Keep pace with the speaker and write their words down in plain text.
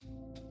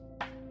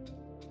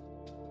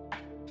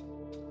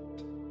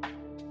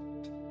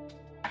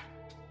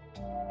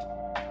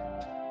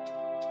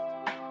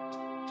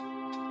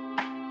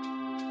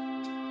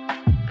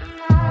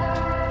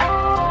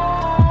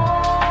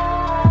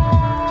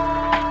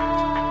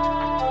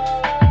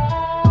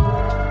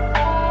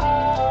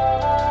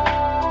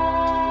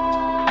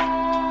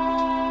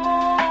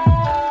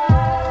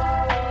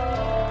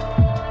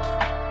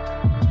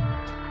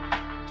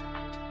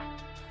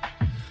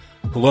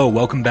Hello,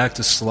 welcome back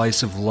to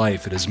Slice of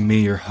Life. It is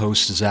me, your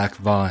host, Zach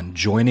Vaughn.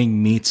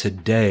 Joining me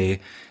today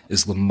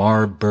is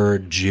Lamar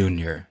Byrd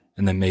Jr.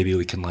 And then maybe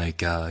we can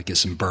get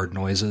some bird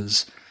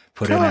noises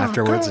put in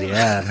afterwards.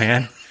 Yeah,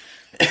 man.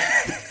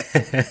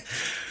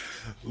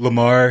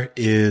 Lamar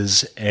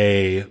is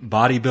a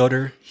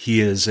bodybuilder.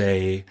 He is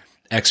a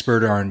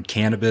expert on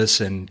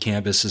cannabis and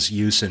cannabis's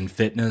use in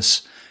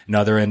fitness and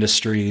other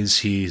industries.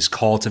 He's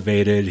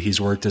cultivated. He's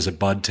worked as a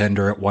bud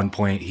tender. At one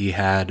point, he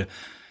had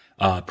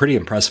a pretty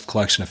impressive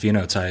collection of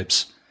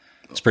phenotypes.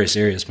 It's pretty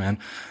serious, man.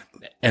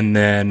 And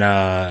then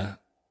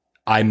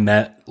I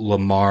met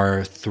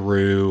Lamar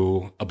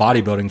through a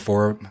bodybuilding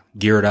forum,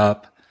 Geared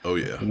Up. Oh,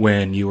 yeah.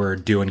 When you were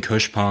doing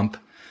Kush Pump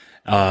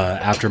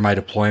after my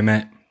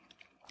deployment.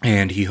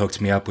 And he hooked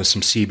me up with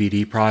some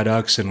CBD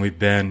products, and we've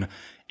been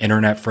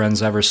internet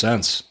friends ever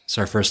since. It's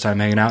our first time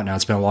hanging out now.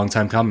 It's been a long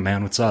time coming,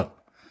 man. What's up?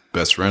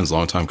 Best friends,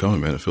 long time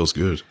coming, man. It feels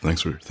good.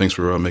 Thanks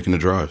for making the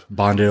drive.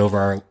 Bonded over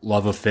our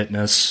love of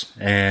fitness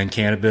and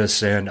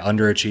cannabis and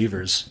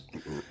underachievers.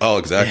 Oh,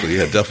 exactly.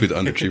 Yeah, definitely the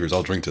underachievers.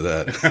 I'll drink to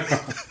that.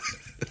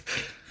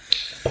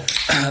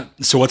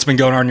 So what's been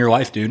going on in your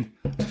life, dude?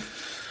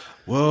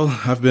 Well,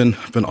 I've been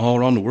all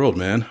around the world,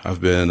 man. I've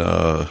been,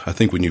 I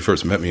think when you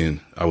first met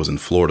me, I was in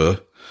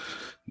Florida.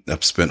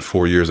 I've spent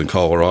 4 years in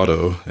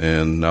Colorado,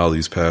 and now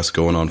these past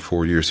going on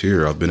 4 years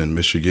here, I've been in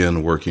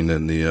Michigan working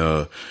in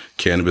the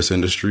cannabis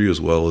industry, as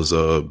well as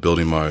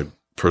building my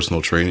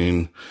personal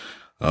training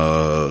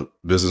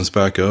business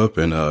back up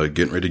and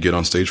getting ready to get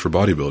on stage for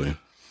bodybuilding.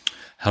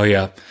 Hell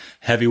yeah.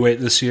 Heavyweight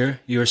this year,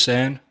 you were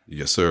saying?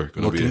 Yes, sir.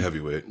 Going to be a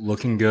heavyweight.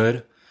 Looking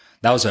good.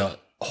 That was a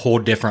whole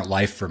different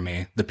life for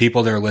me. The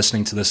people that are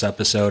listening to this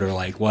episode are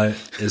like, what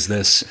is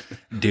this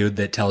dude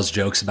that tells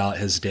jokes about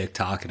his dick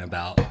talking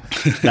about?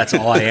 That's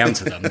all I am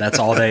to them. That's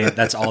all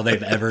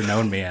they've ever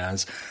known me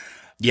as.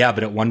 Yeah,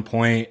 but at one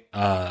point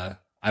I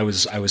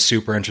was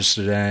super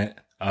interested in it.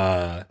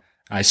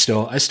 I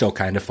still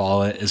kind of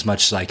follow it as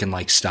much as I can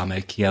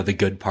stomach, the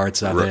good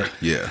parts of it.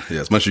 Yeah.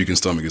 As much as you can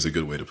stomach is a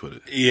good way to put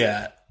it.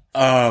 Yeah.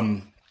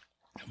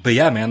 But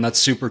yeah, man, that's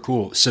super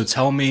cool. So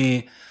tell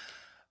me,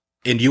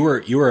 and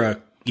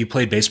you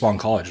played baseball in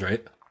college,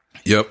 right?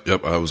 Yep.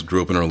 I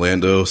grew up in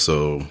Orlando,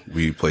 so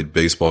we played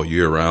baseball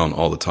year round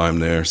all the time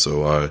there.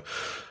 So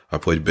I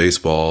played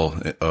baseball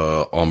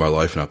all my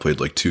life, and I played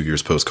 2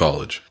 years post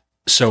college.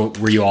 So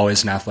were you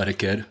always an athletic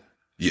kid?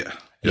 Yeah.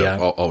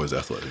 Always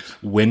athletics.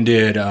 When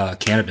did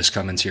cannabis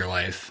come into your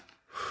life?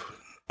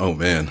 Oh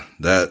man,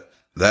 that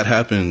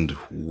happened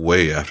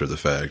way after the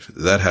fact.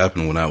 That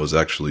happened when I was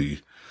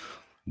actually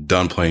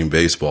done playing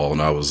baseball,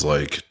 and I was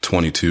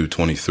 22,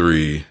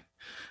 23.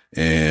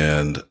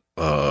 And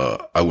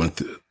I went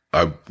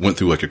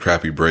through a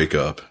crappy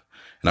breakup,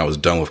 and I was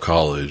done with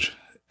college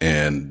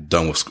and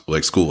done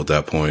with school at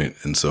that point.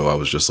 And so I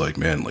was just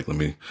man, let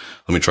me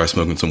try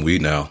smoking some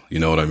weed now. You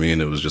know what I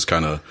mean? It was just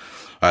kind of,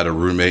 I had a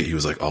roommate. He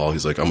was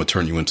he's I'm gonna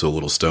turn you into a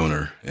little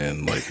stoner.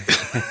 And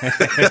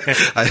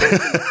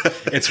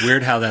it's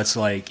weird how that's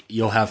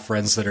you'll have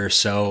friends that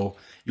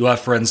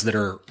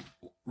are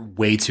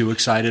way too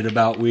excited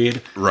about weed.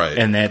 Right.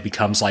 And then it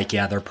becomes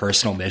their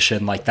personal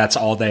mission. That's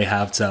all they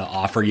have to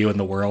offer you in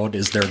the world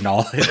is their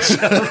knowledge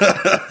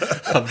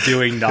of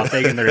doing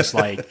nothing. And they're just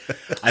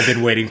I've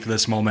been waiting for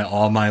this moment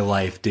all my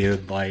life,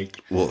 dude.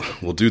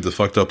 Well, dude, the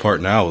fucked up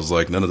part now is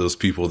none of those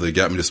people that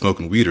got me to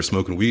smoking weed are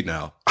smoking weed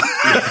now.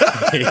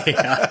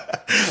 Yeah.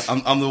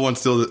 I'm the one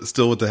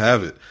still with the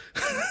habit.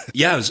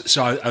 Yeah.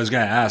 So I was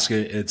going to ask,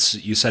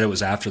 you said it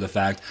was after the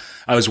fact.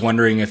 I was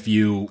wondering if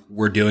you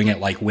were doing it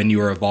when you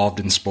were involved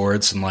in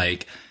sports and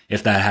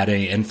if that had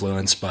any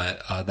influence,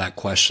 but that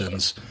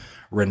question's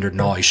rendered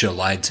null. You should have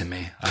lied to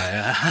me.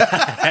 Yeah,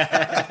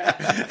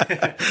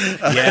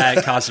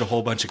 it caused a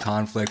whole bunch of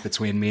conflict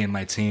between me and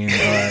my team,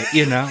 but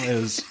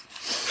it was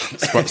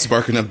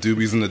sparking up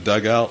doobies in the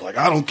dugout.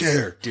 I don't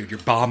care. Dude, you're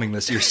bombing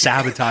this. You're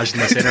sabotaging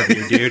this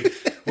interview, dude.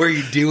 What are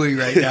you doing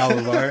right now,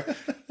 Lamar?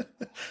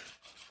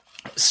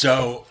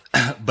 So,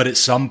 but at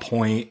some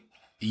point,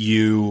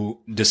 you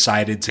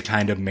decided to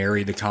kind of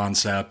marry the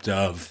concept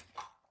of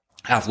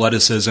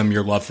athleticism,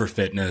 your love for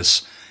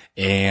fitness,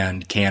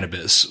 and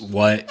cannabis.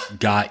 What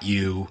got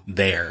you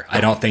there?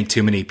 I don't think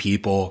too many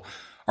people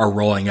are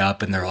rolling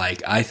up and they're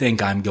I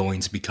think I'm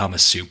going to become a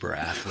super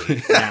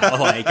athlete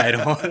now. I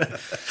don't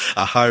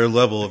a higher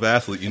level of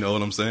athlete, you know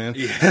what I'm saying?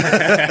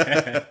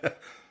 Yeah.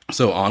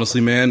 So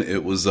honestly, man,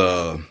 it was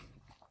the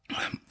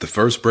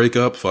first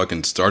breakup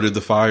fucking started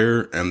the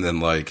fire, and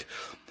then a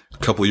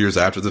couple years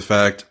after the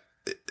fact,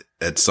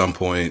 at some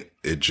point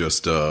it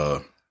just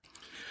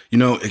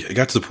it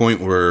got to the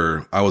point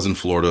where I was in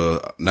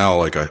Florida.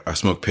 Now I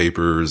smoke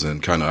papers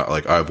and kind of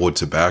I avoid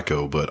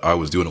tobacco, but I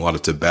was doing a lot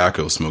of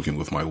tobacco smoking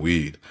with my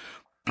weed.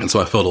 And so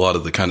I felt a lot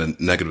of the kind of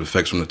negative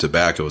effects from the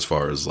tobacco, as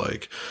far as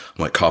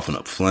I'm coughing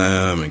up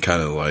phlegm, and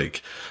kind of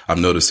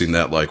I'm noticing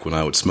that when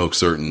I would smoke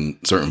certain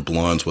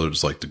blunts, whether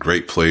it's the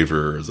grape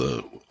flavor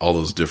or all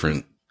those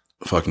different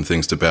fucking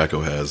things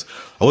tobacco has,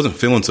 I wasn't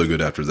feeling so good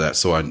after that.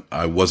 So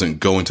I wasn't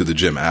going to the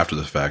gym after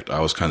the fact.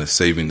 I was kind of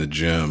saving the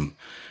gym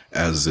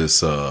as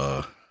this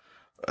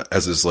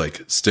as this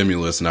like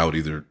stimulus, and I would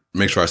either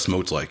make sure I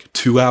smoked like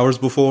 2 hours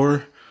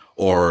before,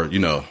 or, you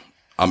know,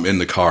 I'm in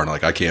the car and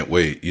like, I can't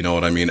wait, you know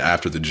what I mean?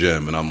 After the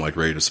gym, and I'm like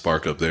ready to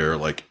spark up there,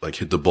 like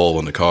hit the bowl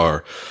in the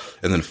car.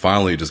 And then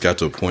finally it just got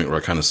to a point where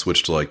I kind of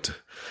switched to like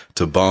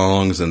to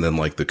bongs and then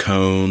like the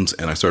cones.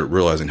 And I started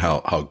realizing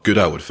how good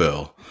I would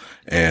feel.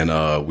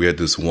 And, we had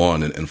this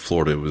one in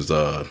Florida. It was,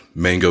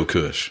 Mango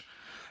Kush.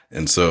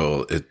 And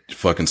so it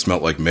fucking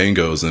smelled like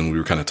mangoes. And we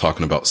were kind of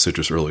talking about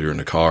citrus earlier in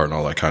the car and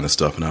all that kind of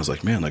stuff. And I was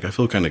like, man, like I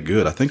feel kind of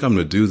good. I think I'm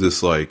going to do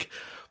this like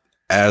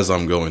as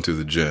I'm going to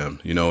the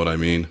gym. You know what I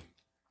mean?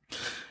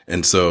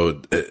 And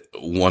so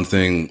one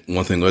thing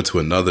led to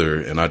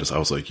another. And I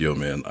was like, yo,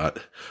 man,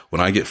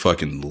 when I get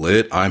fucking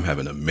lit, I'm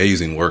having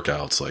amazing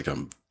workouts. Like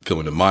I'm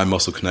feeling the mind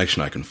muscle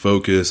connection. I can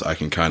focus. I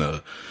can kind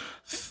of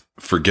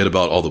forget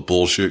about all the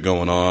bullshit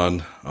going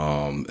on.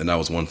 And that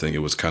was one thing.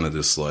 It was kind of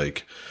this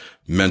like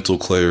mental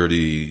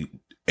clarity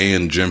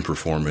and gym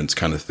performance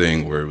kind of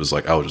thing where it was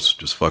like, I was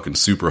just fucking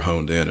super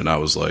honed in. And I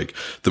was like,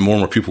 the more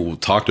and more people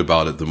talked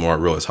about it, the more I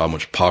realized how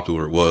much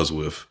popular it was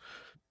with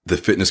the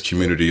fitness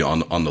community on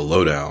the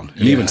lowdown.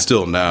 And even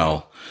still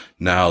now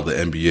the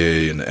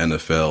NBA and the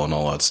NFL and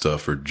all that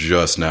stuff are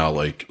just now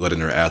like letting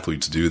their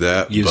athletes do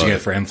that. Using it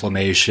for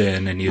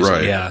inflammation and using,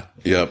 right.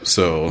 Yep.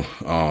 So,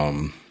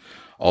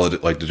 all of the,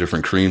 like the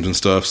different creams and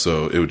stuff.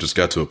 So it just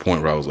got to a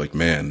point where I was like,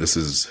 man, this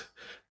is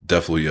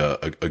definitely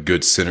a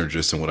good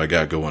synergist in what I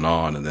got going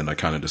on. And then I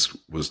kind of just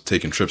was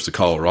taking trips to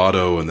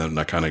Colorado, and then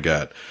I kind of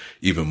got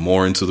even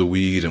more into the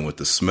weed and with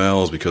the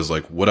smells, because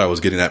like what I was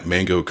getting at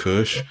Mango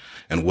Kush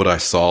and what I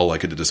saw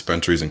like at the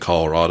dispensaries in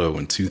Colorado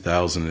in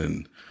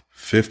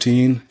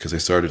 2015, because they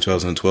started in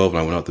 2012 and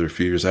I went out there a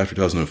few years after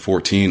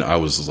 2014, I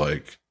was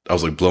like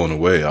blown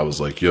away. I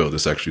was like, yo,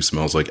 this actually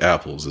smells like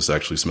apples. This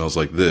actually smells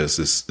like this.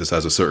 This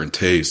has a certain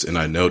taste. And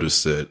I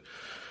noticed that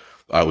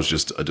I was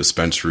just a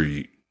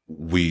dispensary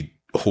weed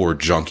whore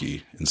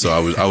junkie. And so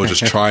I was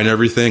just trying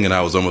everything, and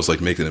I was almost like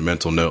making a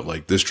mental note,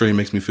 like this strain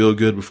makes me feel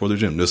good before the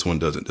gym. This one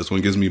doesn't. This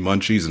one gives me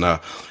munchies.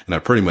 And I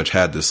pretty much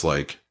had this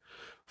like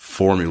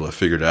formula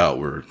figured out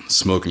where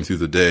smoking through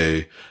the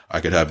day,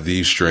 I could have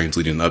these strains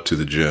leading up to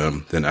the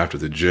gym. Then after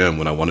the gym,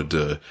 when I wanted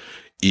to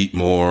eat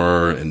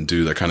more and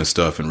do that kind of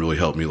stuff and really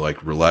help me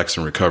like relax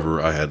and recover,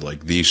 I had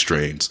like these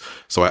strains.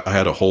 So I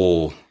had a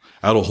whole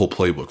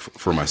playbook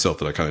for myself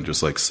that I kind of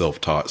just like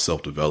self-taught,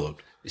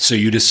 self-developed. So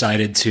you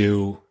decided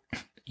to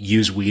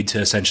use weed to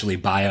essentially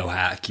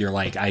biohack. You're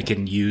like, I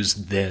can use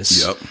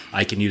this. Yep.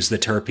 I can use the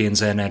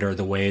terpenes in it, or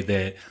the way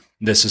that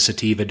this is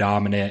sativa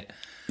dominant,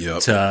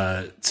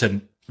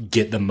 to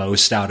get the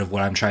most out of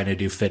what I'm trying to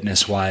do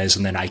fitness wise.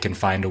 And then I can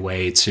find a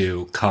way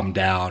to come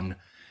down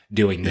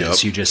doing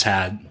this. You just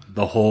had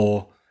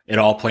it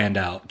all planned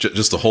out.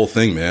 Just the whole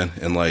thing, man.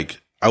 And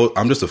like,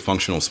 I'm just a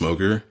functional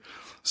smoker.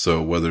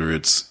 So whether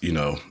it's, you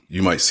know,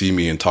 you might see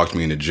me and talk to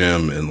me in the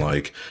gym, and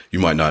like, you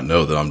might not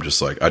know that I'm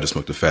just like, I just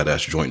smoked a fat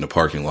ass joint in the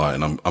parking lot,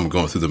 and I'm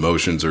going through the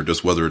motions, or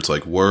just whether it's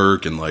like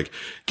work and like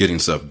getting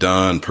stuff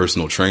done,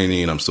 personal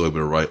training, I'm still able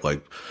to write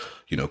like,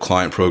 you know,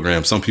 client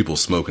programs. Some people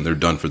smoke and they're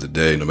done for the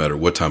day, no matter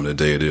what time of the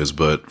day it is.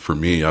 But for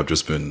me, I've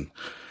just been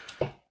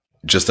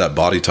just that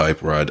body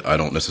type where I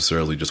don't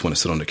necessarily just want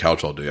to sit on the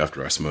couch all day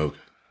after I smoke.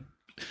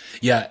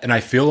 Yeah. And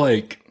I feel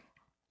like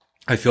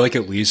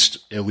at least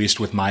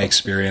with my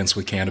experience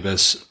with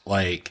cannabis,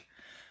 like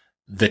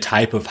the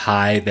type of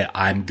high that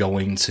I'm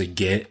going to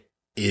get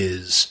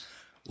is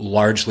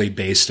largely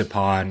based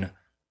upon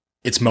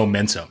its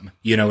momentum.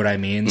 You know what I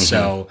mean? Mm-hmm.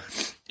 So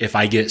if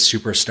I get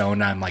super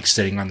stoned, I'm like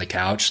sitting on the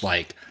couch,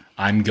 like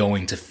I'm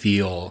going to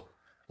feel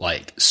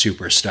like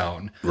super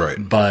stoned. Right.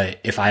 But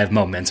if I have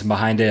momentum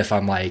behind it, if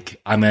I'm like,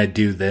 I'm going to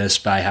do this,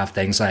 but I have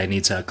things that I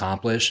need to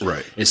accomplish.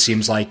 Right. It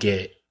seems like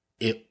it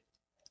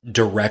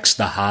directs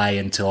the high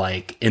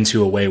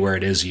into a way where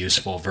it is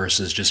useful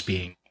versus just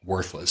being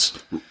worthless.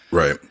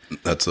 Right.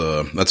 That's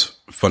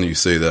funny you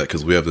say that,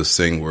 because we have this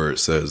thing where it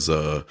says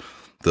the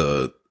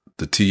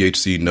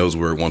THC knows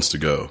where it wants to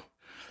go.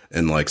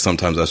 And like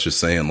sometimes that's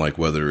just saying like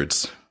whether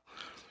it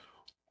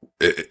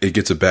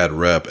gets a bad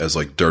rep as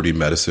like dirty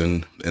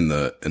medicine in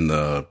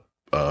the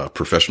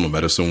professional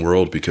medicine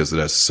world, because it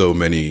has so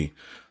many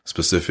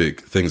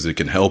specific things that it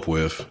can help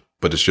with,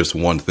 but it's just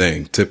one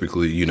thing.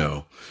 Typically, you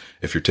know,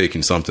 if you're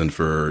taking something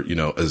for, you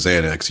know, a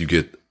Xanax, you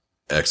get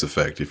X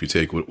effect. If you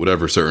take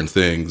whatever certain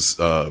things,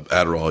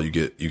 Adderall, you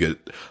get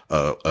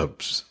a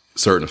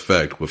certain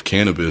effect. With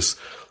cannabis,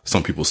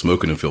 some people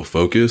smoke it and feel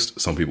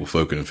focused. Some people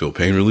smoke it and feel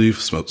pain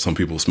relief. Some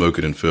people smoke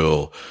it and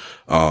feel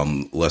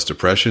less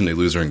depression. They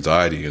lose their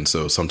anxiety. And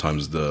so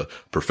sometimes the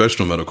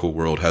professional medical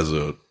world has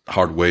a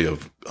hard way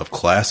of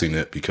classing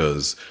it,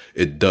 because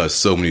it does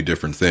so many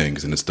different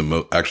things. And it's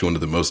actually one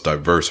of the most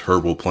diverse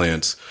herbal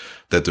plants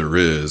that there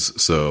is.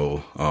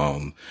 So,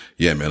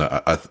 yeah, man,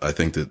 I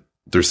think that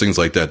there's things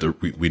like that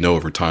we know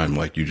over time,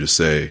 like you just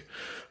say,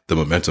 the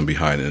momentum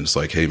behind it. And it's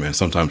like, hey man,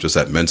 sometimes just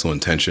that mental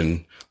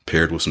intention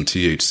paired with some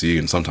THC,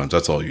 and sometimes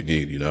that's all you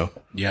need, you know?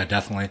 Yeah,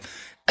 definitely.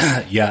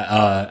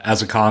 Yeah.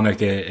 As a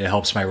comic, it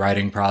helps my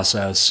writing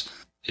process.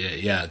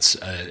 Yeah,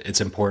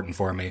 it's important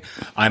for me.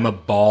 I'm a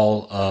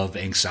ball of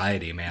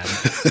anxiety, man.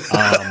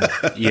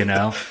 You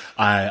know,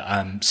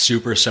 I'm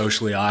super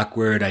socially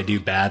awkward. I do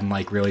bad in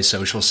like really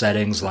social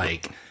settings.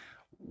 Like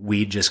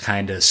weed just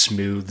kind of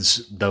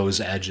smooths those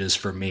edges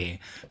for me.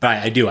 But I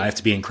have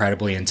to be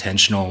incredibly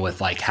intentional with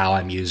like how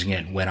I'm using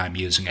it and when I'm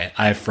using it.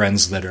 I have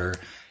friends that are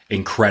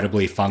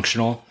incredibly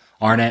functional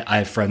on it. I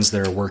have friends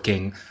that are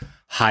working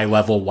high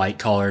level white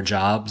collar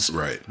jobs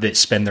that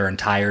spend their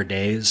entire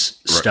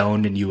days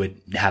stoned and you would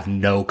have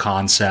no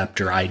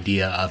concept or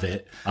idea of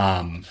it.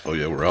 Oh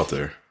yeah, we're out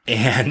there.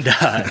 And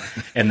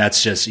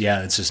that's just,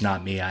 it's just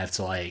not me. I have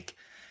to like,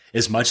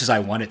 as much as I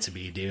want it to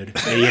be, dude,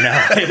 you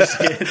know,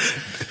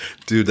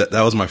 dude, that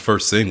was my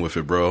first thing with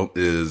it, bro,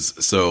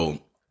 so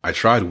I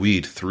tried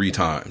weed 3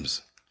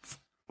 times.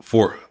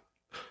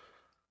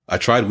 I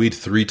tried weed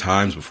 3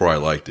 times before I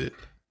liked it.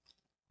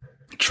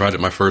 Tried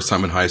it my first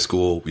time in high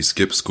school. We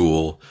skipped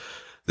school.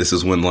 This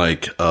is when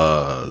like,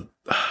 what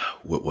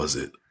was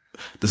it?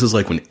 This is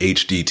like when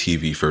HD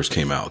TV first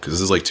came out. Cause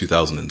this is like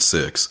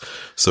 2006.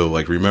 So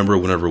like, remember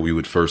whenever we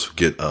would first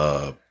get,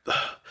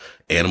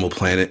 Animal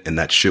Planet and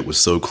that shit was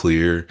so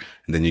clear.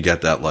 And then you got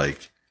that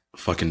like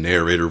fucking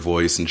narrator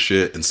voice and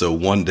shit. And so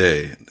one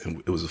day, and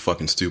it was the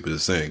fucking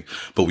stupidest thing,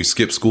 but we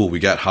skipped school. We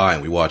got high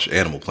and we watched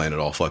Animal Planet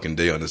all fucking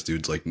day on this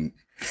dude's like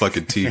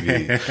fucking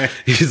TV.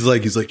 he's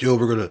like,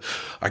 yo,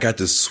 I got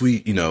this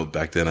sweet, you know,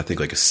 back then I think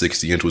like a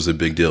 60-inch was a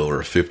big deal or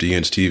a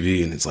 50-inch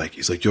TV. And he's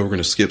like, yo, we're going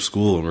to skip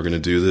school and we're going to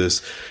do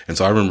this. And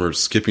so I remember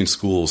skipping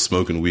school,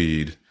 smoking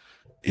weed,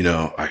 you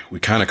know, we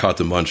kind of caught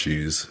the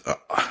munchies.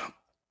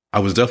 I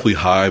was definitely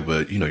high,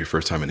 but you know, your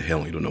first time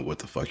inhaling, you don't know what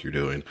the fuck you're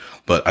doing.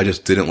 But I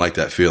just didn't like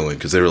that feeling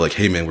because they were like,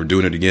 hey man, we're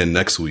doing it again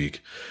next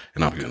week.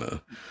 And I'm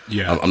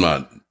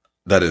not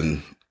that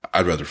in,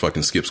 I'd rather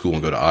fucking skip school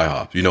and go to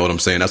IHOP. You know what I'm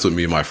saying? That's what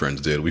me and my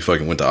friends did. We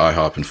fucking went to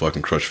IHOP and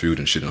fucking crushed food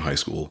and shit in high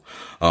school.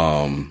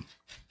 And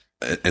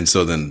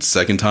so then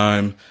second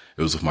time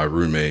it was with my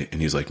roommate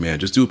and he's like, man,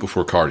 just do it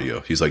before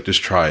cardio. He's like,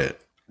 just try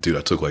it. Dude,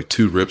 I took like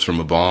 2 rips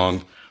from a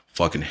bong,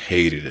 fucking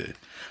hated it.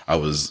 I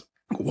was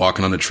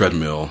walking on the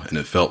treadmill and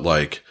it felt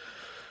like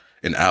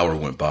an hour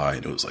went by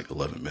and it was like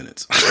 11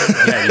 minutes.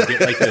 Yeah, you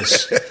get like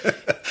this.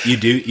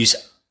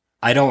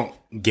 I don't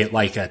get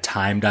like a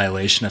time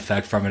dilation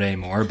effect from it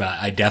anymore, but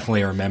I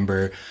definitely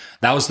remember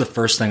that was the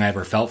first thing I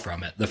ever felt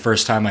from it. The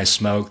first time I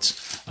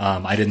smoked,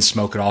 I didn't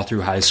smoke at all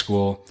through high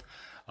school.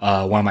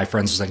 One of my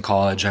friends was in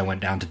college. I went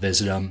down to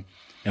visit him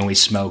and we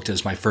smoked. It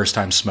was my first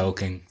time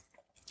smoking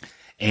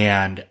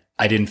and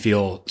I didn't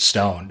feel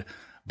stoned,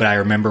 but I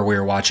remember we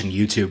were watching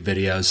YouTube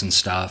videos and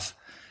stuff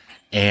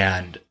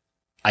and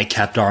I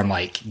kept on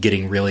like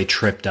getting really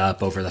tripped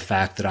up over the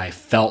fact that I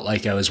felt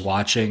like I was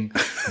watching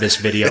this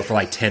video for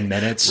like 10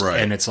 minutes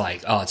and it's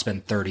like, oh, it's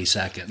been 30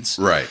 seconds.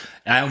 Right.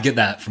 And I don't get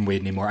that from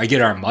weed anymore. I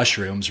get it on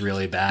mushrooms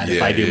really bad.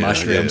 If I do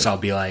mushrooms, I'll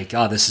be like,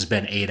 oh, this has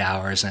been 8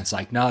 hours. And it's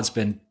like, no, it's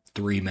been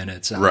 3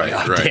 minutes. And I'm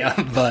like, oh,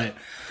 damn. But,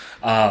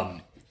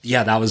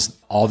 that was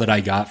all that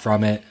I got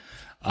from it.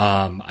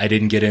 I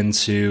didn't get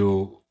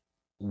into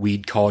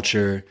weed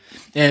culture.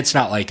 And it's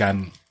not like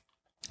I'm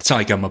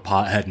a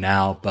pothead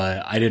now,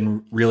 but I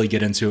didn't really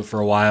get into it for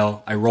a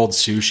while. I rolled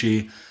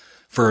sushi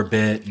for a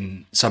bit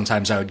and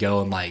sometimes I would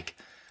go and like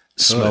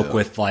smoke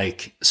with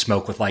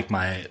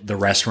the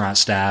restaurant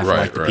staff, or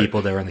like the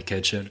people that were in the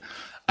kitchen.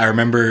 I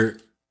remember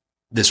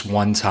this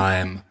one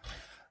time,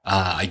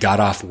 I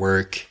got off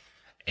work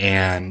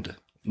and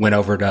went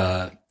over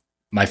to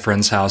my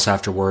friend's house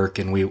after work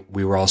and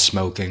we were all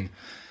smoking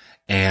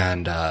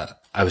and,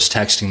 I was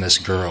texting this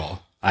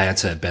girl. I had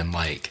to have been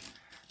like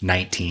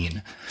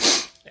 19.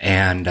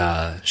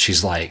 And,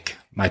 she's like,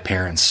 my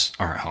parents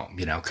aren't home,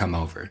 you know, come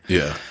over.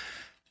 Yeah.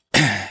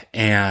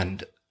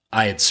 And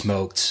I had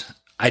smoked.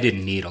 I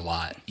didn't need a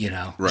lot, you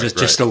know,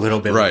 just a little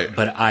bit. Right.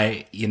 But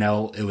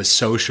it was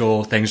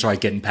social. Things were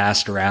like getting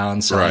passed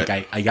around. So like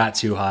I got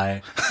too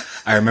high.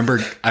 I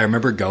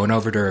remember going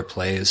over to her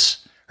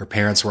place. Her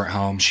parents weren't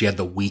home. She had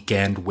the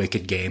Weekend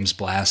Wicked Games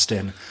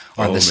blasting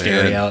on the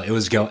stereo. It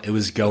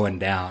was going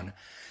down.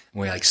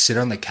 And we like sit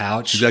on the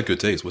couch. She's got good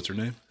taste. What's her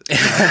name?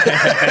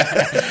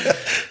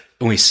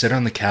 And we sit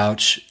on the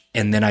couch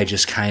and then I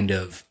just kind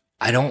of,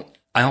 I don't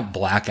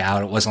black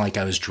out. It wasn't like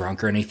I was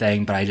drunk or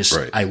anything, but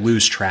I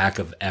lose track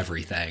of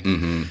everything.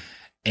 Mm-hmm.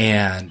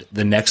 And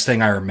the next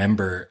thing I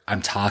remember,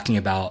 I'm talking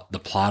about the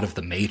plot of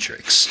The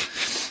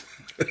Matrix.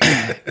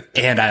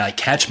 And I like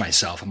catch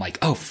myself. I'm like,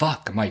 oh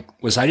fuck. I'm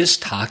like, was I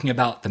just talking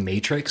about The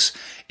Matrix?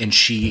 And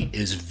she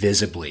is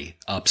visibly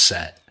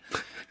upset.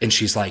 And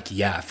she's like,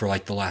 yeah, for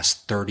like the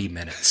last 30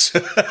 minutes.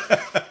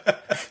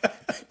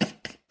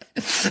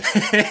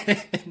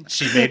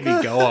 She made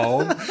me go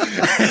home.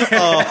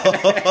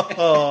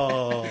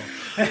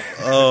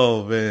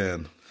 Oh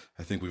man.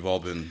 I think we've all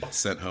been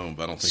sent home,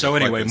 but I don't think so.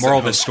 Anyway, moral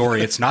of the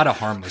story, it's not a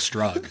harmless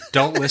drug.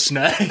 Don't listen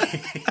to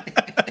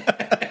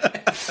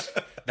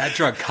that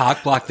drug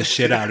cock-blocked the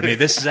shit out of me.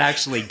 This is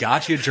actually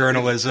gotcha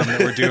journalism that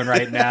we're doing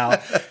right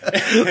now.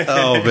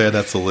 Oh man,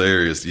 that's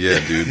hilarious. Yeah,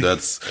 dude,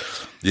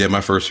 Yeah,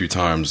 my first few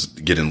times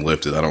getting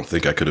lifted, I don't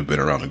think I could have been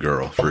around a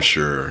girl for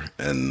sure.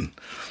 And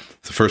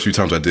the first few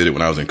times I did it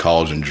when I was in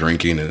college and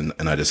drinking, and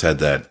I just had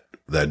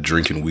that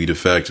drinking weed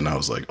effect, and I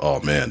was like, oh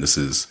man, this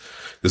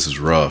is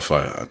rough.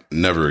 I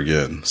never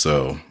again.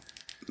 So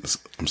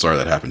I'm sorry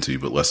that happened to you,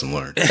 but lesson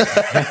learned.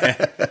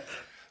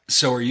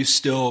 So are you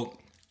still,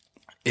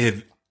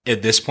 if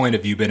at this point,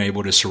 have you been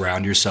able to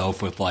surround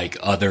yourself with like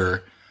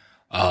other,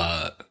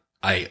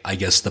 I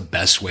guess the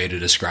best way to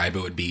describe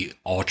it would be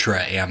ultra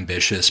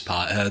ambitious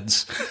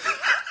potheads?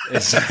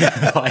 Is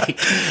like,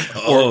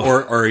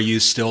 or are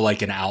you still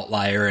like an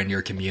outlier in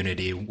your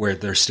community where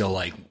they're still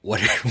like,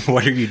 what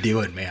are you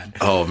doing, man?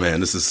 Oh man,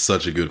 this is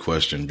such a good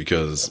question,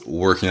 because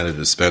working at a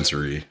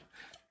dispensary,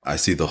 I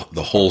see the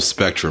whole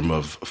spectrum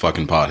of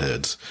fucking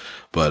potheads,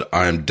 but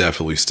I'm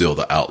definitely still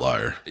the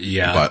outlier.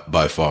 Yeah.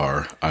 By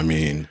far. I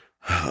mean,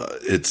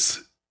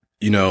 it's,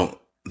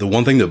 the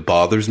one thing that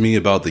bothers me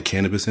about the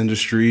cannabis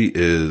industry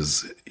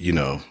is,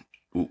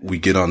 we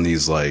get on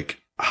these like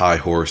high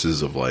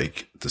horses of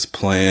like this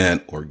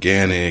plant,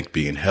 organic,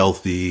 being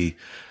healthy,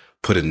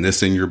 putting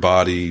this in your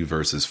body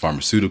versus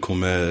pharmaceutical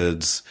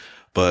meds,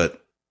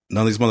 but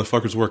none of these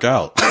motherfuckers work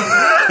out.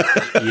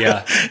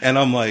 Yeah. And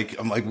I'm like,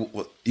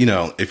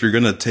 if you're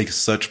going to take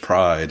such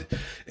pride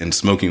in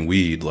smoking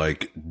weed,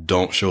 like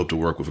don't show up to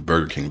work with a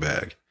Burger King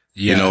bag.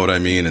 Yeah. You know what I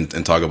mean?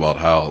 And talk about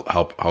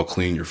how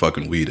clean your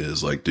fucking weed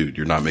is. Like, dude,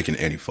 you're not making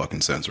any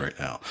fucking sense right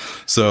now.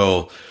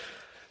 So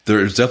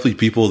there's definitely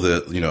people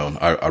that,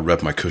 I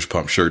rep my Kush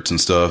Pump shirts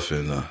and stuff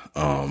and,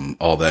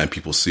 all that, and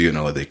people see it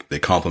and like, they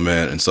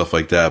compliment and stuff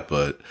like that.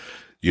 But,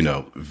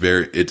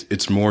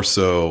 it's more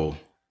so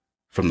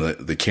from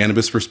the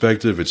cannabis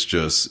perspective. It's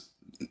just,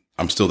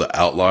 I'm still the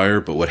outlier.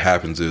 But what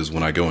happens is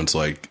when I go into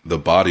like the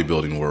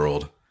bodybuilding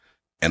world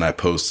and I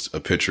post a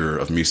picture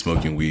of me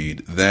smoking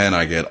weed, then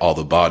I get all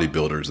the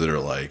bodybuilders that are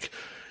like,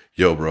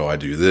 yo, bro, I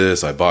do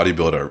this. I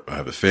bodybuild. I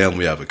have a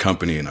family. I have a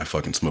company, and I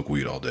fucking smoke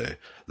weed all day.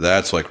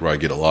 That's like where I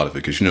get a lot of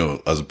it. Cause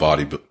as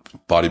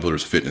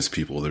bodybuilders, fitness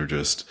people, they're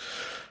just,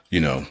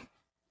 tend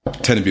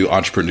to be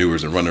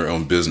entrepreneurs and run their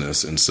own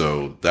business. And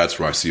so that's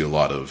where I see a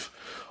lot of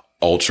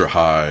ultra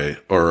high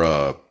or,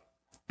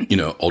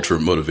 ultra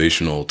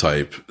motivational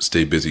type,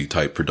 stay busy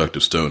type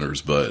productive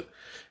stoners. But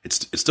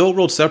it's still a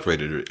world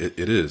separated.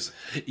 It is.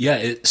 Yeah.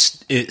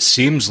 It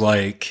seems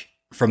like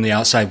from the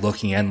outside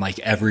looking in, like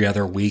every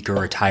other week a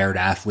retired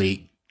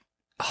athlete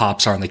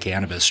hops on the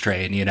cannabis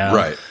train,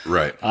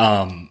 Right.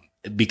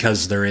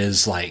 Because there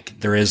is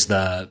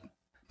the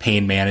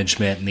pain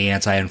management and the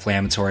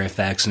anti-inflammatory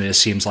effects. And it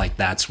seems like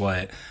that's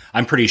what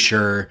I'm pretty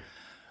sure,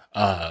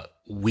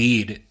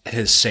 weed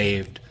has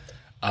saved,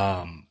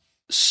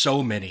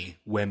 so many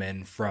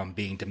women from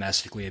being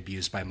domestically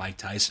abused by Mike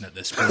Tyson at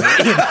this point.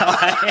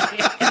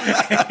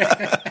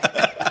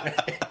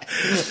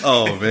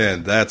 Oh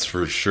man, that's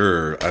for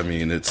sure. I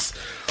mean, it's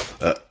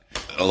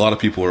a lot of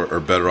people are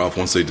better off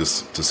once they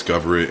just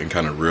discover it and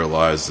kind of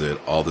realize that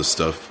all this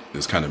stuff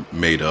is kind of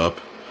made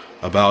up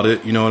about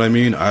it. You know what I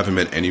mean? I haven't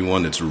met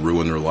anyone that's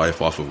ruined their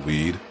life off of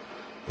weed.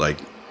 Like,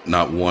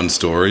 not one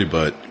story,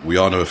 but we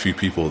all know a few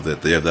people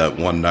that they have that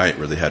one night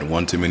where they had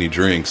one too many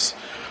drinks,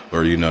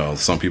 or,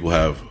 some people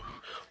have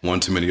one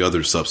too many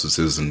other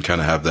substances and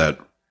kind of have that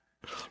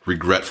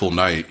regretful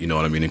night, you know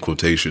what I mean, in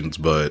quotations.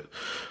 But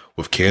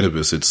with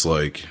cannabis, it's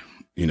like,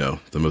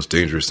 the most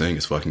dangerous thing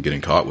is fucking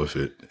getting caught with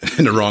it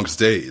in the wrong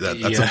state.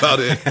 That's about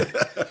it.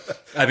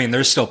 I mean,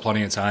 there's still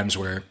plenty of times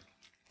where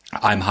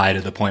I'm high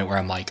to the point where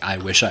I'm like, I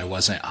wish I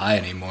wasn't high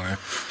anymore.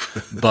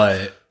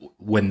 But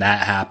when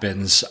that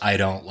happens, I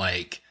don't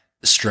like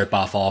strip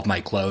off all of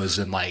my clothes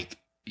and like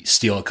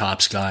steal a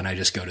cop's gun. I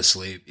just go to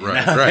sleep.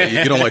 Right.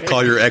 You don't like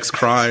call your ex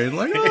crying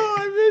like, oh,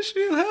 I miss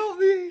you. Help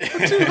me.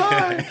 I'm too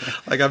high.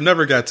 Like, I've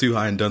never got too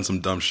high and done some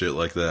dumb shit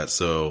like that.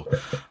 So,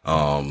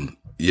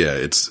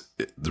 it's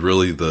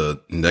really the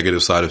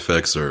negative side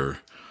effects are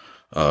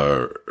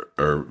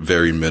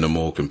very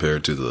minimal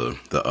compared to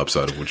the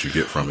upside of what you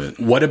get from it.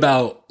 What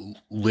about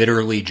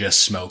literally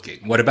just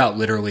smoking? What about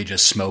literally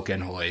just smoke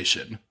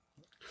inhalation?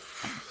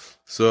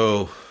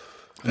 So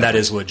that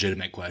is a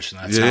legitimate question.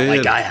 That's not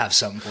like I have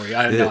something for you.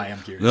 I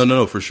am curious.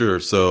 No, for sure.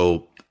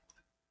 So,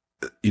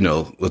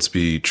 let's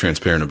be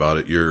transparent about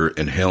it. You're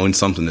inhaling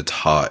something that's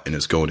hot and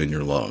it's going in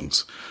your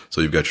lungs.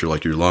 So you've got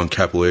your lung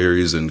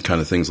capillaries and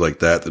kind of things like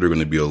that are going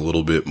to be a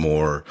little bit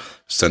more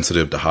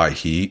sensitive to high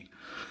heat.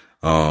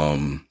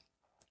 So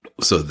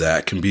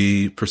that can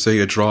be per se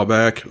a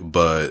drawback,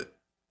 but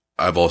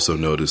I've also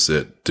noticed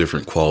that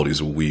different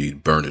qualities of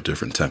weed burn at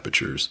different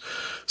temperatures.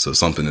 So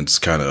something that's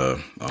kind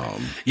of,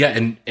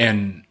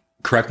 and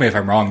correct me if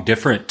I'm wrong,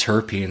 different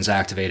terpenes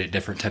activate at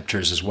different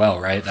temperatures as well,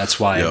 right? That's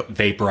why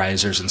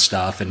vaporizers and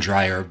stuff and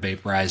dry herb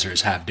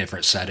vaporizers have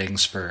different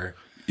settings for.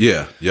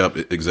 Yeah.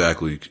 Yep.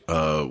 Exactly.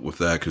 With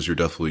that, cause you're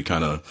definitely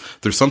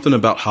there's something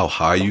about how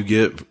high you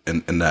get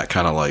and that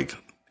kind of like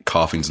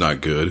coughing's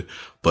not good,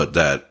 but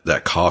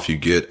that cough you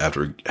get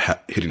after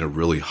hitting a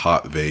really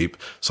hot vape,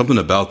 something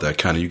about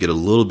that you get a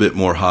little bit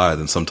more high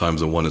than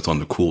sometimes the one that's on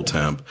the cool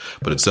temp,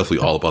 but it's definitely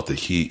all about the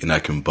heat and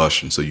that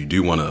combustion. So you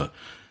do want to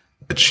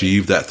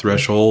achieve that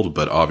threshold,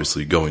 but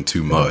obviously going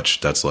too much,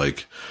 that's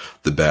like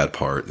the bad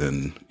part.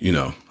 And,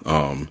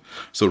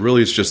 so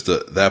really it's just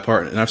that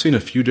part. And I've seen a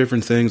few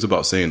different things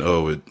about saying,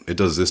 oh, it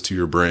does this to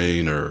your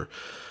brain or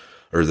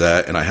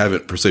that. And I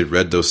haven't per se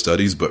read those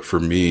studies, but for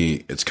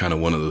me, it's kind of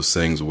one of those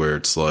things where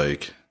it's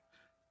like,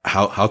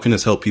 how can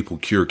this help people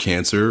cure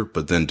cancer,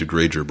 but then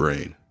degrade your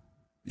brain?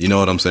 You know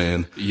what I'm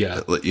saying?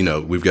 Yeah.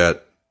 We've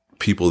got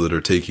people that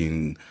are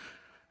taking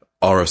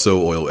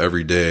RSO oil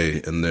every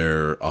day and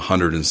they're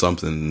 100 and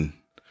something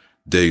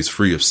days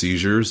free of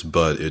seizures,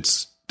 but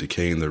it's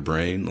decaying their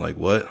brain. Like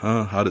what?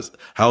 Huh?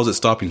 How is it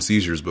stopping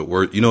seizures?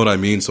 But you know what I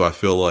mean? So I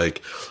feel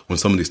like when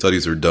some of these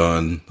studies are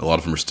done, a lot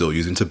of them are still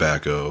using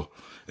tobacco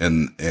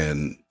and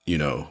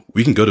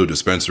we can go to a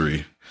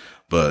dispensary,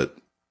 but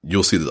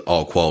you'll see that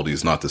all quality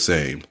is not the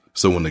same.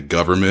 So when the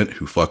government,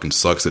 who fucking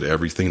sucks at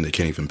everything, they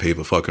can't even pave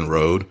a fucking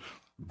road,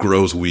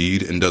 grows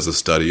weed and does a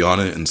study on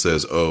it and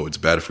says, oh, it's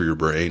bad for your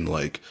brain.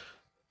 Like,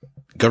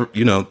 they're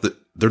not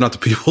the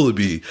people to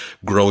be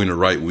growing the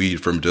right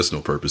weed for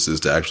medicinal purposes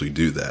to actually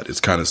do that.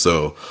 It's kind of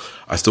so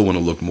I still want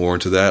to look more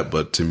into that,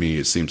 but to me,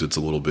 it seems it's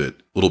a little bit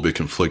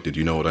conflicted.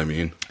 You know what I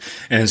mean?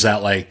 And is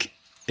that like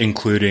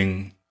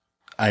including,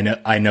 I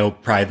know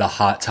probably the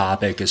hot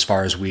topic as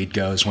far as weed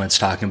goes when it's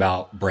talking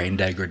about brain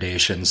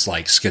degradations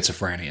like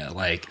schizophrenia.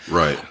 Like,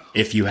 right.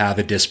 If you have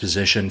a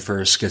disposition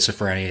for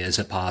schizophrenia, is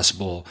it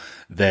possible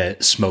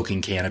that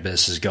smoking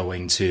cannabis is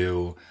going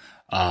to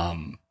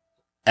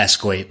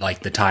escalate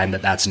like the time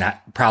that's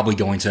not probably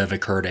going to have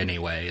occurred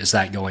anyway? Is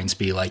that going to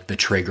be like the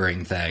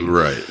triggering thing?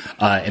 Right.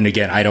 And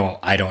again, I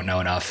don't know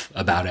enough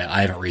about it.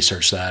 I haven't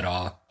researched that at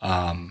all.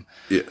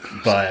 Yeah.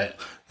 But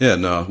yeah,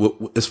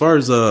 no, as far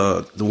as,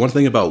 the one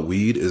thing about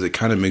weed is it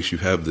kind of makes you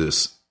have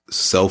this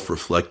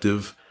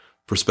self-reflective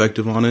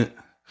perspective on it,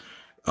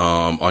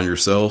 on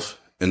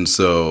yourself. And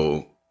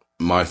so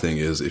my thing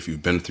is, if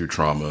you've been through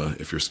trauma,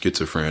 if you're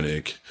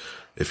schizophrenic,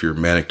 if you're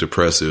manic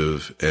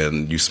depressive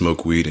and you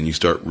smoke weed and you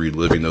start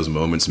reliving those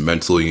moments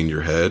mentally in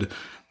your head,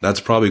 that's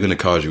probably going to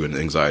cause you an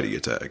anxiety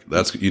attack.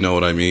 That's, you know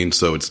what I mean?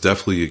 So it's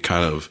definitely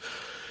kind of,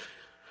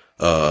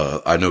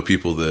 I know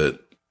people that,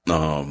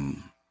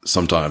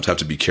 sometimes have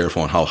to be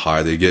careful on how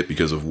high they get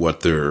because of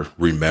what they're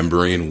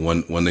remembering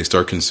when they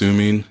start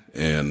consuming.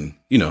 And,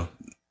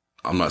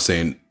 I'm not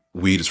saying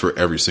weed is for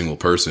every single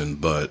person,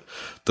 but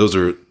those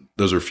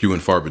are few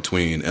and far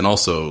between. And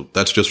also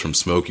that's just from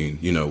smoking.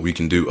 We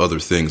can do other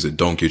things that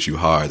don't get you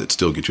high that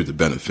still get you the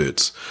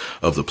benefits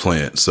of the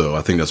plant. So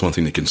I think that's one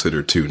thing to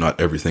consider too.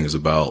 Not everything is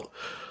about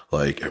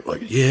like,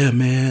 yeah,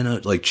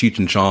 man, like Cheech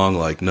and Chong.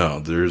 Like,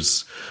 no,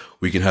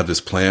 we can have this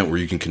plant where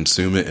you can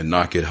consume it and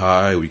not get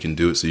high. We can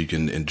do it so you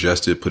can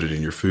ingest it, put it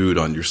in your food,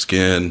 on your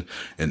skin,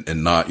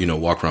 and not,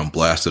 walk around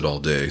blasted all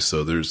day.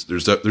 So there's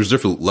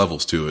different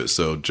levels to it.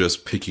 So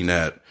just picking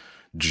at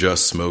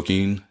just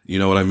smoking, you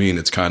know what I mean?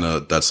 It's kind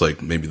of, that's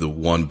like maybe the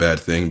one bad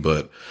thing,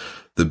 but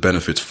the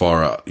benefits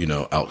far out,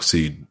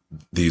 exceed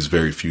these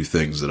very few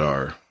things that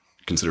are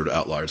considered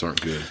outliers aren't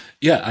good.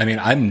 Yeah. I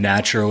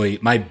mean,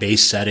 my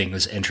base setting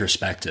is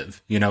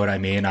introspective. You know what I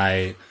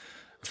mean?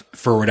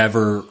 For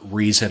whatever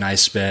reason, I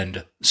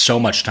spend so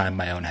much time in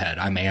my own head.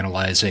 I'm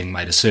analyzing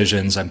my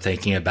decisions. I'm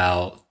thinking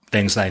about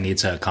things that I need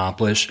to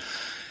accomplish.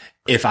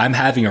 If I'm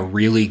having a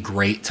really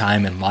great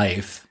time in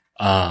life,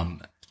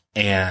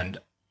 and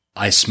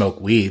I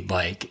smoke weed,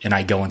 and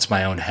I go into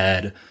my own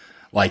head,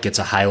 like it's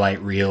a highlight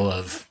reel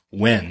of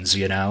wins,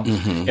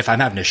 Mm-hmm. If I'm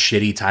having a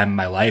shitty time in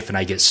my life and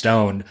I get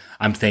stoned,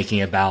 I'm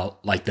thinking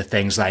about like the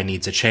things that I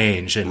need to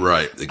change. And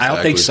right, exactly. I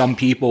don't think some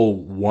people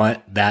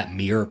want that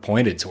mirror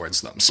pointed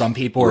towards them. Some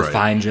people are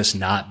fine just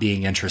not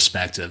being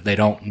introspective. They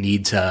don't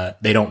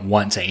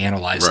want to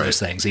analyze those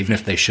things, even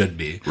if they should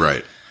be.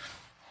 Right.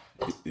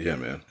 Yeah,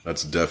 man.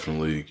 That's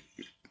definitely,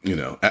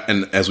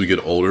 and as we get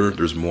older,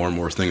 there's more and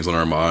more things on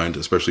our mind,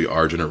 especially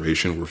our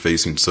generation. We're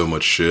facing so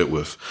much shit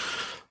with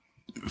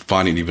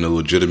finding even a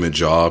legitimate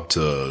job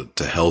to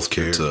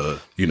healthcare to,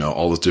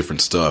 all this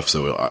different stuff.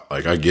 So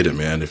I get it,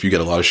 man. If you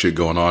get a lot of shit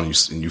going on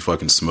and you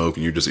fucking smoke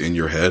and you're just in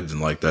your head, then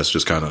that's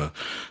just kind of,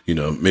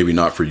 maybe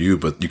not for you,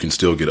 but you can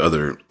still get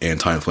other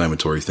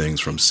anti-inflammatory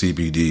things from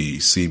CBD,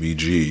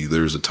 CBG.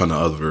 There's a ton of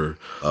other,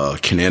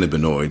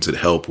 cannabinoids that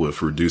help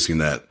with reducing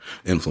that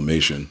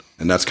inflammation.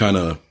 And that's kind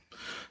of,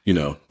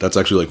 that's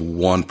actually like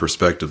one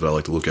perspective I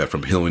like to look at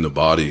from healing the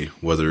body,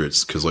 whether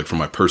it's because from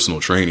my personal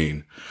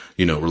training,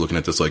 we're looking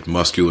at this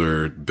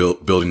muscular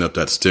building up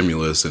that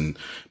stimulus and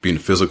being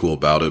physical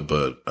about it.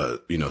 But,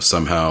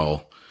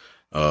 somehow,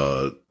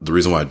 the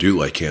reason why I do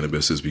like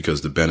cannabis is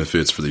because the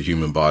benefits for the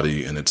human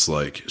body. And it's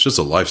just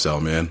a lifestyle,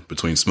 man.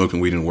 Between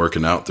smoking weed and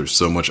working out, there's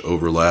so much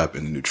overlap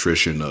in the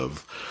nutrition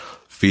of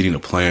feeding a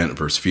plant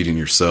versus feeding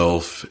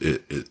yourself.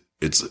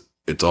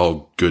 It's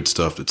all good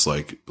stuff. It's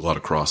like a lot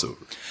of crossover.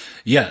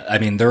 Yeah. I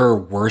mean, there are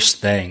worse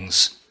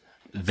things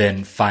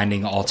than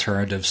finding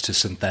alternatives to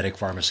synthetic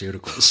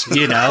pharmaceuticals,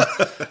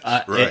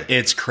 Right.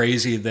 It's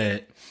crazy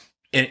that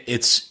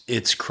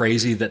it's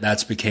crazy that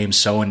that's became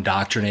so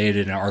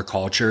indoctrinated in our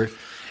culture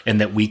and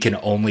that we can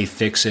only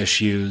fix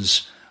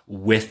issues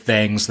with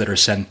things that are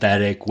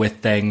synthetic, with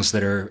things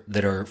that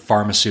are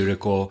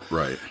pharmaceutical,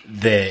 right,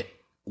 that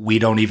we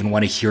don't even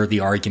want to hear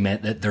the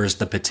argument that there's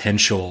the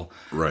potential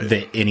right,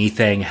 that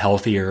anything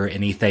healthier,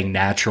 anything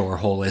natural or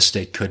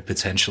holistic could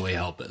potentially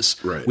help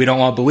us. Right. We don't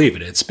want to believe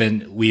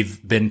it.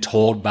 We've been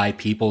told by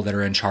people that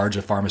are in charge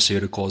of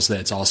pharmaceuticals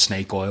that it's all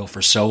snake oil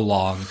for so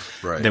long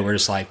right, that we're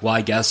just like, well,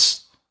 I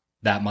guess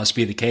that must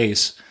be the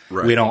case.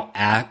 Right. We don't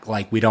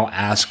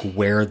ask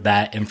where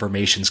that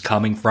information's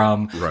coming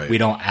from. Right. We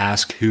don't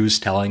ask who's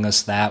telling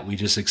us that. We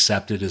just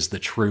accept it as the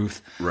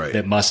truth Right.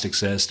 that must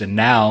exist. And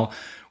now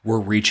we're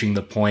reaching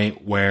the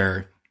point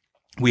where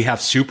we have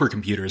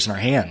supercomputers in our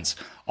hands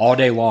all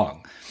day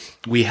long.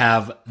 We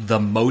have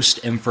the most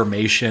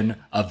information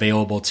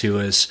available to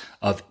us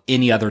of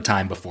any other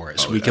time before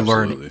us. Oh, we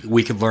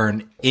could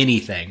learn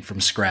anything from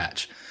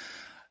scratch.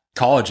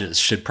 Colleges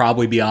should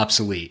probably be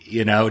obsolete,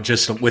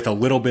 just with a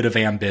little bit of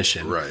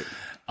ambition. Right.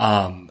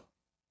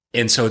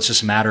 And so it's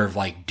just a matter of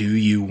like, do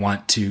you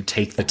want to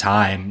take the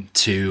time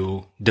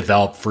to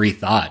develop free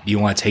thought? Do you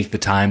want to take the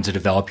time to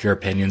develop your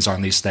opinions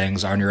on these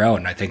things on your own?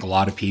 And I think a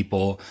lot of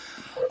people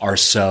are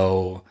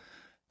so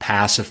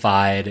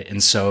pacified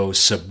and so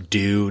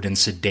subdued and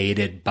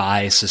sedated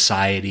by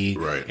society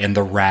Right. and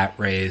the rat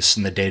race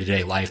and the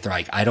day-to-day life. They're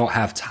like, I don't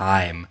have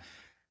time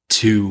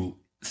to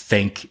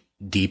think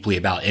deeply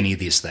about any of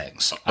these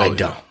things. I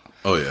don't.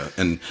 Oh yeah.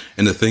 And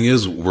the thing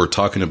is, we're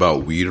talking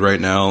about weed right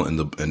now and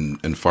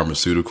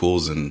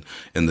pharmaceuticals and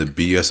the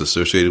BS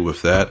associated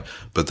with that.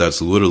 But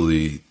that's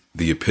literally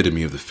the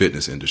epitome of the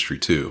fitness industry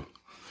too.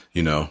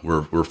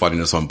 We're fighting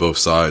this on both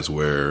sides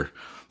where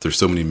there's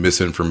so many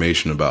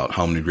misinformation about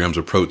how many grams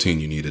of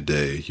protein you need a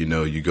day.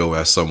 You go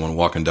ask someone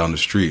walking down the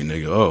street and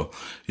they go, oh,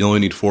 you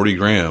only need 40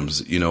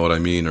 grams. You know what I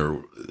mean?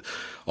 Or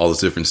all this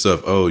different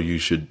stuff. Oh, you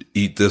should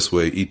eat this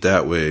way, eat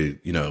that way,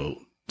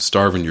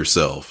 starving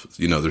yourself.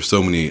 There's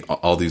so many,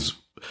 all these,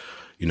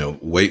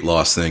 weight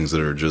loss things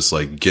that are just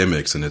like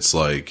gimmicks. And it's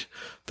like,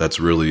 that's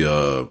really,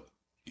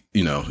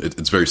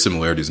 it's very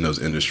similarities in those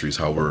industries,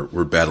 how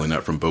we're battling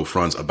that from both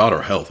fronts about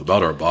our health,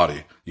 about our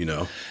body,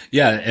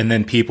 Yeah. And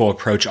then people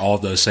approach all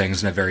of those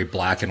things in a very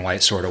black and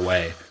white sort of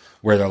way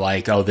where they're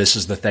like, oh, this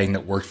is the thing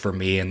that worked for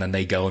me. And then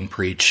they go and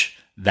preach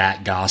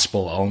that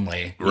gospel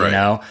only,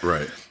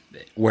 Right.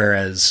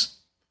 Whereas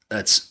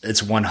it's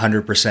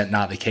 100%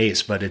 not the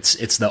case, but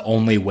it's the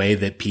only way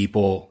that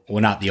people,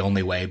 well, not the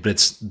only way, but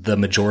it's the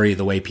majority of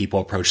the way people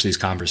approach these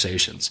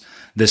conversations.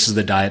 This is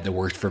the diet that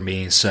worked for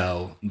me.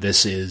 So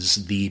this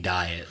is the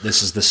diet.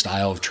 This is the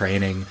style of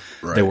training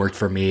that worked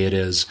for me.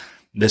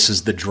 This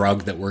is the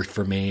drug that worked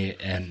for me.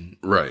 And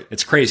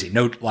it's crazy.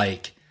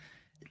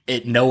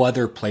 No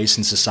other place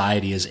in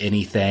society is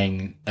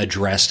anything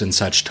addressed in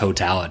such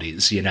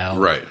totalities,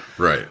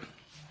 Right.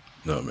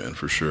 No, man,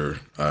 for sure.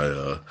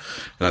 And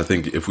I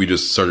think if we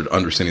just started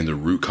understanding the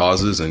root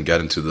causes and got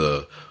into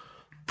the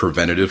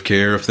preventative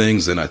care of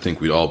things, then I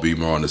think we'd all be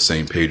more on the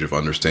same page of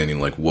understanding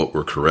like what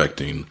we're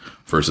correcting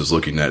versus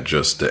looking at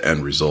just the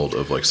end result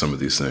of like some of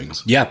these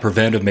things. Yeah.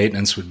 Preventive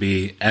maintenance would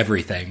be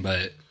everything,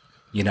 but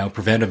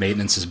preventive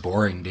maintenance is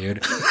boring,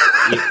 dude.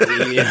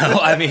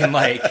 I mean,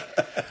 like,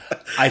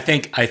 I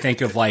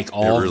think of like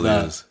all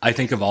I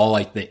think of all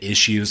like the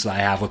issues that I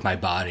have with my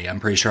body. I'm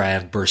pretty sure I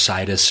have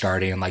bursitis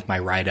starting in like my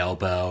right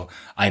elbow.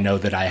 I know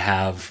that I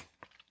have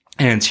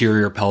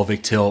anterior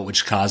pelvic tilt,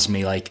 which caused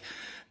me like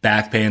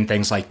back pain,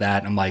 things like that.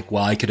 And I'm like,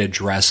 well, I could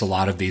address a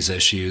lot of these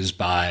issues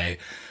by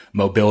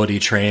mobility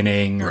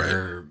training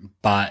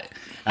but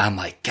I'm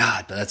like,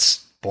 God,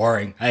 that's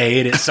boring. I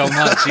hate it so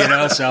much,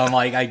 So I'm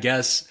like, I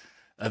guess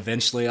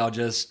eventually I'll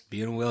just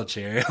be in a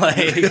wheelchair.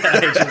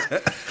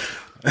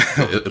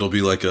 It'll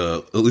be like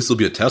at least it'll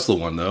be a Tesla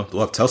one though. They'll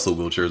have Tesla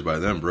wheelchairs by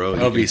then, bro.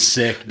 It'll be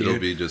sick, dude. It'll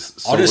be just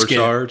solar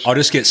charged. I'll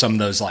just get some of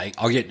those, like,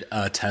 I'll get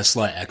a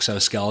Tesla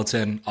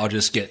exoskeleton. I'll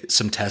just get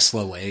some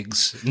Tesla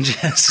legs and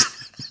just.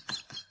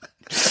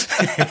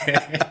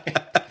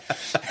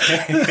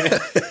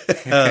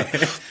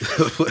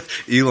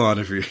 Elon,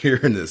 if you're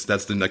hearing this,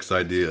 that's the next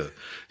idea.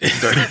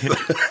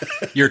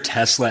 Your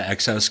Tesla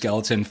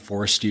exoskeleton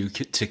forced you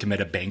to commit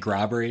a bank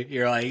robbery.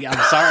 You're like, I'm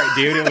sorry,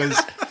 dude.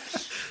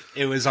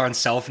 It was on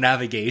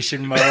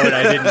self-navigation mode.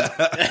 I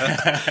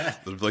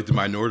didn't. Like the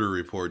Minority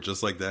Report,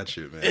 just like that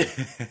shit, man.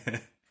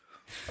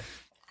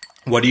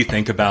 What do you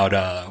think about,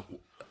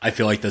 I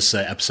feel like this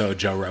episode of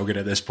Joe Rogan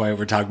at this point,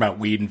 we're talking about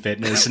weed and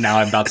fitness, and now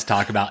I'm about to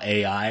talk about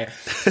AI.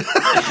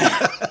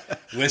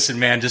 Listen,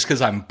 man, just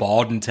because I'm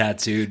bald and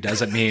tattooed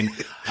doesn't mean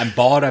I'm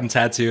bald, I'm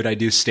tattooed. I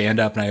do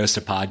stand-up and I host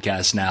a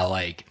podcast now.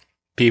 Like,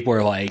 people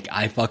are like,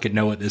 I fucking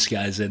know what this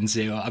guy's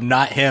into. I'm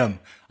not him.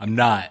 I'm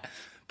not.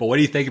 But what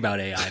do you think about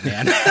AI,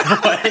 man?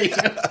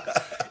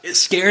 It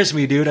scares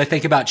me, dude. I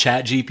think about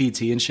Chat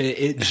GPT and shit.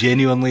 It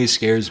genuinely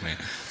scares me.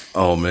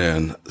 Oh,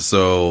 man.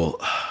 So,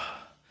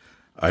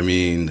 I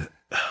mean,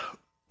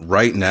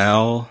 right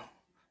now,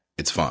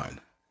 it's fine.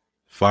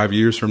 5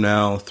 years from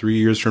now, 3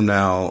 years from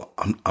now,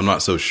 I'm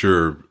not so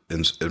sure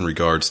in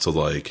regards to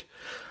like,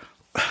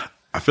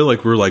 I feel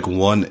like we're like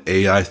one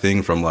AI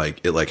thing from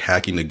like it like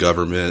hacking the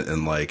government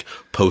and like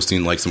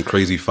posting like some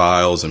crazy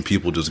files and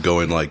people just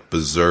going like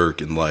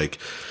berserk, and like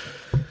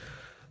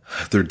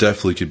there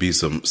definitely could be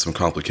some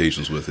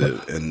complications with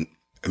it. And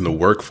the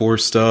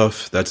workforce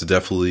stuff, that's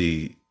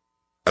definitely,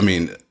 I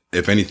mean,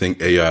 if anything,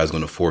 AI is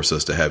going to force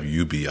us to have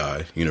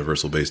UBI,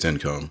 universal based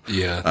income.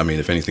 Yeah. I mean,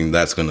 if anything,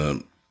 that's going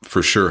to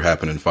for sure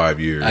happen in 5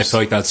 years. I feel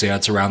like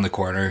that's around the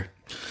corner.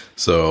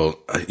 So,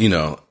 you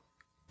know,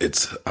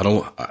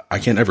 I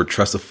can't ever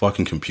trust a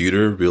fucking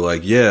computer. Be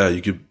like, yeah,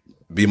 you could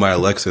be my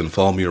Alexa and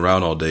follow me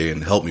around all day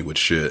and help me with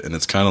shit. And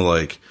it's kind of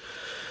like,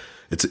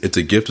 it's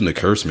a gift and a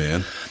curse,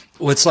 man.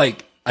 Well, it's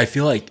like, I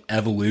feel like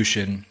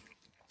evolution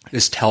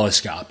is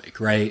telescopic,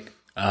 right?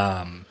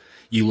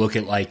 You look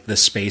at like the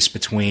space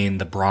between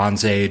the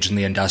Bronze Age and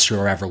the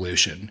Industrial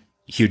Revolution,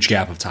 huge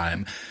gap of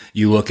time.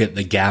 You look at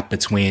the gap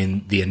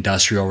between the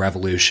Industrial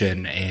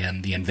Revolution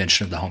and the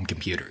invention of the home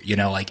computer. You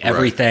know, like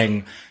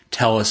everything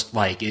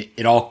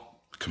it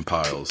all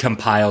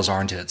compiles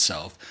onto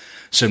itself.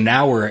 So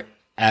now we're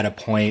at a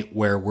point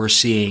where we're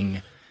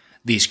seeing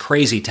these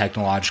crazy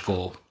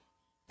technological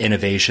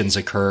innovations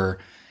occur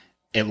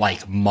at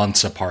like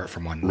months apart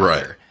from one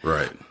another.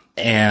 Right.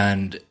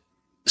 And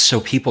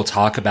so people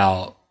talk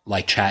about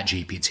like Chat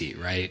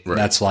GPT, right?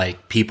 That's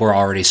like people are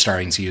already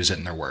starting to use it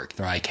in their work.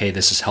 They're like, hey,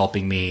 this is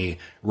helping me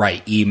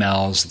write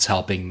emails. It's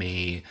helping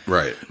me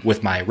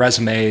with my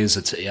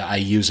resumes. I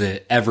use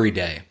it every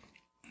day.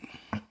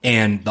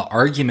 And the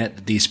argument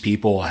that these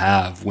people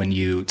have when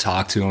you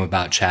talk to them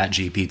about Chat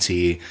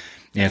GPT,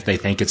 and if they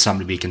think it's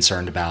something to be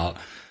concerned about,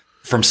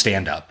 from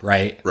stand up,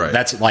 right?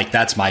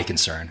 That's my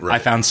concern. I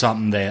found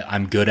something that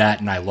I'm good at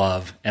and I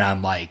love, and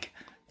I'm like,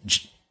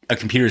 a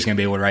computer's going to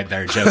be able to write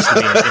better jokes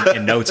than me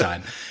in no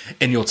time.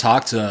 And you'll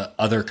talk to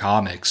other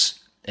comics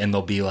and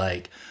they'll be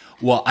like,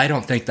 well, I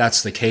don't think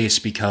that's the case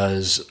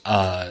because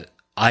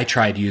I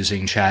tried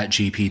using Chat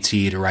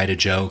GPT to write a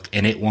joke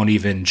and it won't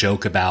even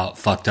joke about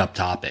fucked up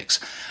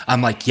topics.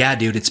 I'm like, yeah,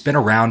 dude, it's been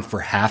around for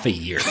half a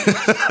year.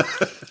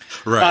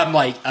 I'm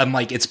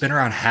like, it's been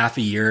around half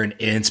a year and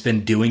it's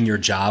been doing your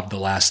job the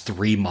last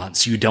 3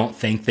 months. You don't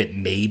think that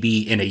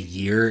maybe in a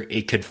year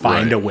it could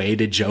find a way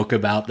to joke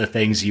about the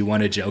things you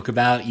want to joke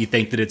about? You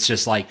think that it's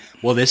just like,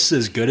 well, this is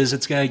as good as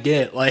it's going to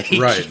get. Like,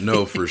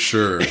 no, for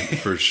sure.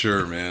 For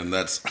sure, man.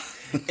 That's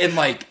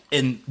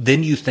and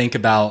then you think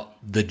about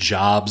the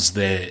jobs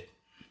that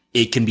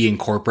it can be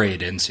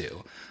incorporated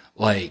into.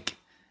 Like,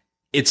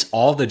 it's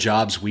all the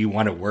jobs we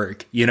want to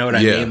work. You know what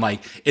I mean?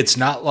 Like, it's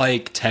not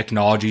like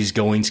technology's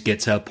going to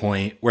get to a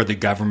point where the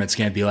government's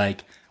going to be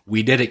like,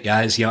 we did it,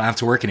 guys. You don't have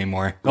to work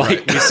anymore.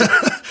 Like,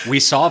 we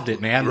solved it,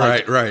 man.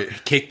 Like,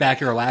 kick back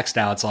and relax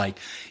now. It's like,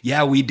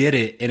 yeah, we did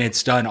it. And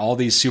it's done all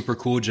these super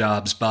cool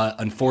jobs. But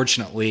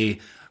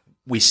unfortunately,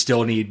 we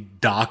still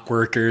need dock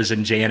workers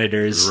and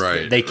janitors.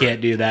 They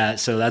can't do that.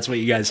 So that's what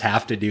you guys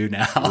have to do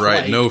now.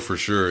 Like, no, for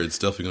sure. It's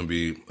definitely going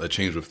to be a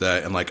change with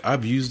that. And like,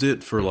 I've used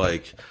it for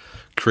like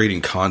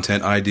creating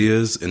content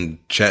ideas, and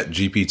Chat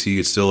GPT,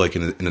 it's still like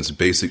in its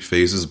basic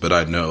phases, but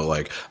I know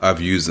like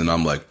I've used it and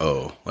I'm like,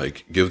 oh,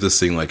 like give this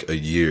thing like a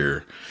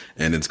year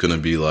and it's going to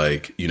be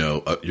like, you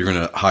know, you're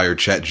going to hire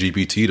Chat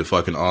GPT to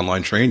fucking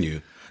online train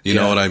you. You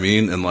know what I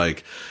mean? And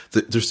like,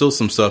 there's still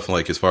some stuff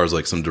like as far as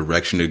like some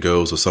direction it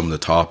goes with some of the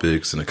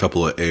topics and a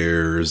couple of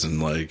errors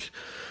and like,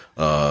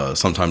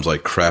 sometimes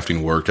like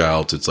crafting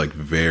workouts, it's like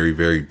very,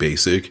 very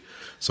basic.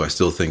 So I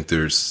still think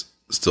there's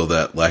still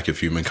that lack of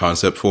human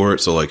concept for it.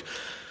 So like,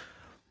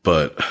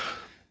 but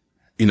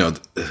you know,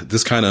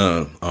 this kind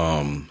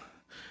of,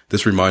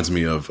 this reminds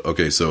me of,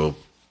 okay, so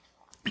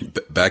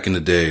back in the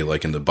day,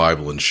 like in the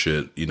Bible and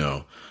shit, you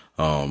know,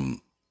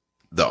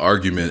 the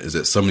argument is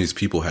that some of these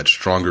people had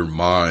stronger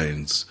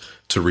minds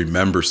to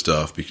remember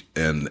stuff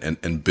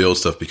and build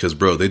stuff because,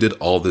 bro, they did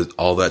all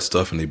that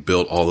stuff and they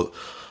built all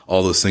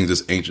those things,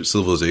 this ancient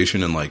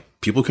civilization, and like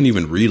people couldn't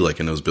even read like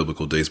in those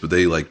biblical days, but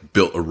they like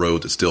built a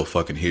road that's still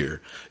fucking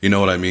here. You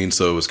know what I mean?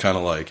 So it was kind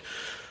of like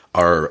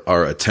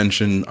our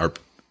attention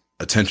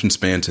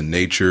span to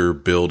nature,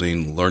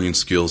 building, learning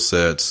skill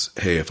sets.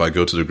 Hey, if I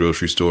go to the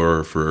grocery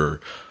store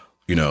for,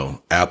 you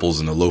know,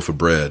 apples and a loaf of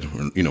bread,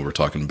 you know, we're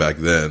talking back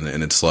then.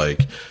 And it's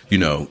like, you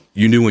know,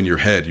 you knew in your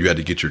head you had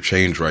to get your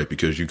change right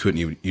because you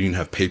didn't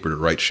have paper to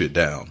write shit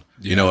down.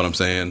 You know what I'm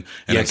saying?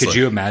 And could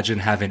you imagine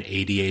having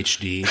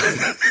ADHD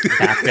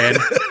back then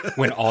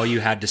when all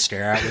you had to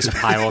stare at was a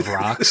pile of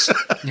rocks?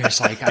 And you're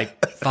just like, I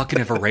fucking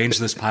have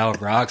arranged this pile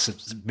of rocks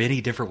as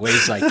many different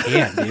ways as I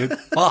can, dude.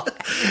 Fuck.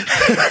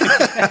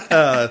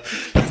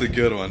 That's a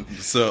good one.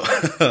 So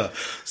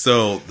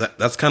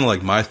that's kind of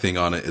like my thing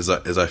on it is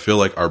I feel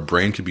like our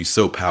brain can be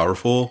so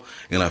powerful,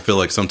 and I feel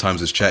like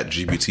sometimes this Chat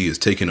GPT is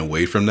taken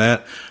away from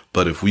that.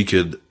 But if we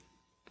could,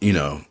 you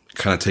know,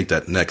 kind of take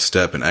that next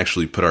step and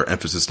actually put our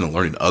emphasis into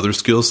learning other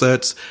skill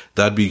sets,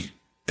 that'd be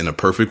in a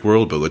perfect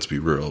world. But let's be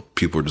real,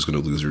 people are just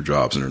going to lose their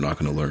jobs and they're not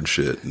going to learn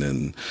shit. And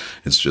then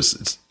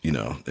it's you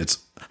know, it's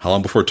how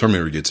long before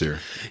Terminator gets here?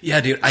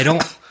 Yeah, dude, I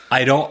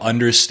don't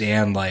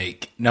understand,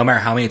 like, no matter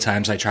how many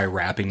times I try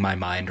wrapping my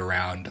mind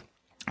around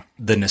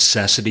the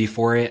necessity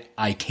for it,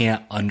 I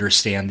can't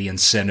understand the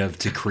incentive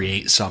to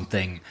create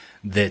something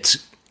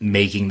that's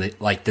making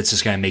that's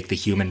just going to make the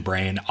human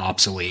brain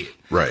obsolete.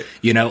 Right.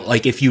 You know,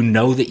 like if you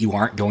know that you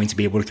aren't going to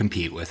be able to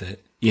compete with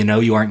it, you know,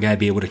 you aren't going to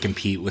be able to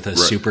compete with a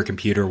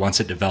supercomputer once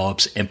it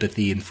develops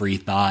empathy and free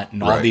thought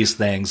and all these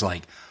things.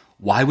 Like,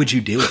 why would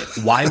you do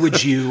it? Why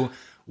would you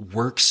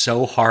work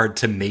so hard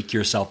to make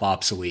yourself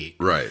obsolete?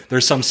 Right.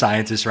 There's some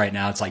scientist right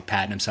now, it's like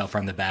patting himself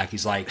from the back.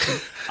 He's like,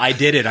 I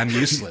did it. I'm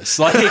useless.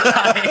 Like,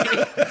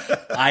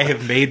 I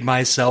have made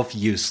myself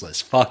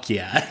useless. Fuck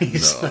yeah.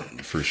 No,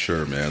 for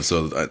sure, man.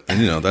 So,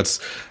 you know, that's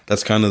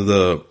kind of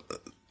the,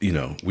 you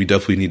know, we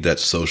definitely need that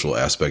social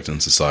aspect in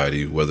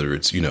society, whether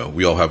it's, you know,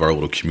 we all have our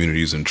little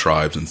communities and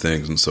tribes and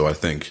things. And so I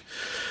think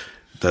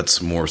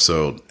that's more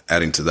so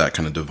adding to that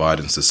kind of divide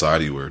in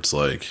society where it's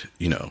like,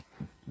 you know,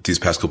 these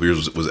past couple of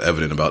years was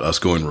evident about us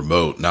going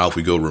remote. Now, if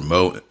we go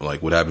remote,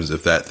 like what happens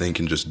if that thing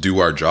can just do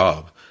our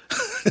job?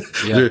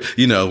 Yeah.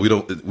 You know, we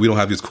don't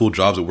have these cool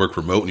jobs that work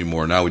remote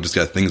anymore. Now we just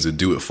got things that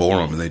do it for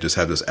them, and they just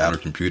have this outer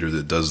computer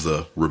that does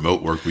the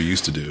remote work we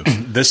used to do.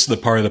 This is the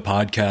part of the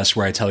podcast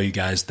where I tell you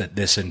guys that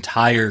this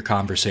entire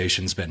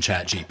conversation's been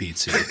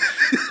ChatGPT.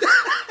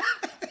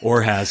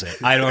 Or has it?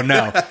 I don't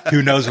know.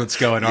 Who knows what's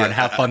going on?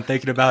 Have fun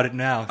thinking about it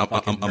now.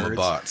 I'm a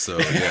bot, so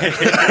yeah.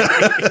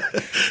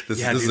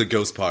 This is a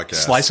ghost podcast.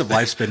 Slice of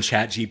Life's been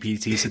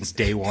ChatGPT since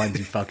day one,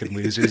 you fucking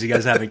losers. You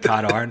guys haven't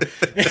caught on.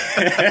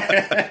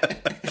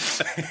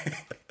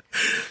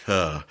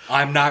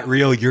 I'm not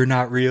real. You're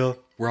not real.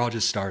 We're all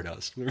just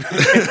stardust.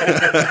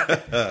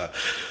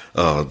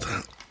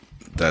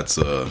 That's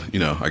you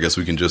know, I guess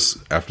we can just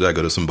after that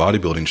go to some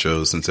bodybuilding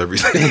shows since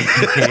everything.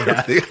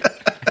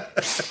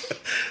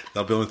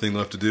 Not the only thing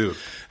left to do.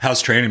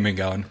 How's training been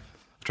going?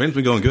 Training's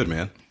been going good,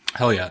 man.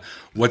 Hell yeah.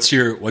 What's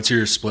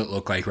your split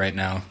look like right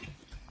now?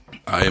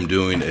 I am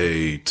doing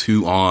a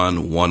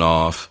 2-on,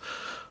 1-off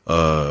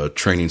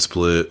training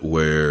split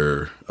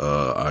where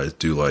I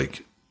do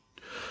like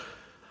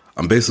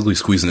I'm basically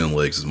squeezing in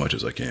legs as much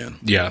as I can.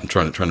 Yeah. I'm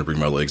trying to bring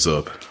my legs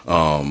up.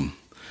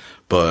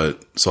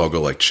 But so I'll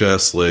go like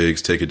chest,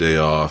 legs, take a day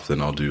off,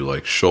 then I'll do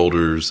like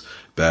shoulders,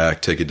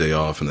 back, take a day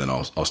off, and then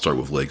I'll start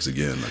with legs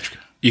again.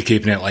 You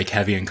keeping it like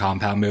heavy and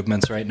compound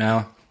movements right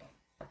now?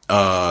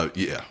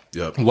 Yeah.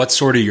 Yep. What's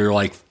sort of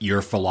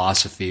your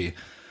philosophy?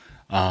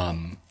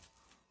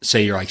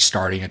 Say you're like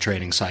starting a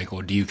training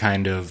cycle. Do you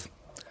kind of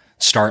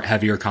start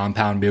heavier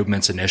compound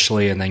movements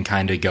initially and then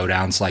kind of go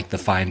down to like the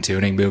fine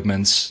tuning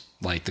movements,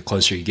 like the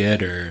closer you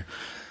get, or?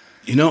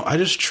 You know, I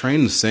just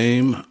train the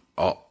same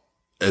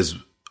as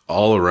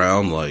all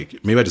around.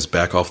 Like maybe I just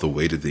back off the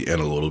weight at the end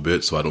a little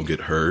bit so I don't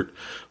get hurt.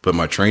 But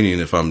my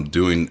training, if I'm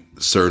doing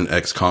certain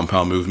X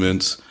compound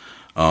movements,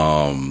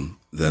 then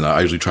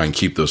I usually try and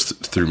keep those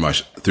through my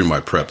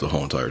prep the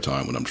whole entire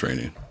time when I'm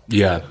training.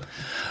 Yeah.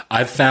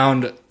 I've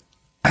found,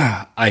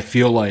 I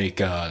feel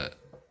like,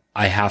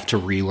 I have to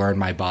relearn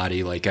my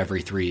body like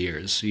every 3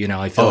 years. You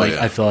know, I feel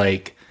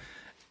like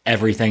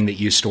everything that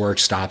used to work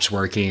stops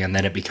working, and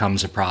then it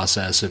becomes a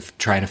process of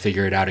trying to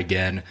figure it out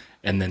again,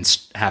 and then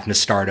having to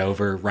start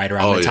over right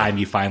around the time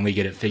you finally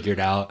get it figured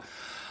out.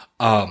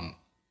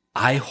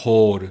 I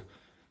hold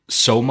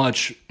so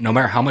much, no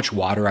matter how much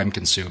water I'm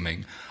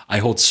consuming, I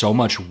hold so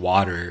much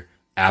water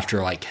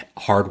after like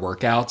hard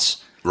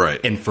workouts. Right.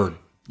 And for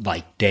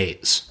like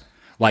days,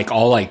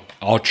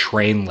 I'll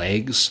train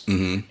legs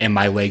and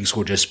my legs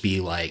will just be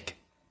like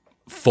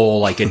full,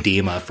 like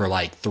edema for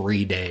like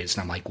 3 days.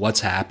 And I'm like,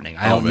 what's happening?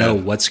 I don't know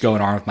what's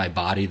going on with my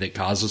body that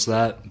causes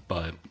that,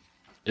 but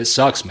it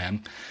sucks,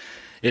 man.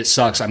 It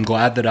sucks. I'm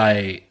glad that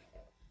I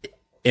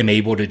am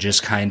able to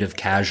just kind of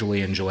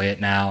casually enjoy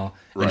it now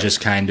and just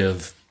kind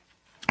of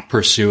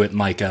pursue it in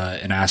like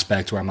an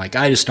aspect where I'm like,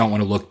 I just don't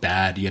want to look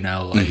bad, you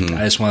know, like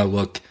I just want to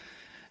look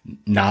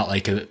not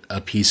like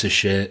a piece of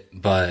shit,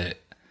 but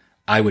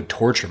I would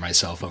torture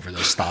myself over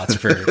those thoughts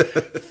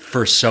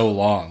for so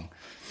long.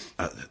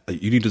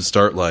 You need to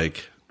start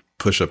like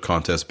push-up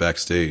contest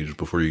backstage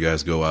before you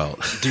guys go out.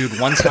 Dude,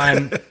 one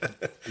time,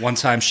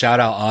 shout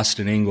out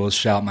Austin Ingalls,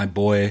 shout out my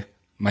boy,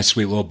 my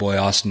sweet little boy,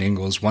 Austin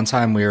Ingalls. One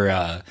time we were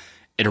at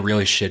a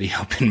really shitty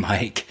open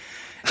mic,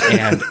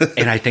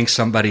 and I think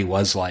somebody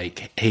was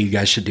like, hey, you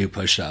guys should do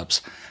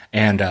push-ups.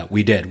 And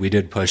we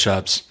did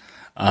push-ups.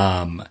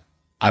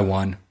 I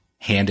won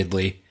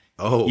handedly.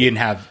 Oh, you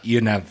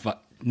didn't have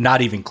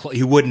not even close.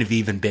 You wouldn't have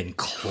even been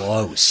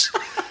close.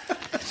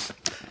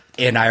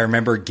 And I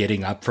remember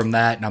getting up from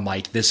that, and I'm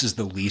like, this is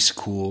the least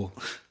cool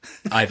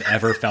I've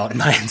ever felt in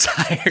my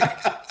entire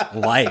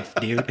life,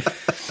 dude.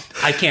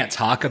 I can't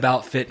talk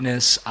about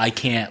fitness. I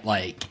can't,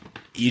 like,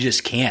 you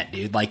just can't,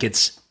 dude. Like,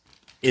 it's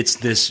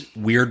this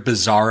weird,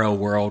 bizarro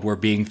world where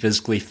being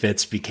physically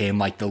fit became,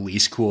 like, the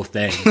least cool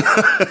thing.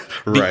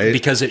 Right.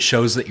 Because it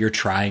shows that you're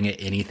trying at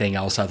anything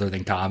else other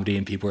than comedy,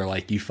 and people are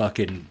like, you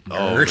fucking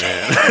nerd.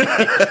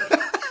 Oh, man.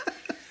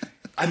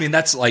 I mean,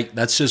 that's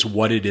just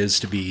what it is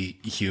to be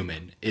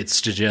human. It's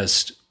to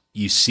just,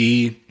 you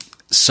see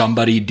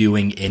somebody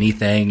doing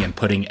anything and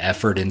putting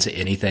effort into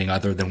anything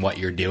other than what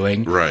you're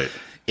doing. Right.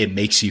 it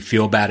makes you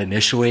feel bad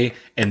initially,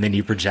 and then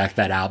you project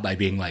that out by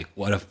being like,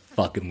 what a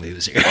fucking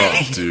loser.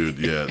 Oh, dude,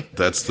 yeah.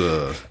 That's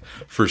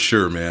for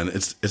sure, man.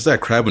 It's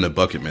that crab in a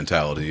bucket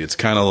mentality. It's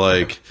kind of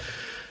like,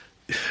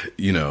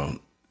 you know,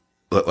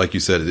 like you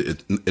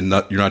said, you're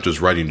not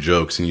just writing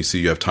jokes and you see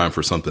you have time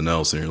for something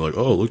else and you're like,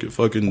 oh, look at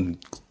fucking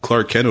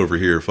Clark Kent over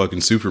here,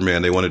 fucking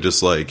Superman. They want to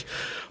just like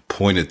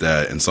point at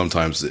that. And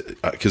sometimes,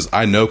 because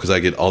I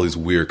get all these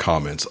weird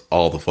comments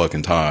all the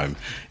fucking time,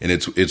 and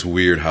it's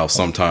weird how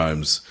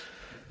sometimes,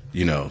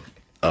 you know,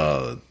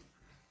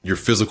 your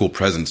physical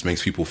presence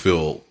makes people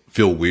feel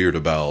weird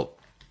about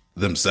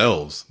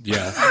themselves.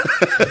 Yeah.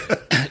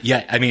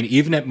 Yeah. I mean,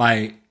 even at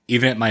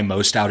my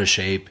most out of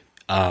shape,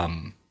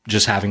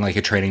 just having like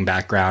a training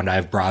background, I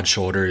have broad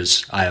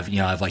shoulders. I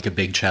have like a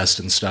big chest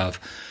and stuff.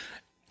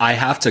 I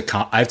have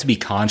to be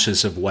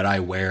conscious of what I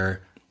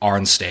wear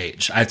on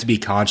stage. I have to be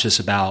conscious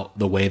about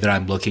the way that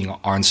I'm looking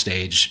on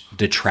stage,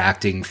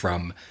 detracting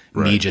from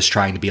me just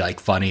trying to be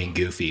like funny and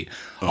goofy.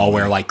 I'll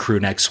wear like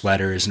crew neck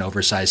sweaters and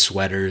oversized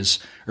sweaters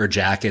or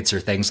jackets or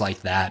things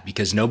like that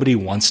because nobody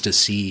wants to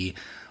see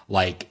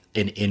like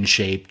an in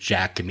shape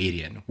jack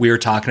comedian. We were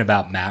talking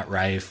about Matt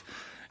Rife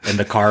and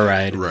the car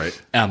ride. Right.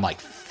 And I'm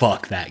like,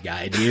 fuck that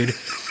guy, dude.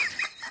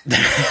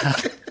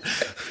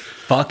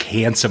 Fuck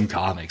handsome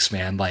comics,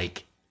 man.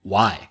 Like,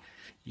 why?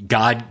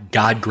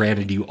 God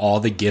granted you all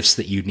the gifts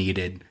that you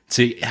needed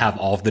to have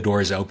all of the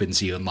doors open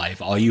to you in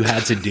life. All you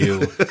had to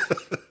do,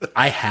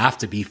 I have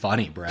to be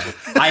funny, bro.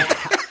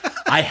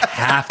 I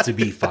have to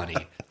be funny,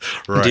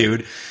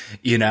 dude.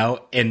 You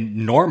know,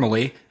 and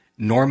normally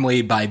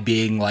by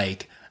being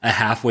like a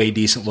halfway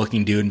decent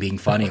looking dude and being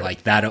funny,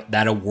 like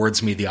that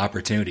awards me the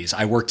opportunities.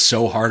 I worked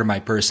so hard on my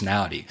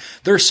personality.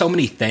 There are so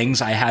many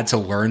things I had to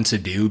learn to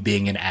do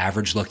being an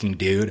average looking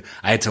dude.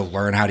 I had to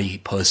learn how to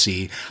eat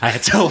pussy. I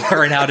had to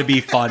learn how to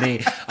be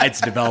funny. I had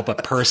to develop a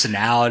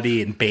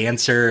personality and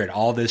banter and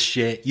all this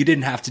shit. You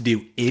didn't have to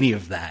do any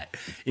of that.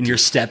 And you're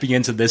stepping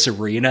into this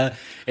arena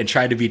and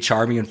trying to be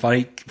charming and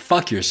funny.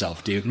 Fuck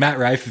yourself, dude. Matt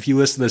Rife, if you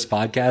listen to this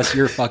podcast,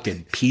 you're a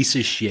fucking piece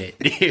of shit,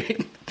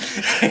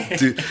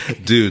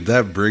 dude,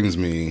 that brings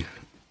me,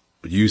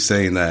 you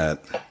saying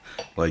that,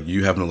 like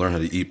you having to learn how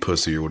to eat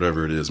pussy or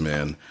whatever it is,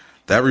 man.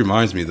 That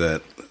reminds me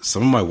that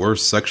some of my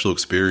worst sexual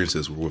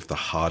experiences were with the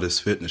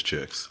hottest fitness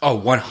chicks. Oh,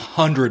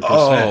 100%.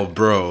 Oh,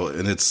 bro.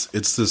 And it's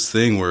this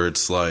thing where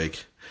it's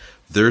like,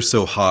 they're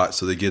so hot,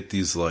 so they get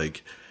these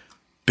like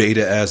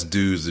beta ass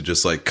dudes that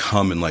just like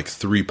come in like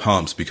 3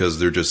 pumps because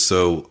they're just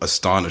so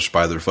astonished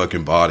by their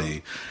fucking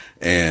body.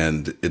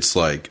 And it's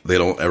like, they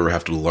don't ever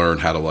have to learn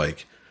how to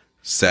like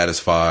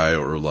satisfy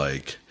or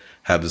like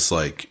have this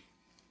like,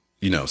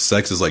 you know,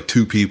 sex is like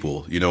 2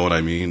 people, you know what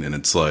I mean? And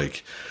it's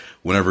like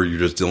whenever you're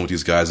just dealing with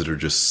these guys that are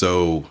just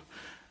so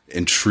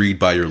intrigued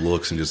by your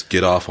looks and just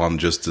get off on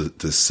just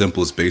the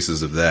simplest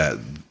basis of that,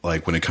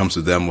 like when it comes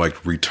to them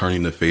like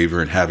returning the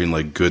favor and having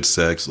like good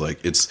sex,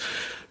 like it's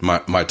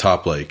my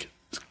top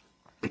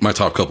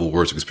couple of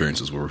worst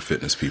experiences were with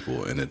fitness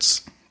people, and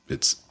it's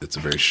a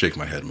very shake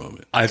my head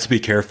moment. I have to be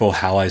careful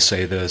how I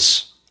say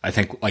this. I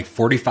think like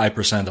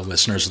 45% of the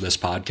listeners of this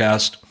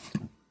podcast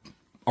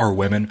are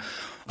women.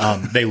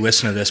 They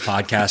listen to this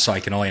podcast, so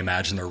I can only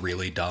imagine they're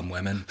really dumb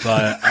women.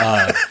 But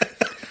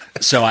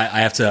so I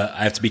have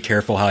to be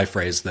careful how I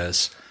phrase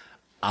this.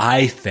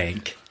 I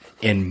think,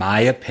 in my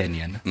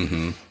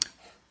opinion,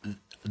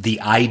 the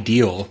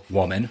ideal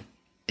woman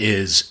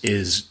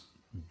is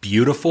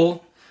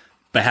beautiful,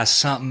 but has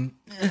something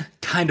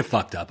kind of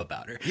fucked up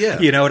about her. Yeah.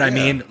 You know what I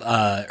mean?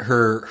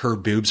 Her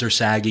boobs are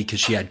saggy because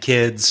she had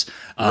kids.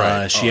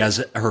 She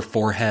has her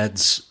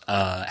forehead's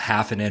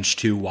half an inch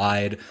too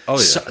wide. Oh,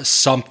 yeah.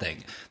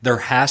 Something. There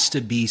has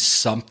to be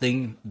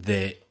something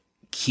that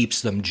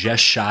keeps them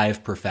just shy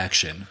of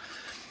perfection,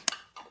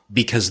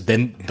 because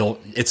then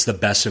it's the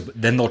best of,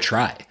 then they'll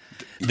try.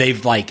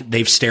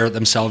 They've stared at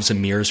themselves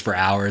in mirrors for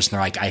hours and they're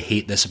like, I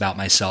hate this about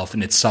myself.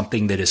 And it's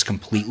something that is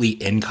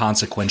completely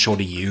inconsequential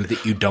to you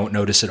that you don't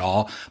notice at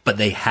all, but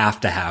they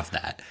have to have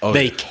that. Oh,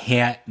 they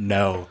can't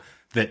know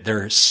that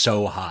they're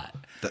so hot.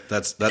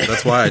 That's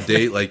why I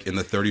date like in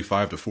the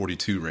 35 to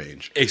 42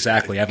 range.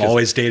 Exactly. I've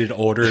always dated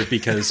older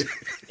because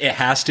it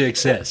has to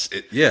exist.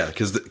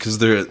 Because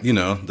they're, you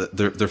know,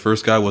 their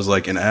first guy was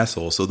like an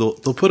asshole, so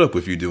they'll put up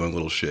with you doing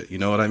little shit. You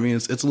know what I mean?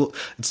 It's a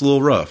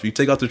little rough. You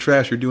take out the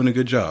trash, you're doing a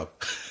good job.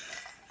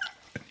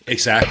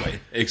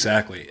 Exactly.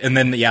 And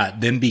then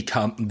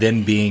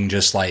then being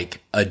just like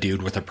a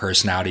dude with a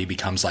personality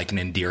becomes like an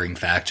endearing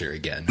factor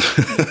again.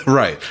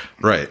 Right.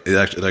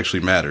 It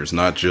actually matters,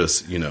 not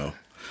just, you know,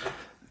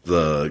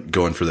 the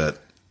going for that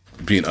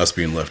being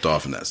left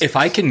off in that sense. If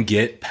I can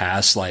get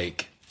past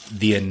like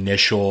the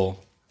initial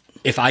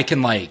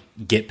date,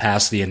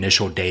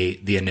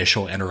 the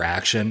initial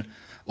interaction,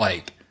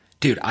 like,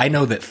 dude, I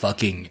know that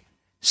fucking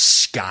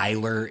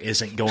Skylar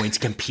isn't going to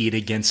compete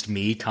against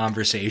me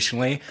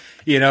conversationally.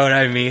 You know what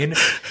I mean?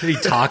 He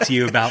talked to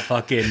you about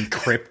fucking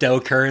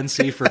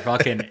cryptocurrency for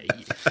fucking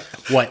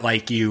what,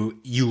 like you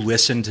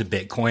listen to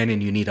Bitcoin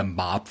and you need a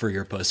mop for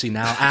your pussy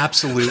now?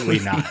 Absolutely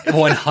not.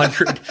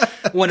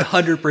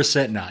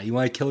 100% not. You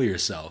want to kill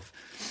yourself.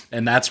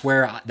 And that's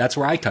where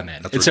I come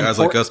in. That's where guys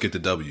like us get the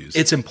W's.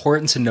 It's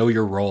important to know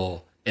your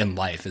role in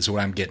life is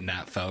what I'm getting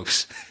at,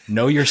 folks.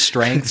 Know your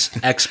strengths,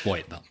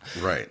 exploit them.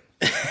 Right.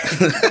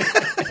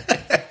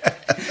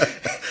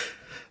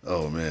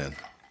 Oh man,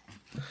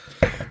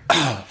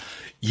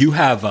 you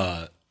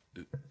have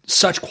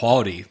such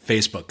quality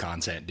Facebook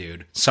content,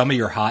 dude. Some of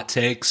your hot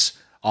takes,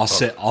 I'll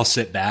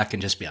sit back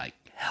and just be like,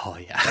 hell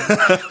yeah.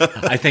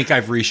 I think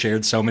I've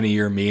reshared so many of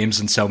your memes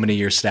and so many of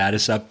your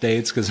status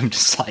updates because I'm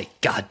just like,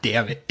 God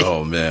damn it.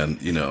 Oh man,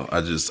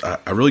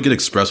 I really get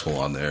expressful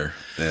on there,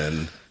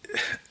 and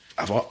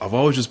I've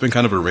always just been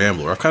kind of a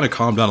rambler. I've kind of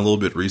calmed down a little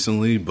bit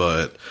recently,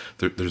 but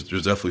there's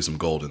definitely some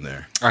gold in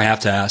there. I have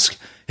to ask,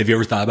 have you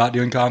ever thought about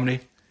doing comedy?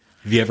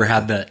 Have you ever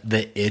had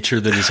the itch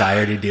or the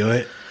desire to do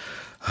it?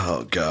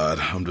 Oh God,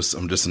 I'm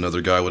just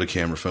another guy with a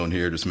camera phone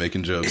here, just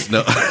making jokes.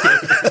 No,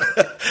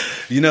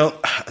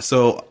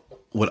 so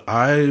what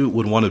I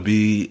would want to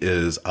be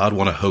is I'd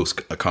want to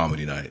host a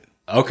comedy night.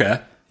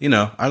 Okay. I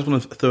just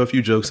want to throw a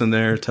few jokes in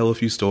there, tell a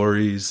few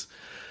stories.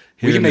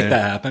 We can make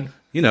that happen.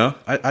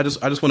 I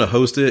just want to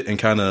host it and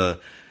kind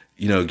of,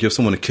 give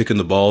someone a kick in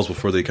the balls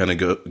before they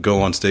kind of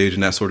go on stage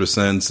in that sort of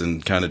sense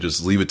and kind of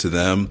just leave it to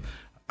them.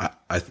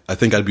 I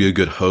think I'd be a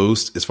good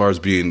host as far as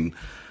being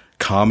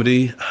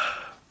comedy.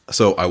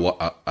 So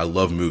I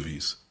love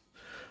movies.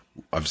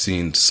 I've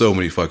seen so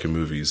many fucking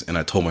movies, and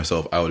I told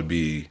myself I would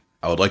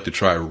like to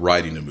try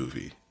writing a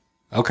movie.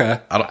 Okay.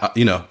 I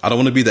don't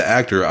want to be the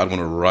actor. I want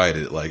to write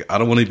it. Like, I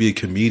don't want to be a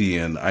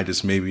comedian. I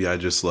just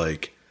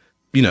like,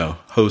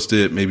 host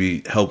it,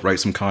 maybe help write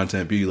some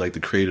content, be like the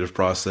creative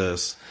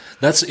process.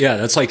 That's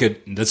like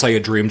a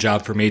dream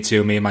job for me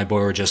too. Me and my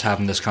boy were just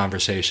having this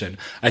conversation.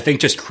 I think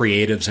just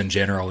creatives in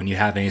general, when you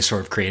have any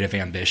sort of creative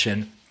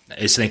ambition, I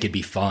just think it'd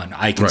be fun.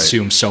 I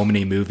consume so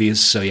many movies.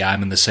 So yeah,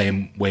 I'm in the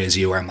same way as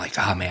you where I'm like,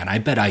 oh man, I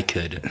bet I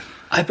could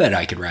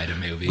write a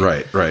movie.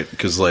 Right.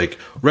 Cause like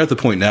we're at the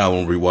point now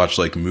when we watch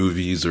like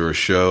movies or a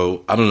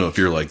show. I don't know if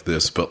you're like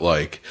this, but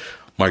like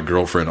my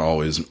girlfriend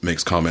always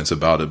makes comments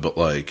about it, but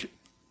like,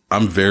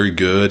 I'm very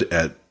good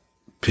at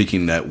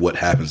picking at what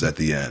happens at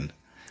the end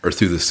or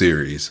through the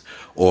series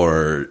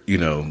or,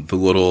 the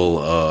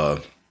little,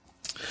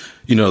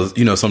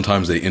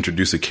 sometimes they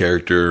introduce a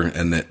character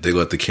and they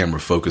let the camera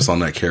focus on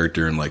that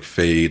character and like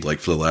fade like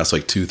for the last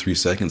like 2-3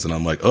 seconds. And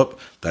I'm like, oh,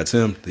 that's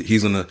him.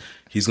 He's going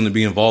to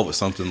be involved with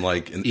something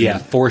like,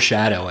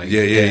 foreshadowing.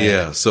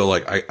 Yeah. So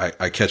like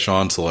I catch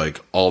on to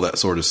like all that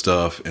sort of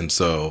stuff. And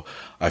so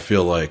I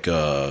feel like,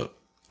 I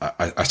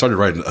started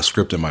writing a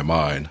script in my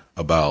mind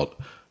about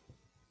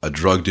a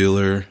drug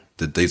dealer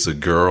that dates a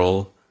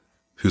girl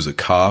who's a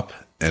cop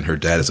and her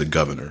dad is a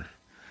governor.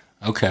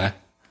 Okay.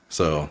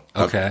 So,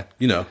 okay.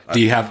 Do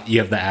you have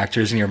the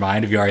actors in your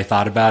mind? Have you already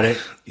thought about it?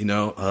 It's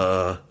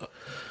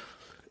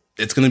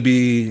going to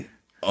be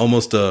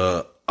almost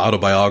a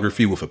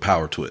autobiography with a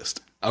power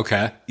twist.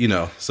 Okay.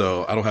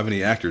 So I don't have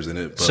any actors in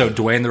it. But. So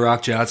Dwayne "The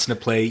Rock" Johnson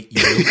to play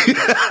you.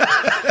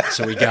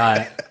 So we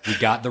got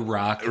The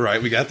Rock.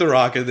 Right. We got The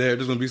Rock in there.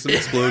 There's going to be some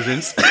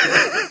explosions.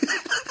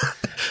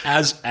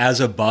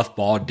 As a buff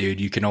bald dude,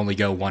 you can only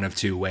go one of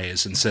two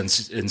ways, and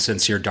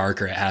since you're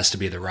darker, it has to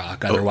be The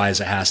Rock. Otherwise,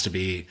 it has to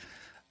be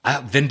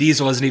Vin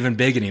Diesel. Isn't even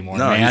big anymore.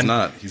 No,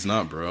 man. He's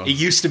not, bro. It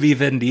used to be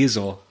Vin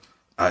Diesel.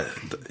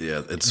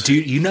 It's.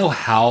 Dude, you know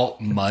how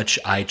much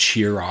I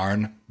cheer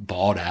on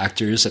bald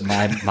actors in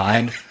my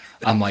mind.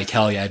 I'm like,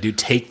 hell yeah, dude,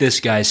 take this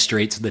guy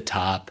straight to the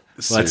top.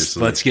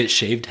 Let's get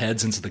shaved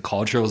heads into the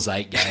cultural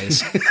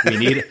zeitgeist.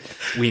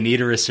 We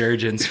need a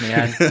resurgence,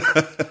 man.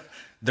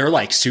 They're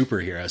like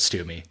superheroes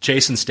to me.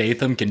 Jason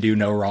Statham can do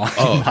no wrong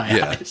in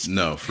my eyes.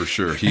 No, for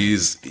sure. He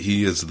is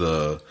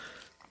the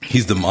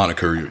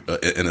moniker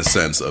in a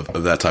sense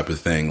of that type of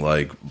thing.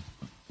 Like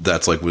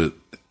that's like what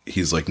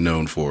he's like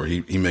known for.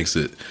 He makes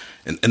it,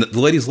 and the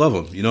ladies love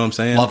him. You know what I'm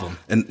saying? Love him.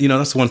 And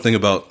that's the one thing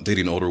about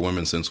dating older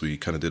women. Since we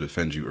kind of did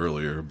offend you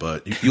earlier,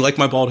 but you like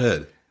my bald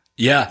head.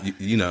 Yeah.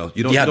 You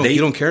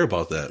don't care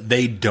about that.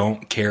 They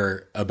don't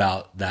care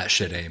about that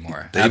shit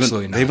anymore.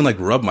 Absolutely not. They even like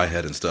rub my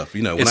head and stuff.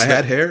 When I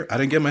had hair, I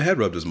didn't get my head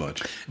rubbed as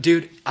much.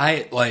 Dude,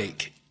 I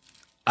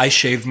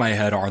shaved my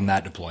head on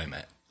that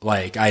deployment.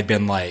 Like I'd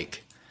been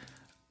like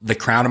the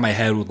crown of my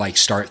head would like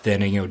start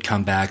thinning, it would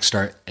come back,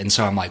 and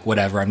so I'm like,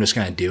 whatever, I'm just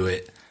gonna do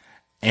it.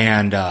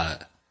 And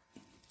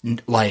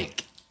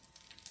like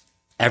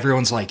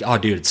everyone's like, oh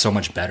dude, it's so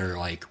much better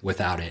like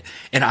without it.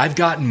 And I've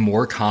gotten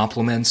more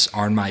compliments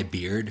on my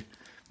beard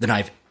than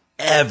I've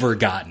ever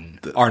gotten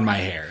on my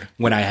hair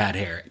when I had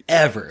hair.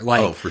 Ever.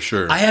 Like, oh, for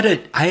sure. I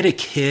had a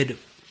kid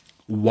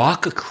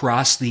walk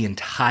across the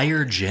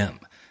entire gym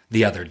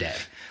the other day.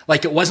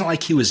 Like it wasn't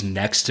like he was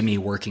next to me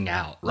working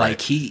out. Right.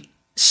 Like he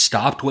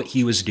stopped what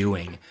he was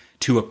doing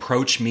to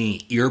approach me,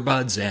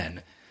 earbuds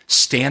in,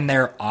 stand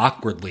there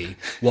awkwardly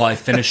while I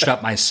finished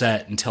up my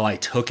set until I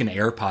took an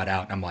AirPod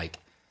out. And I'm like,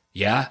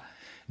 yeah,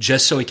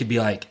 just so he could be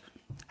like,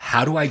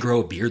 how do I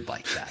grow a beard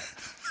like that?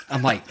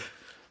 I'm like,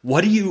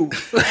 what are you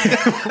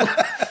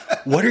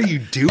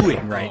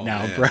doing right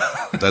now, man, bro?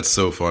 That's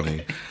so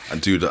funny,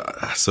 dude.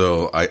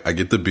 So I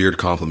get the beard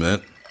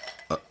compliment,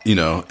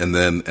 and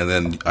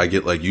then I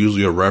get like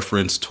usually a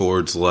reference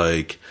towards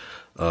like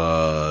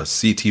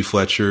C.T.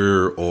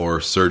 Fletcher or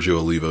Sergio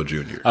Olivo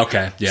Jr.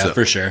 Okay, yeah,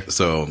 for sure.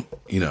 So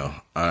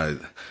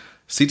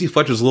C.T.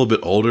 Fletcher's a little bit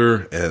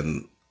older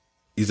and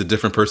he's a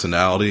different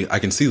personality. I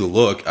can see the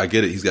look. I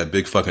get it. He's got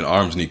big fucking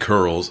arms and he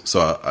curls. So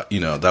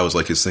that was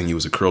like his thing. He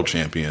was a curl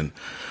champion.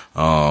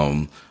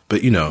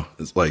 But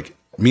it's like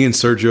me and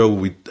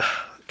Sergio.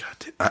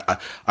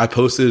 I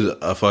posted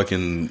a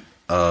fucking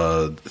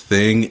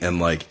thing and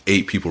like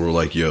 8 people were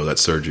like, "Yo,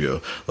 that's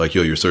Sergio." Like,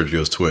 "Yo, you're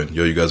Sergio's twin."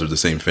 "Yo, you guys are the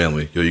same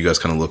family." "Yo, you guys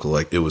kind of look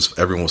alike."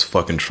 Everyone was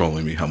fucking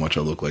trolling me how much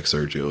I look like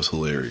Sergio. It was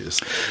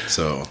hilarious.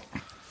 So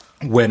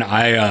when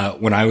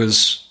I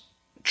was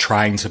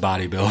trying to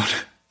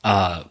bodybuild,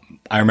 I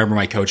remember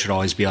my coach would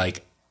always be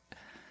like,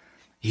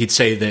 he'd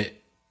say that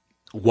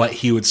what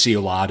he would see a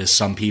lot is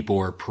some people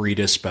are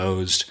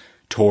predisposed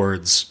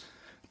towards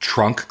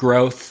trunk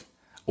growth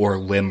or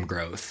limb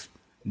growth.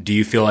 Do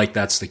you feel like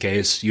that's the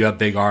case? You have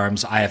big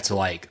arms. I have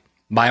to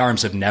my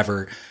arms have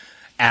never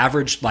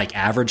average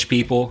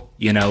people,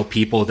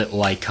 people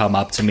that come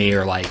up to me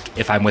or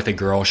if I'm with a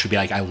girl, she'll be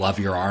like, "I love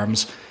your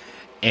arms."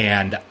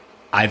 And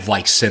I've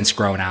since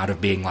grown out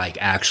of being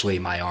actually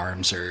my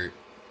arms are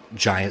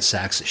giant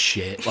sacks of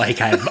shit. I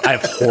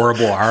have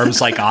horrible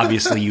arms.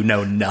 Obviously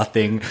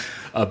nothing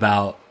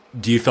about.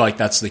 Do you feel like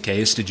that's the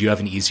case? Did you have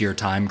an easier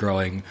time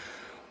growing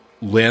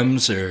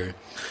limbs or?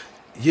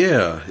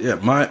 Yeah.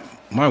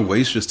 My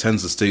waist just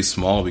tends to stay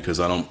small because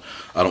I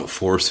don't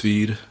force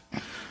feed.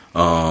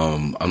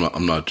 I'm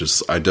not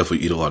just, I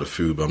definitely eat a lot of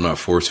food, but I'm not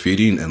force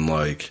feeding. And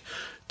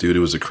dude, it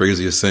was the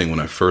craziest thing when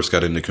I first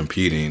got into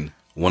competing.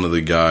 One of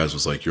the guys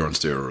was like, "You're on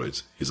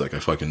steroids." He's like, "I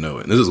fucking know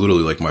it." And this is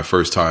literally my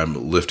first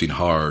time lifting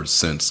hard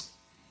since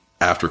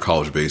after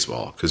college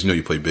baseball. Cause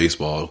you play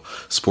baseball,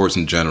 sports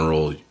in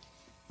general,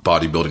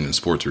 bodybuilding and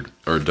sports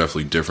are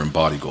definitely different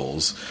body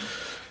goals.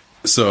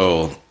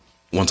 So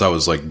once I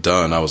was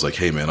done, I was like,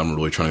 "Hey man, I'm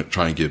really trying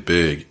to get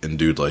big." And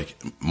dude,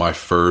 my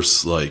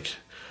first, I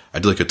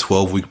did a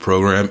 12-week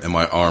program and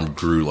my arm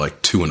grew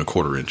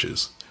 2¼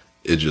 inches.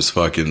 It just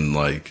fucking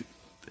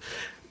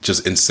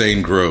just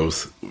insane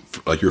growth.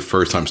 Your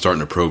first time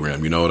starting a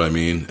program, you know what I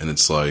mean? And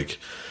it's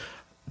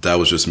that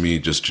was just me,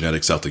 just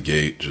genetics out the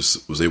gate,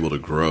 just was able to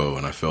grow.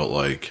 And I felt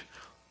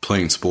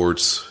playing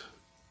sports,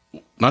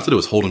 not that it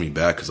was holding me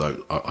back because I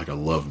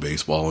love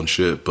baseball and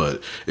shit,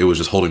 but it was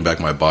just holding back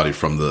my body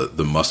from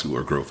the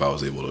muscular growth I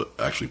was able to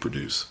actually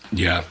produce.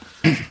 Yeah.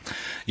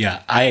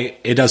 Yeah.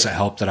 It doesn't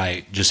help that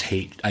I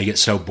get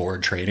so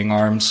bored training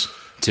arms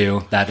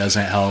too. That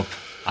doesn't help.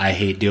 I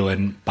hate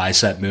doing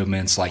bicep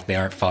movements. They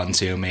aren't fun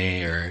to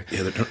me or.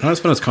 Yeah. They're not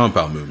as fun as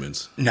compound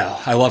movements. No,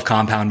 I love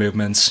compound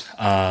movements.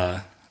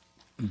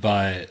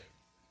 But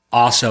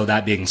also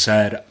that being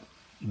said,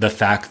 the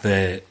fact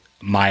that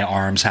my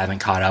arms haven't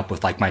caught up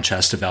with my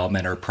chest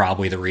development are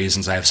probably the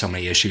reasons I have so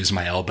many issues with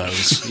my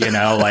elbows.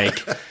 I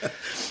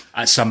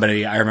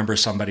remember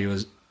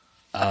somebody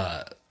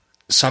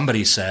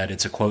said,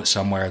 it's a quote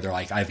somewhere, they're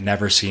like, "I've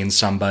never seen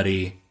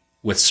somebody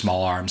with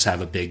small arms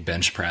have a big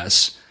bench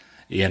press,"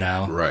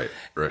 Right.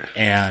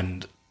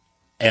 And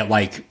at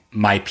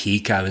my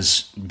peak, I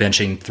was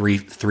benching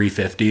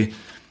 350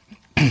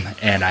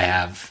 and I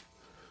have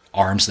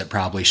arms that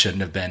probably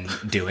shouldn't have been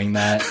doing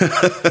that.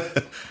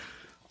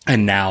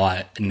 And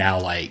now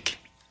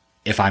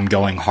if I'm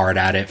going hard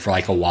at it for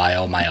a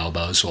while, my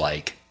elbows will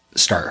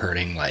start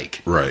hurting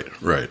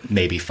right.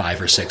 Maybe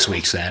 5 or 6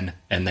 weeks in,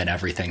 and then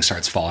everything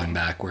starts falling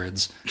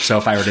backwards. So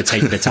if I were to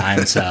take the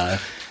time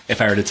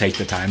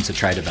to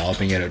try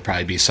developing it, would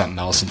probably be something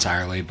else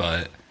entirely,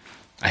 but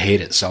I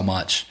hate it so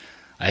much.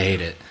 I hate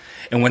it.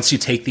 And once you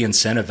take the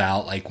incentive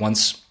out,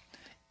 once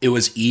it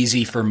was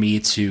easy for me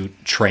to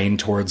train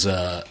towards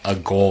a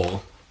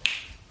goal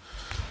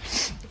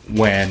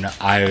when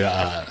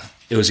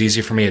it was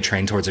easy for me to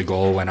train towards a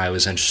goal when I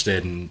was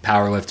interested in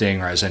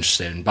powerlifting or I was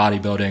interested in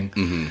bodybuilding.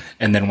 Mm-hmm.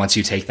 And then once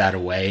you take that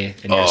away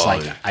and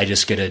you're I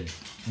just get to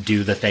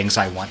do the things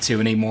I want to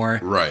anymore.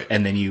 Right.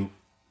 And then you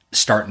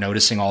start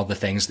noticing all the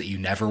things that you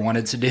never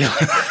wanted to do.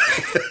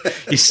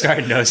 You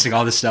start noticing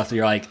all the stuff that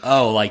you're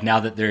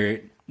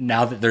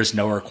now that there's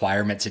no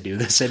requirement to do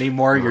this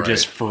anymore, you're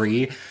just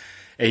free.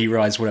 And you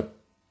realize what a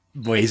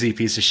lazy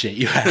piece of shit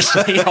you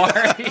actually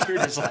are. You're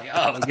just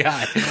 "Oh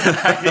God."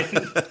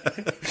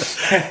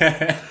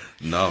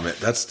 No, man,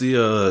 that's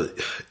the,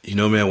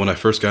 man, when I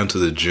first got into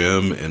the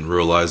gym and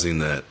realizing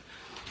that,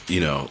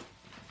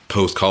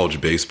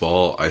 post-college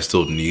baseball, I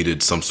still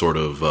needed some sort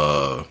of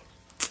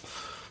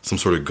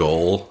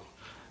goal.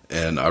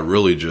 And I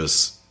really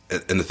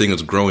and the thing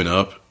is growing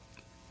up,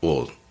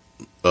 well,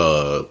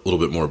 a little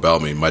bit more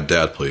about me. My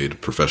dad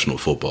played professional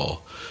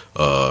football,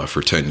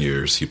 for 10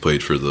 years. He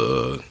played for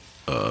the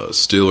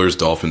Steelers,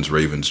 Dolphins,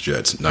 Ravens,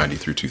 Jets, 90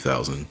 through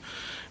 2000.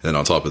 And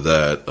on top of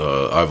that,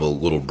 I have a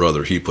little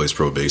brother. He plays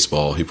pro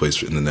baseball. He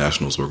plays in the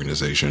Nationals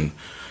organization.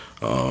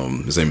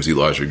 His name is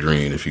Elijah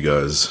Green, if you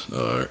guys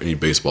are any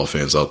baseball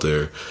fans out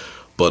there.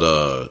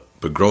 But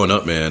growing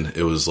up, man,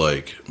 it was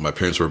like my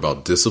parents were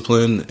about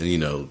discipline and, you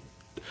know,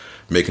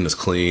 making us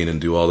clean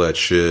and do all that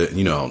shit.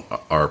 You know,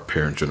 our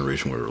parent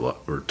generation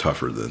were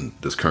tougher than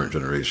this current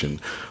generation.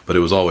 But it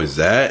was always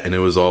that, and it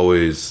was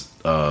always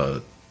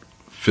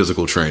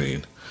physical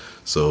training.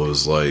 So it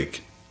was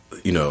like,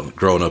 you know,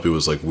 growing up, it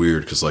was like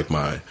weird because like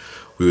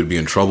we would be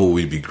in trouble,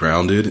 we'd be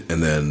grounded,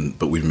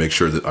 but we'd make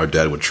sure that our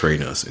dad would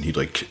train us and he'd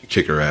like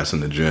kick our ass in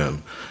the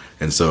gym.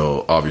 And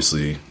so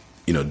obviously,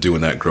 you know,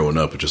 doing that growing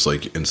up, it just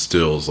like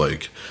instills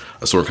like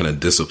a sort of kind of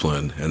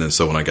discipline. And then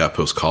so when I got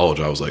post college,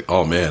 I was like,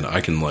 oh man,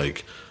 I can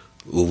like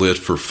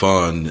lift for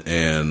fun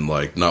and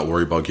like not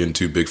worry about getting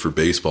too big for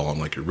baseball. And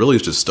like it really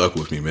just stuck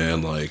with me,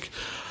 man. Like,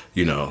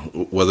 you know,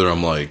 whether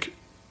I'm like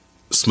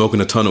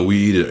smoking a ton of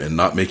weed and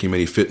not making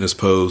many fitness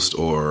posts,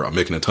 or I'm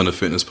making a ton of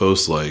fitness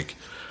posts, like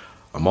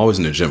I'm always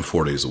in the gym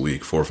 4 days a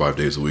week, 4 or 5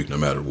 days a week, no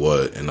matter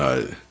what.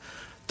 And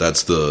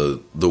that's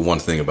the one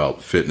thing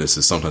about fitness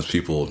is sometimes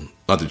people,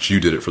 not that you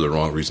did it for the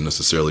wrong reason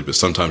necessarily, but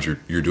sometimes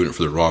you're doing it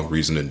for the wrong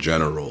reason in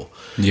general.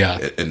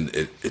 Yeah. And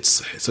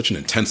it's such an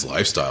intense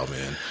lifestyle,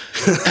 man.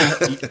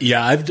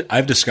 Yeah.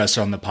 I've discussed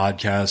on the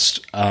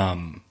podcast,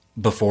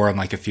 before on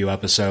like a few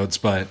episodes,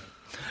 but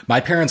my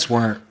parents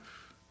weren't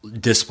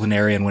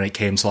disciplinarian when it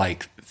came to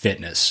like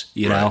fitness,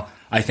 you know.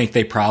 I think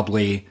they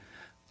probably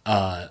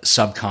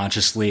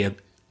subconsciously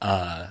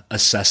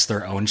assess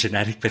their own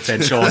genetic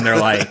potential, and they're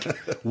like,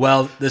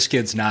 well, this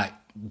kid's not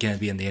gonna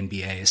be in the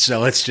NBA,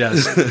 so it's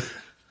just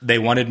they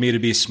wanted me to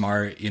be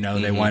smart, you know.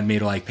 They wanted me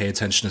to like pay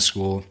attention to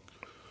school.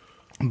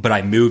 But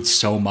I moved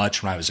so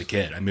much when I was a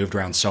kid. I moved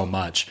around so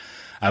much.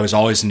 I was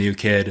always a new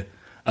kid.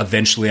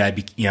 Eventually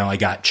I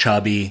got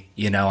chubby,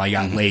 you know, I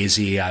got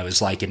lazy. I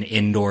was like an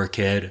indoor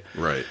kid.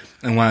 Right.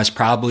 And when I was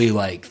probably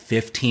like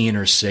 15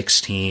 or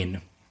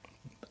 16,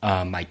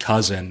 my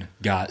cousin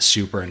got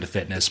super into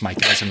fitness. My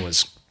cousin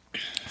was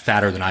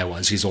fatter than I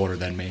was. He's older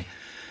than me.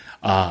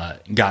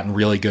 Got in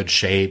really good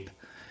shape.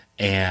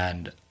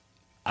 And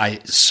I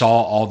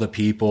saw all the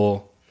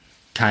people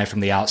kind of from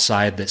the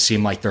outside that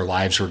seemed like their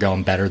lives were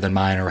going better than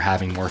mine or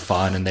having more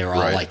fun. And they were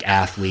all like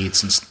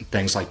athletes and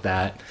things like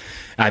that.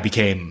 And I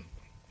became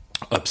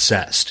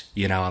obsessed,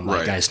 you know. I'm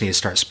like, I just need to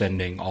start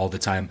spending all the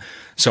time.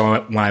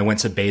 So when I went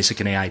to basic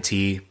and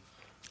AIT,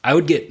 I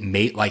would get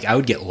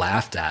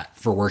laughed at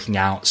for working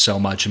out so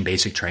much in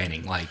basic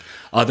training. Like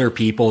other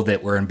people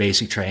that were in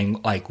basic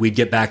training, like we'd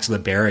get back to the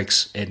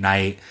barracks at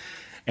night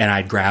and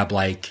I'd grab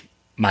like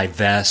my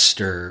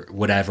vest or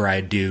whatever.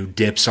 I'd do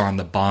dips on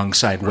the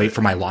bunks. I'd wait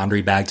for my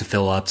laundry bag to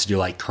fill up to do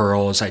like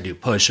curls. I'd do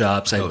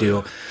push-ups.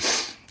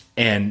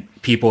 And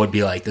people would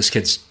be like, this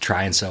kid's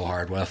trying so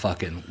hard. What a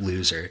fucking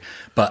loser.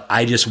 But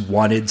I just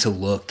wanted to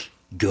look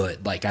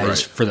good. Like I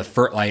just, for the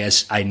first, like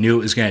I knew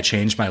it was going to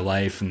change my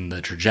life and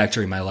the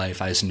trajectory of my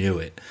life. I just knew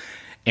it.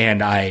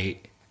 And I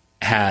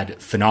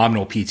had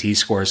phenomenal PT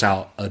scores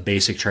out of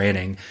basic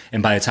training.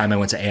 And by the time I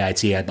went to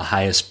AIT, I had the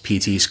highest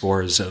PT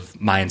scores of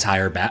my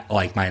entire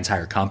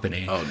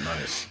company. Oh,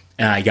 nice.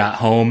 And I got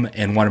home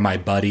and one of my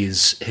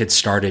buddies had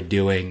started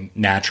doing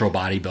natural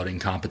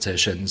bodybuilding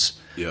competitions.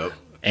 Yep.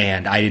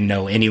 And I didn't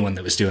know anyone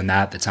that was doing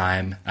that at the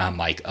time. I'm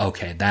like,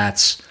 okay,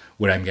 that's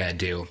what I'm going to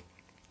do.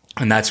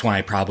 And that's when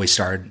I probably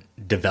started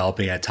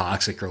developing a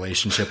toxic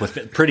relationship with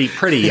it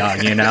pretty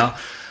young, you know?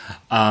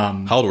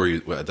 How old were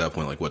you at that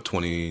point? Like what,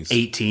 20?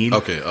 18.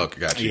 Okay,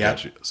 got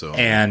you. So,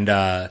 and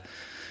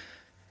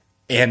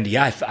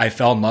yeah, I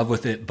fell in love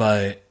with it,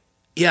 but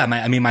yeah,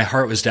 my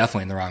heart was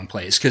definitely in the wrong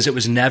place because it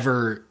was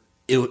never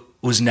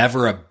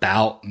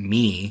about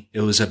me.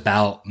 It was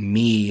about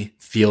me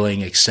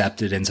feeling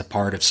accepted as a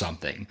part of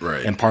something,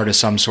 and part of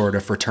some sort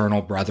of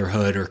fraternal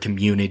brotherhood or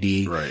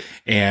community. Right.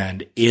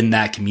 And in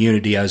that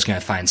community, I was going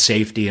to find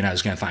safety and I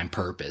was going to find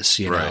purpose.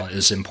 You know, it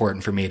was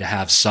important for me to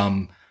have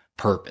some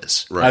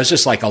purpose. I was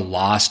just like a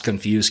lost,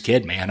 confused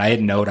kid, man. I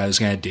didn't know what I was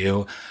going to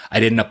do. I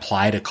didn't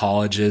apply to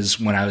colleges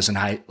when I was in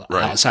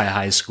outside of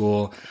high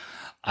school.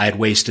 I had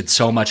wasted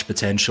so much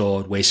potential,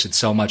 had wasted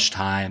so much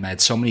time. I had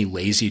so many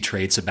lazy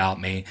traits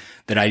about me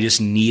that I just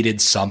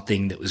needed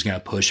something that was going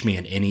to push me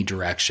in any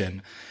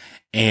direction.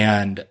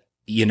 And,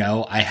 you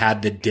know, I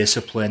had the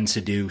discipline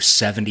to do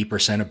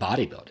 70% of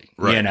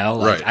bodybuilding, you know,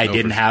 like I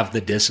didn't have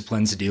the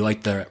discipline to do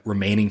like the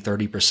remaining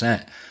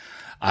 30%.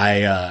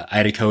 I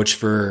had a coach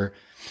for,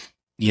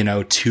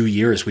 2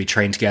 years. We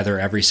trained together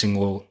every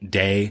single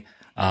day.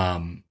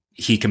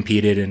 He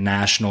competed in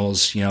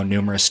nationals,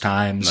 numerous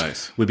times.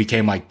 Nice. We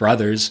became like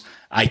brothers.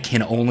 I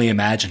can only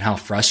imagine how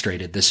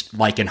frustrated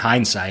in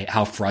hindsight,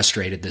 how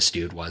frustrated this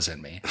dude was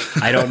in me.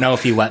 I don't know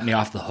if he let me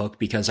off the hook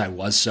because I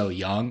was so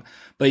young,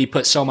 but he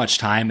put so much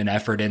time and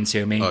effort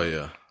into me. Oh,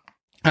 yeah.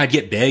 I'd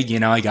get big,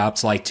 I got up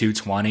to like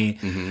 220.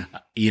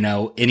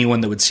 Mm-hmm.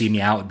 Anyone that would see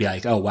me out would be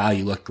like, oh, wow,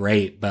 you look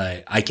great.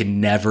 But I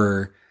can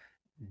never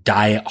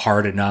diet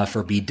hard enough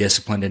or be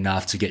disciplined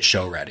enough to get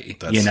show ready.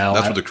 That's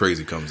where the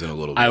crazy comes in a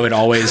little bit. I'd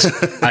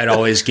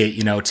always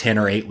get, 10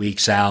 or 8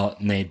 weeks out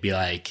and they'd be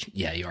like,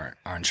 yeah, you aren't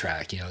on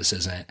track. This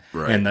isn't,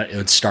 right. And it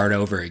would start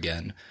over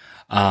again.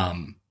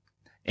 And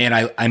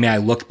I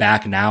look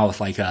back now with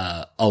like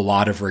a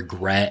lot of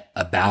regret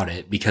about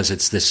it because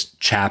it's this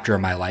chapter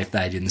of my life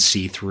that I didn't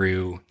see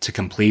through to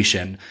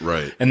completion.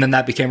 Right. And then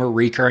that became a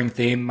recurring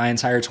theme my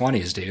entire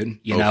 20s, dude.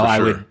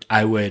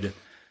 I would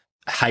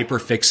hyper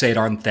fixate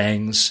on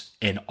things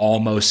and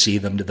almost see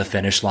them to the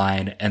finish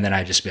line. And then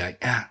I'd just be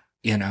like,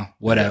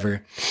 whatever.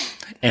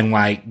 Yeah. And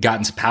when I got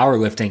into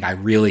powerlifting, I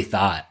really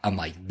thought, I'm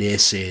like,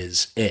 this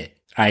is it.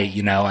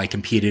 I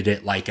competed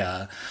at like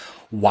a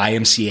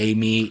YMCA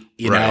meet,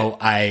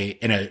 I,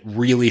 in a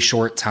really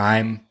short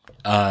time,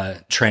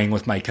 training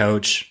with my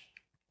coach,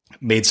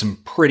 made some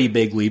pretty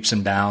big leaps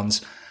and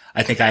bounds.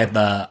 I think I had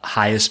the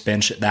highest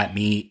bench at that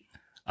meet,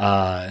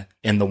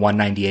 in the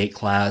 198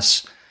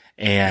 class.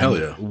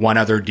 And one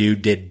other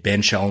dude did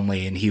bench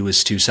only and he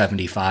was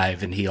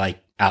 275 and he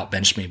like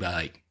outbenched me by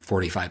like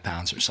 45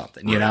 pounds or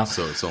something,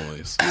 So it's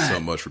only so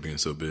much for being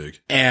so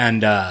big.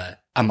 And,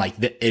 I'm like,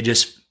 it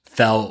just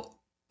felt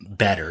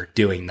better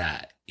doing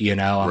that.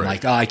 I'm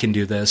like, oh, I can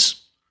do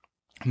this.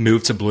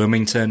 Moved to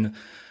Bloomington.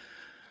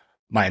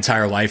 My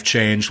entire life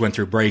changed, went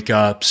through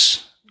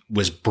breakups,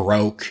 was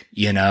broke,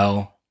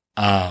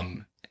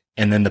 And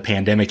then the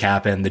pandemic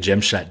happened, the gym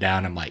shut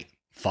down. I'm like,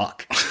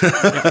 fuck.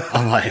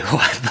 I'm like,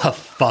 what the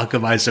fuck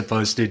am I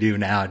supposed to do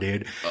now,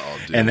 dude? Oh,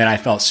 dude. And then I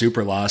felt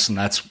super lost, and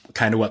that's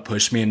kind of what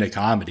pushed me into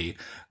comedy.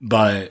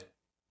 But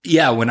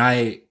yeah,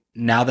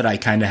 now that I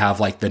kind of have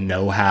like the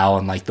know-how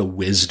and like the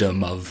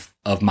wisdom of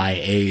my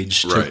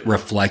age to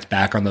reflect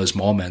back on those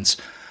moments,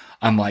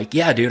 I'm like,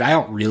 yeah, dude, I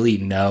don't really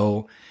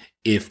know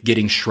if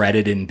getting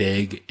shredded and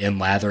big and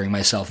lathering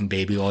myself in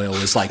baby oil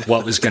was like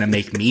what was going to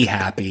make me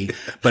happy.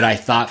 But I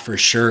thought for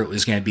sure it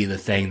was going to be the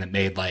thing that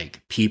made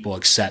like people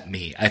accept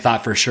me. I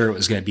thought for sure it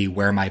was going to be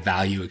where my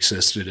value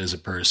existed as a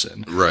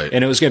person. Right.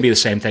 And it was going to be the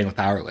same thing with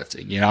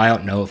powerlifting. I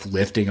don't know if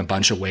lifting a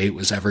bunch of weight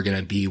was ever going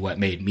to be what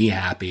made me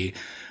happy,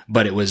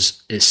 but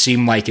it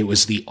seemed like it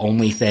was the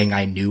only thing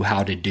I knew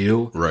how to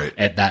do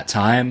at that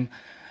time.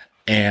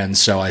 And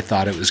so I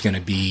thought it was going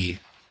to be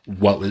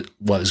what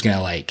was going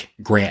to like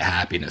grant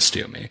happiness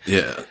to me.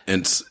 Yeah.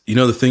 And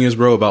the thing is,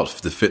 bro, about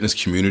the fitness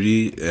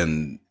community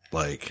and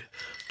like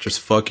just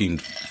fucking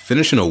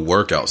finishing a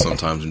workout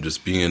sometimes and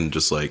just being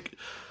just like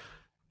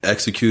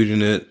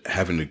executing it,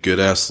 having a good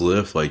ass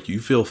lift, like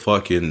you feel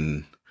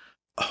fucking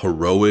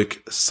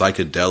heroic,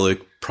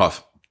 psychedelic,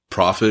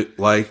 profit,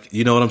 like,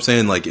 you know what I'm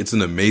saying? Like, it's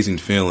an amazing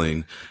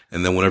feeling.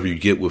 And then whenever you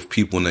get with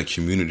people in that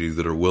community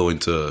that are willing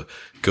to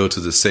go to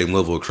the same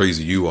level of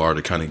crazy you are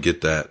to kind of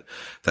get that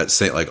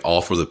same, like,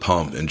 all for the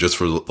pump and just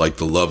for like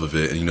the love of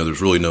it. And,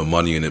 there's really no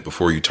money in it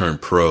before you turn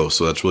pro.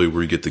 So that's really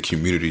where you get the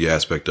community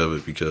aspect of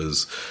it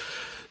because,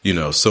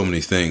 so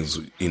many things,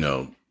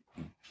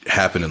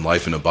 happen in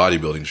life in a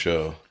bodybuilding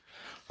show.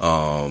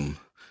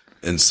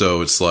 And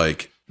so it's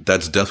like,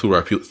 that's definitely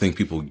where I think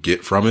people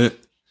get from it.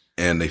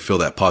 And they feel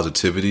that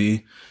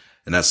positivity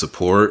and that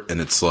support. And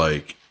it's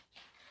like,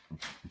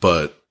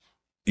 but,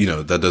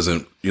 that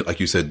doesn't, like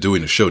you said,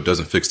 doing the show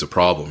doesn't fix the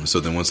problem. So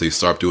then once they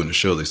start doing the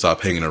show, they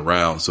stop hanging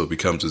around. So it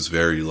becomes this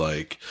very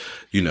like,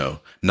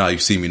 now you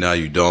see me, now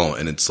you don't.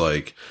 And it's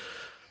like,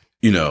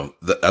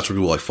 that's where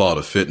people like fall out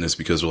of fitness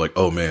because they're like,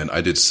 oh man,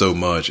 I did so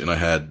much and I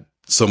had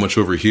so much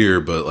over here,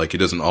 but like it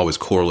doesn't always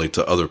correlate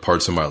to other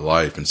parts of my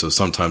life. And so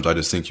sometimes I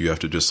just think you have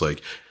to just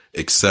like,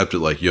 accept it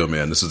like, yo,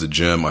 man, this is the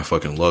gym. I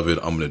fucking love it.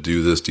 I'm going to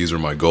do this. These are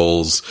my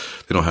goals.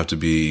 They don't have to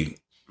be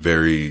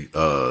very,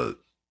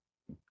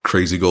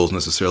 crazy goals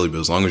necessarily, but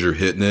as long as you're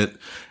hitting it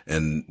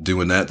and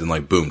doing that, then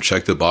like, boom,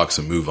 check the box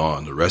and move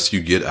on. The rest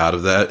you get out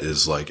of that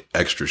is like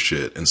extra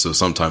shit. And so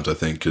sometimes I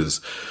think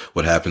cause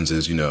what happens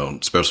is,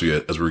 especially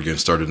as we were getting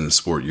started in the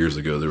sport years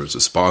ago, there was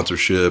a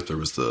sponsorship, there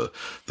was the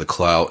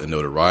clout and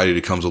notoriety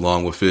that comes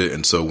along with it.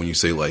 And so when you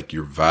say like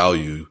your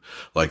value,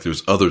 like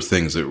there's other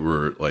things that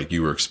were like,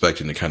 you were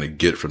expecting to kind of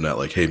get from that.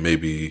 Like, hey,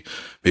 maybe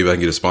I can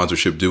get a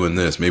sponsorship doing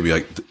this. Maybe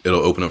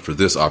it'll open up for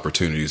this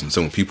opportunities. And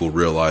so when people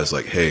realize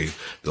like, hey,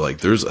 they're like,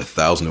 there's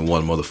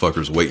 1,001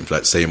 motherfuckers waiting for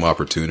that same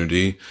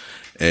opportunity.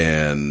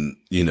 And,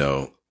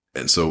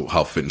 and so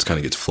how fitness kind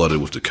of gets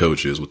flooded with the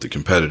coaches, with the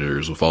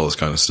competitors, with all this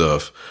kind of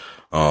stuff.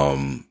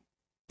 And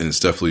it's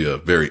definitely a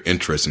very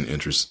interesting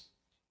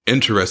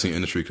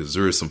industry because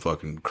there is some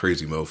fucking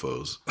crazy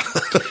mofos.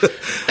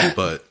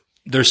 But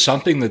there's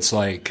something that's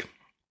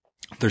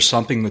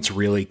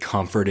really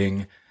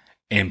comforting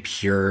and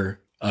pure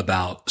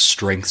about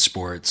strength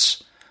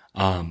sports.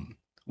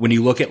 When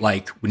you look at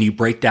when you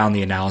break down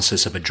the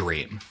analysis of a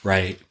dream,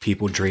 right?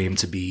 People dream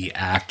to be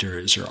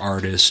actors or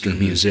artists or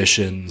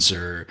musicians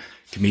or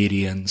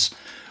comedians.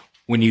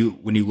 When you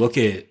look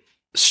at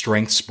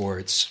strength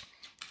sports,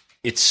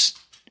 it's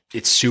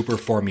super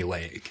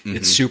formulaic.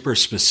 It's super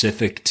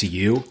specific to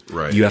you.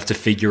 Right. You have to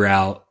figure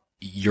out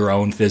your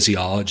own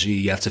physiology.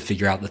 You have to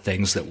figure out the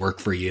things that work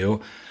for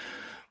you.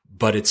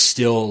 But it's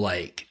still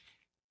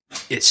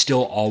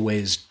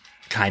always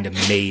kind of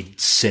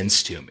made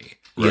sense to me.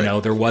 Right. You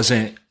know, there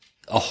wasn't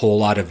a whole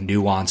lot of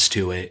nuance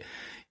to it.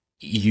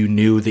 You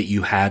knew that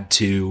you had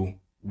to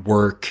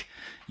work.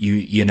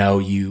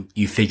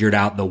 You figured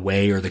out the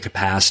way or the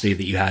capacity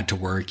that you had to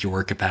work, your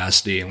work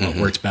capacity and what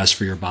works best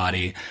for your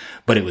body.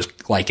 But it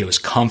was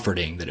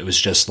comforting that it was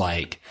just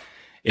like,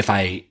 if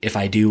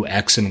I do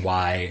X and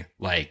Y,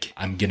 like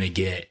I'm going to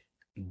get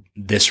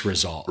this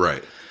result.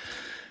 Right.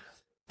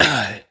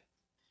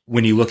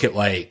 When you look at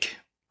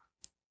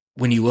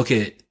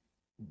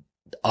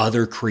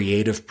other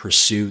creative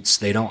pursuits,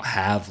 they don't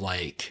have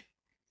like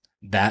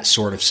that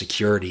sort of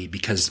security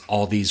because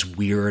all these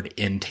weird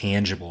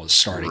intangibles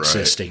start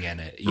existing in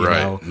it. You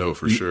know? No,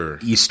 for sure.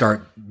 You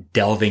start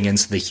delving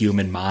into the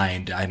human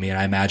mind. I mean,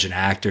 I imagine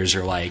actors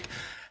are like,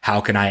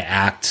 how can I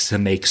act to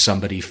make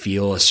somebody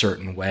feel a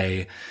certain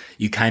way?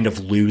 You kind of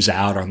lose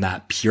out on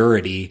that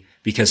purity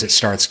because it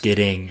starts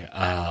getting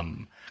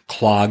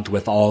clogged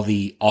with all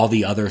the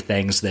other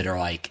things that are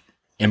like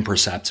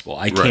imperceptible.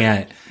 I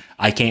can't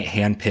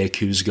handpick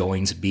who's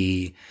going to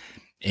be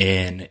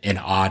in an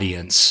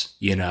audience,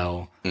 you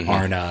know,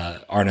 on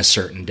a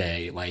certain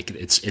day. Like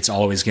it's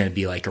always going to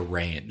be like a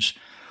range.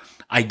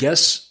 I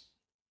guess,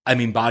 I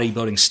mean,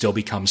 bodybuilding still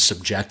becomes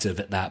subjective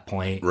at that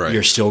point. Right.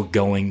 You're still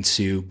going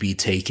to be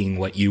taking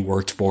what you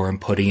worked for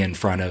and putting in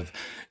front of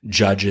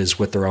judges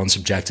with their own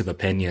subjective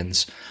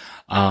opinions.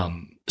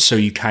 So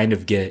you kind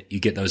of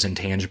get those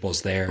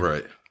intangibles there.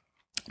 Right.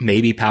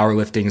 Maybe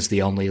powerlifting is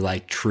the only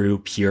like true,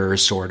 pure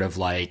sort of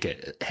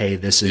like, hey,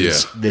 this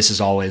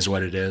is always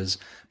what it is.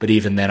 But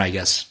even then, I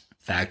guess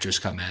factors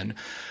come in.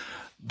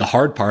 The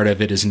hard part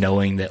of it is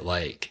knowing that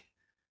like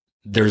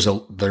there's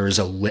a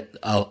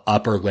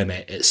upper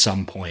limit at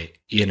some point,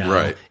 you know.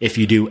 Right. If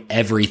you do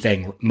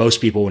everything, most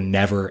people will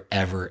never,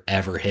 ever,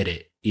 ever hit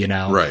it, you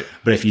know. Right.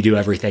 But if you do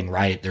everything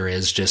right, there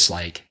is just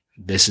like,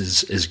 this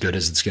is as good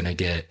as it's gonna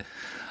get.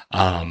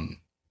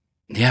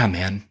 Yeah,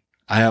 man.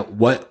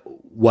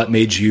 What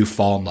made you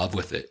fall in love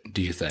with it,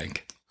 do you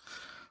think?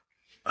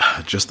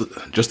 Just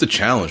the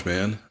challenge,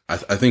 man. I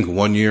think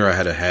one year I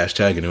had a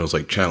hashtag and it was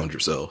like challenge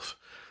yourself.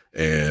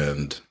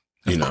 And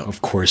you know,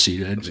 of course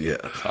you did.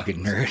 Yeah. Fucking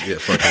nerd. Yeah.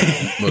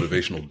 Fucking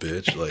motivational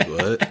bitch. Like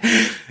what?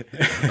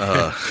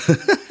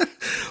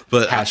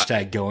 But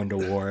hashtag going to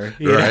war.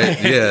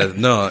 Right. Yeah.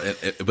 No,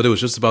 but it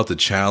was just about the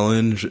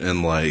challenge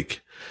and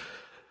like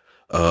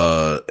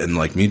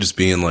me just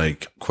being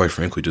like, quite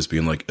frankly, just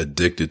being like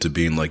addicted to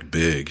being like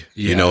big,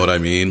 you know what I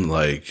mean?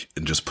 Like,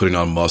 and just putting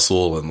on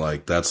muscle and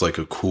like, that's like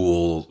a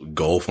cool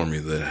goal for me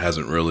that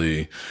hasn't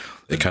really,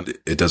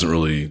 it doesn't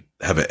really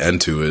have an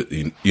end to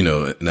it, you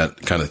know, and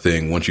that kind of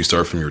thing. Once you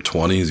start from your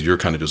 20s, you're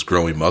kind of just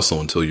growing muscle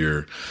until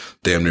you're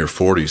damn near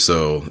 40.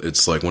 So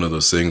it's like one of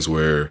those things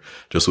where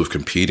just with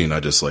competing, I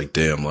just like,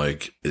 damn,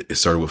 like it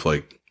started with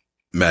like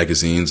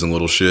magazines and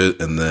little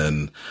shit. And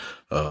then,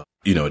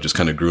 you know, it just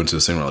kind of grew into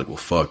this thing where like, well,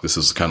 fuck, this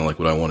is kind of like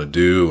what I want to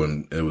do.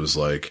 And it was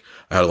like,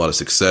 I had a lot of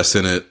success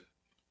in it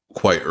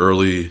quite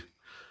early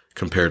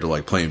compared to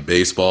like playing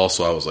baseball.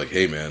 So I was like,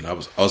 hey man, I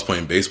was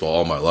playing baseball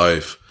all my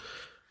life.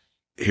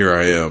 Here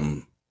I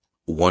am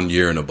 1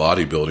 year in a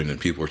bodybuilding and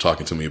people were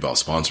talking to me about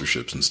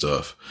sponsorships and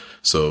stuff.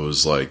 So it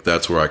was like,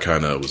 that's where I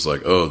kind of was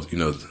like, oh, you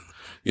know,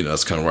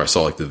 that's kind of where I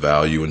saw like the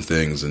value in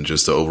things and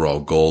just the overall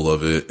goal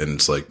of it. And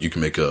it's like, you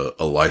can make a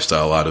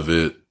lifestyle out of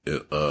it.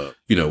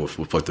 You know,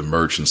 with like the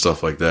merch and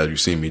stuff like that,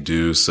 you've seen me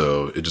do.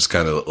 So it just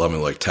kind of let me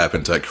like tap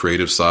into that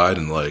creative side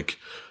and like,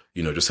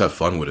 you know, just have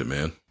fun with it,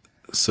 man.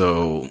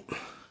 So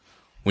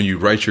when you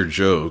write your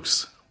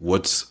jokes,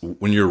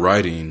 when you're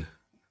writing,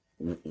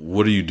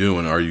 what are you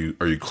doing? Are you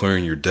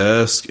clearing your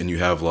desk and you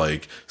have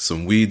like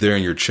some weed there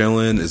and you're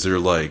chilling? Is there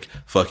like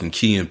fucking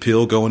Key and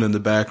Peele going in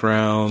the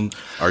background?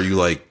 Are you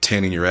like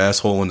tanning your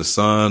asshole in the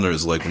sun? Or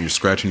is it like when you're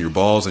scratching your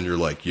balls and you're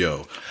like,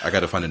 yo, I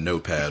got to find a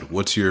notepad.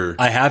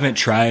 I haven't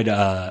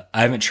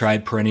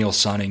tried perennial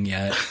sunning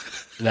yet.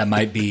 That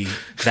might be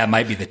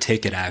the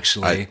ticket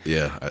actually.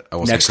 I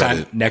want some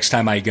credit. Next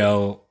time I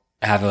go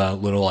have a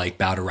little like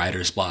bout of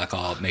writer's block,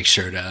 I'll make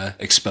sure to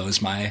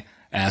expose my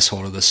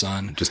asshole to the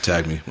sun. Just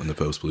tag me in the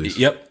post, please.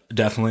 Yep,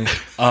 definitely.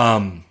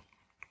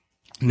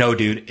 No,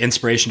 dude,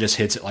 inspiration just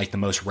hits at like the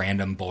most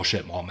random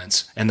bullshit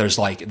moments. And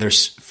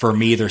for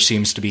me, there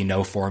seems to be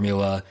no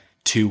formula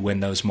to when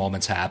those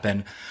moments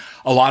happen.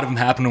 A lot of them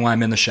happen when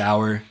I'm in the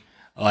shower.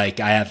 Like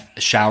I have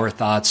shower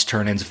thoughts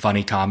turn into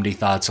funny comedy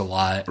thoughts a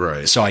lot.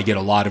 Right. So I get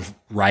a lot of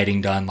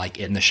writing done like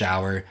in the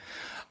shower,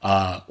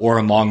 or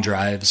on long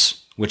drives.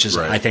 Which is,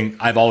 right. I think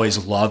I've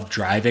always loved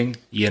driving,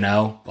 you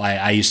know,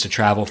 I used to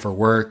travel for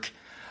work.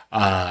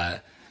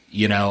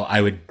 You know,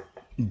 I would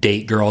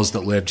date girls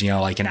that lived, you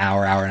know, like an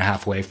hour and a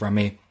half away from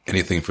me.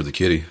 Anything for the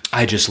kitty.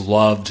 I just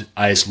loved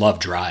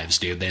drives,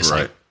 dude. They just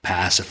like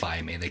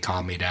pacify me. They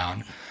calm me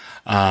down.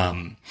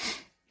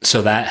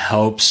 So that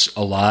helps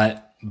a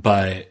lot.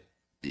 But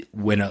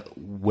when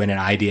an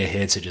idea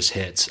hits, it just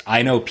hits.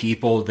 I know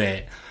people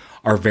that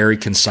are very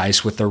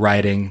concise with their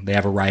writing. They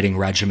have a writing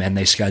regimen.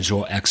 They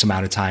schedule X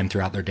amount of time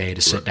throughout their day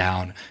to sit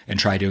down and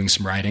try doing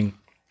some writing.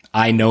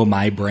 I know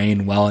my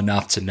brain well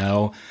enough to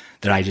know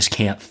that I just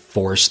can't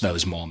force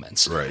those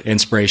moments. Right.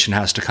 Inspiration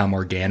has to come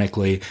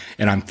organically,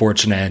 and I'm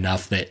fortunate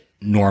enough that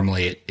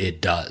normally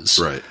it does.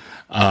 Right.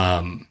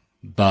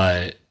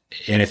 But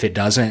and if it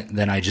doesn't,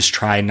 then I just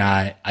try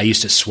not. I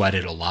used to sweat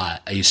it a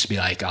lot. I used to be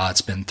like, oh,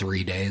 it's been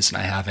 3 days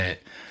and I haven't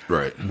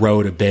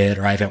wrote a bit,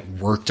 or I haven't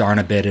worked on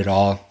a bit at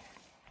all.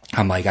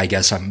 I'm like, I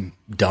guess I'm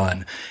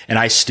done. And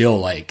I still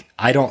like,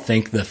 I don't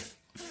think the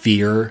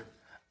fear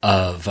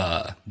of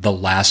the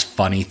last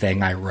funny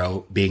thing I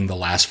wrote being the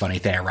last funny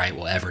thing I write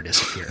will ever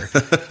disappear.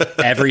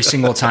 Every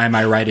single time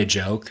I write a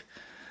joke,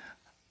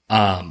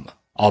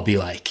 I'll be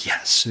like,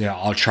 yes,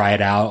 I'll try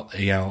it out,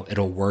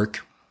 it'll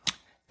work.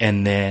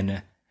 And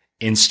then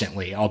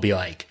instantly I'll be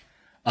like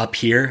up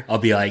here, I'll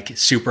be like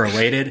super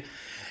elated.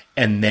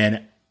 And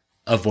then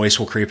a voice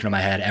will creep into my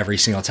head every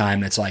single time.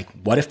 And it's like,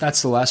 what if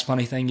that's the last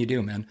funny thing you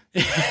do, man?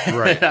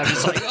 Right. I'm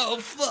just like, oh,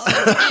 fuck, dude,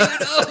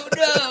 oh,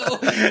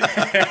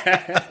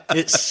 no.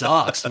 It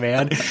sucks,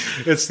 man.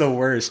 It's the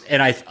worst.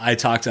 And I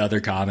talk to other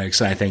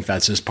comics, and I think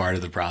that's just part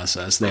of the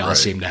process. They all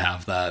seem to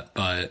have that.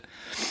 But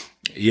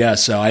yeah,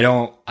 so I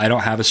don't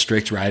have a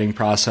strict writing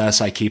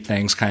process. I keep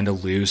things kind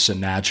of loose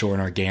and natural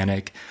and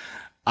organic.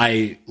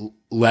 I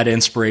let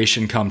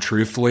inspiration come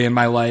truthfully in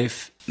my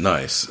life.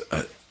 Nice.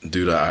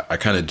 Dude, I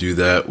kind of do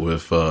that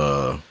with,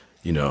 I'm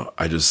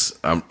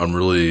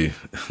really,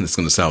 it's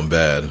going to sound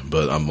bad,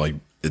 but I'm like,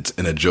 it's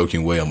in a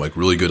joking way. I'm like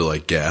really good at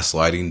like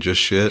gaslighting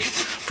just shit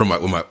from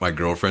what my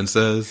girlfriend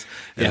says.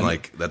 And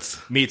like, that's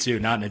me too.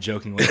 Not in a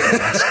joking way.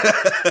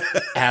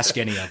 Ask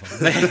any of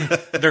them.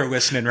 They're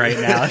listening right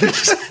now.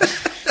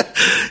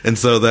 And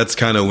so that's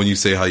kind of when you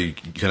say how you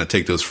kind of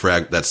take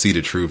that seed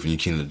of truth and you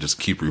can just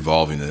keep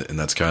revolving it. And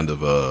that's kind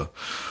of,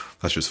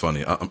 that's just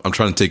funny. I'm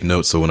trying to take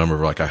notes so whenever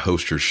like I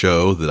host your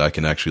show that I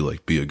can actually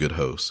like be a good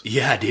host.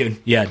 Yeah,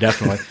 dude. Yeah,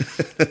 definitely.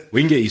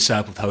 We can get you set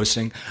up with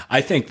hosting.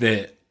 I think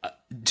that,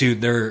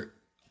 dude, they're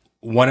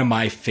one of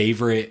my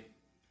favorite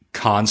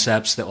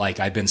concepts that like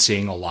I've been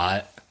seeing a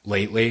lot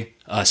lately,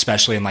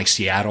 especially in like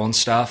Seattle and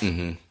stuff,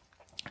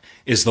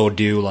 is they'll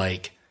do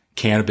like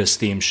cannabis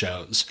themed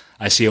shows.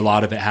 I see a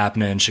lot of it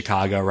happening in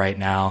Chicago right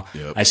now.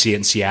 Yep. I see it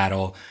in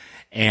Seattle,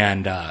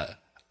 and I'm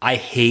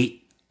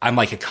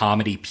like a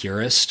comedy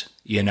purist.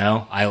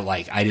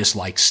 I just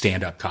like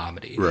stand-up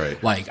comedy.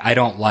 Right. Like, I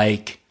don't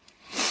like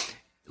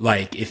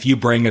if you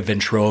bring a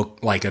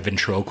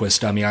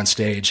ventriloquist dummy on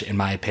stage, in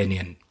my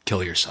opinion,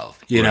 kill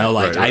yourself.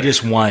 I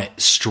just want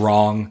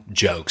strong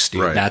jokes,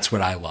 dude. Right. That's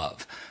what I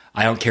love.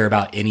 I don't care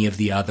about any of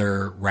the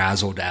other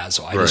razzle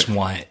dazzle. I just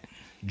want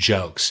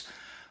jokes.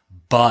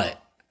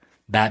 But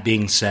that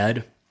being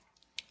said,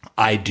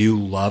 I do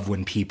love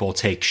when people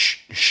take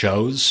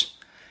shows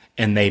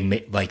and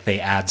they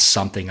add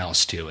something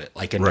else to it,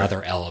 like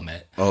another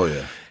element. Oh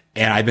yeah.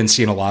 And I've been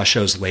seeing a lot of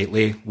shows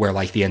lately where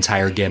like the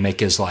entire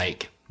gimmick is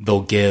like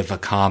they'll give a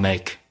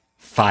comic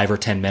 5 or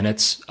 10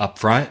 minutes up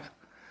front.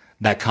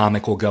 That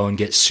comic will go and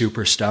get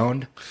super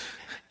stoned,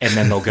 and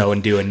then they'll go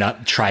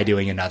and try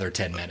doing another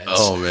 10 minutes.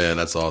 Oh man,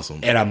 that's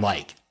awesome. And I'm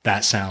like,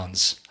 that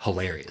sounds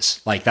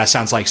hilarious. Like that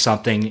sounds like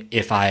something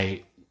if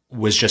I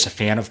was just a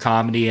fan of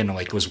comedy and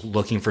like was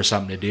looking for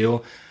something to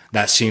do.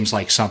 That seems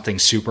like something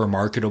super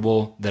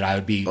marketable that I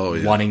would be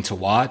wanting to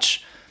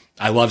watch.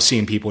 I love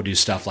seeing people do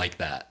stuff like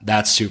that.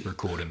 That's super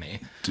cool to me.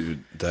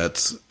 Dude,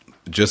 that's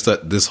just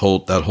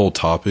that whole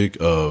topic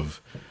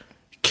of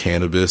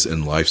cannabis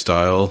and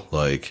lifestyle.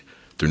 Like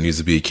there needs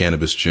to be a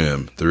cannabis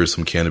gym. There is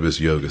some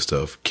cannabis yoga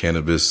stuff,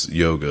 cannabis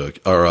yoga,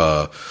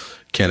 or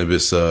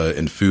cannabis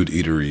in food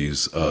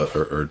eateries,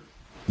 or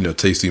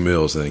tasty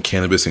meals, and then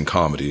cannabis in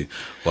comedy,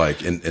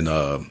 like and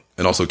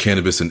also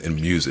cannabis in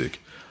music.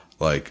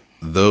 Like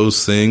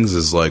those things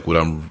is like what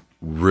I'm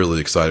really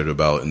excited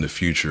about in the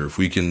future. If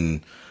we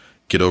can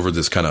get over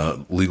this kind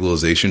of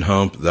legalization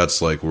hump,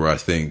 that's like where I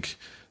think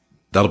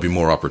that'll be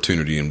more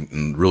opportunity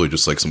and really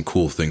just like some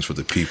cool things for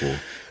the people.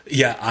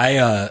 Yeah,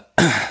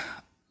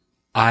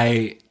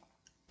 I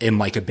am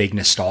like a big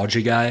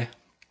nostalgia guy,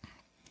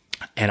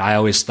 and I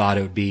always thought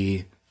it would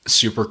be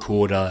super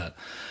cool to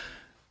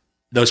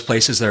those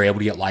places that are able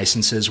to get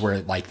licenses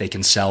where like they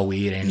can sell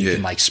weed and you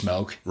can like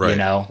smoke,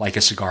 like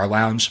a cigar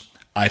lounge.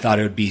 I thought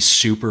it would be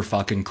super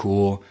fucking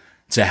cool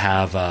to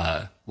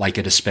have like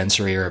a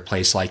dispensary or a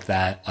place like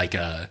that,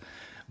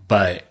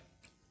 but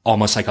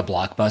almost like a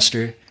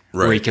Blockbuster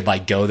where you could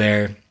like go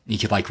there, you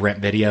could like rent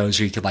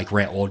videos, or you could like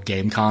rent old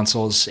game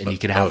consoles, and you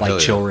could have like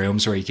chill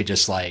rooms where you could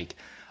just like,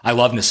 I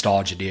love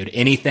nostalgia, dude.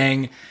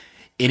 Anytime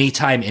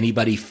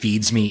anybody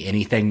feeds me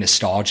anything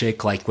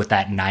nostalgic, like with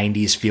that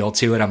 90s feel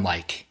to it, I'm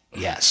like,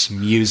 yes,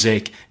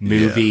 music,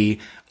 movie,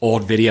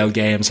 old video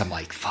games. I'm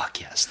like, fuck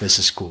yes, this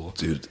is cool.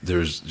 Dude,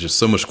 there's just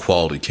so much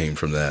quality came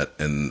from that,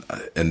 and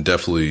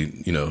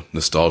definitely,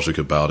 nostalgic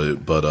about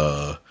it.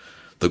 But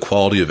the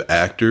quality of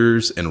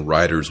actors and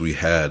writers we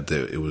had,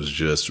 that it was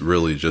just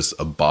really just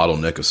a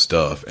bottleneck of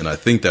stuff. And I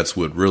think that's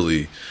what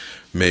really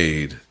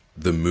made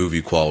the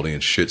movie quality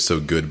and shit so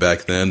good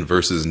back then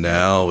versus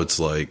now. It's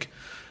like,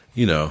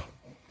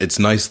 it's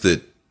nice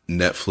that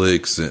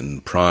Netflix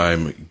and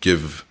Prime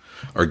give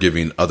are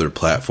giving other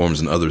platforms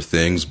and other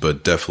things,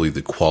 but definitely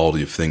the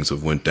quality of things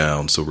have went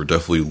down. So we're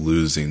definitely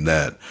losing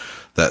that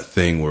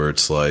thing where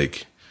it's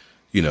like,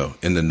 you know,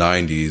 in the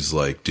 90s,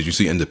 like, did you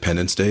see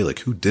Independence Day? Like,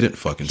 who didn't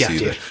fucking see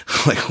dude.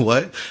 that? Like,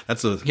 what?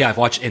 I've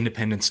watched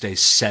Independence Day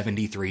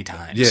 73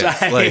 times. Yeah,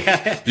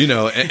 like, you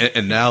know,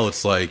 and now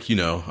it's like, you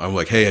know, I'm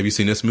like, hey, have you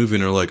seen this movie?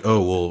 And they're like,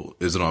 oh, well,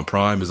 is it on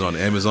Prime? Is it on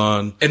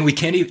Amazon? And we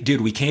can't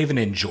even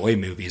enjoy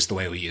movies the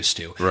way we used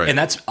to. Right. And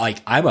that's like,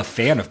 I'm a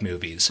fan of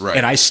movies. Right.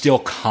 And I still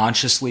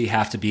consciously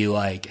have to be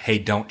like, hey,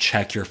 don't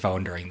check your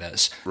phone during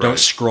this. Right. Don't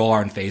scroll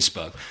on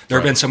Facebook. There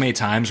have been so many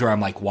times where I'm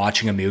like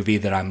watching a movie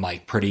that I'm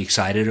like pretty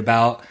excited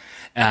about.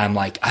 And I'm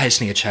like, I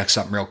just need to check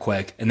something real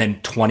quick. And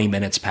then 20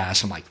 minutes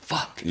pass. I'm like,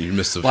 fuck. You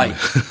missed the like,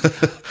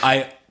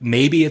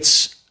 maybe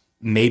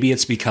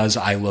it's because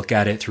I look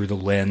at it through the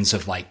lens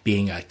of like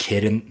being a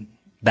kid in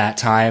that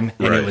time.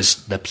 And it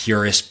was the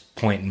purest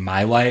point in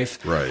my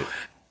life. Right.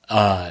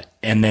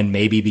 And then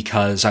maybe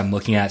because I'm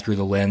looking at it through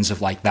the lens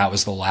of like, that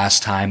was the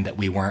last time that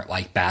we weren't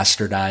like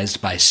bastardized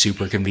by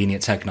super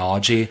convenient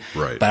technology.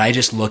 Right. But I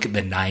just look at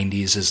the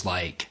 90s as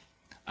like,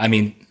 I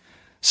mean,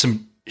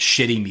 some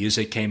shitty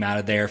music came out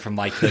of there from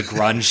like the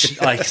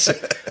grunge, like,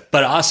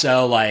 but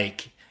also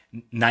like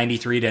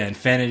 93 to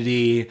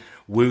Infinity,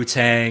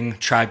 Wu-Tang,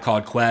 Tribe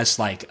Called Quest.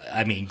 Like,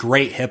 I mean,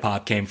 great hip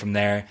hop came from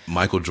there.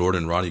 Michael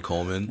Jordan, Ronnie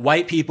Coleman.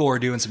 White people were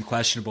doing some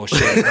questionable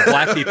shit, but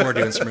black people were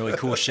doing some really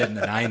cool shit in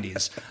the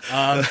 90s.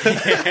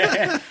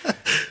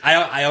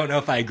 I don't know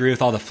if I agree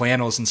with all the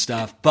flannels and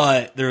stuff,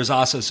 but there was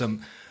also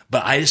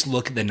but I just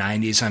look at the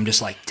 90s and I'm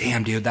just like,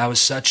 damn, dude, that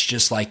was such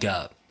just like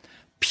a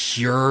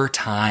pure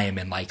time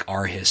in like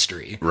our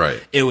history.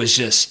 Right. It was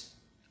just,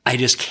 I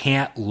just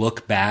can't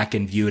look back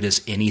and view it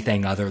as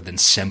anything other than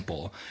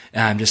simple.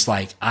 And I'm just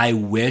like, I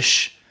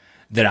wish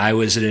that I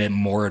was at a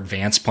more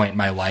advanced point in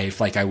my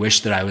life. Like, I wish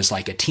that I was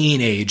like a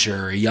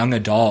teenager or a young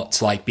adult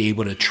to like be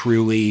able to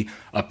truly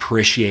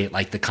appreciate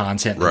like the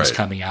content that was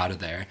coming out of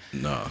there.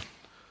 No.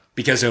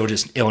 Because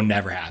it'll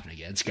never happen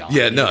again. It's gone.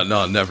 Yeah,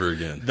 no, never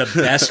again. The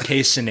best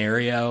case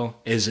scenario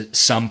is at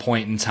some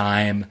point in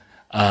time,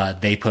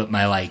 they put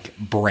my like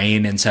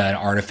brain into an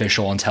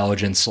artificial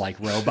intelligence like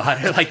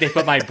robot. Like they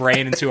put my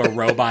brain into a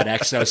robot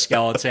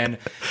exoskeleton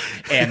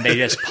and they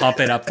just pump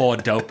it up full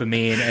of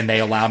dopamine and they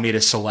allow me to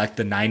select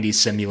the 90s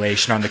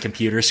simulation on the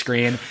computer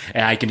screen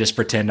and I can just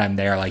pretend I'm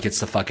there like it's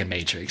the fucking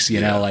Matrix,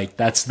 you know, like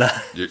that's the...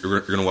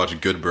 You're going to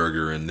watch Good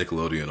Burger and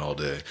Nickelodeon all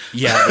day.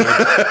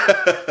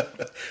 Yeah.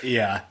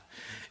 Yeah.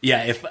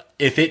 Yeah.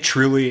 If it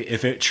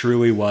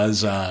truly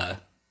was,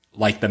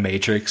 like the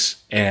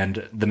Matrix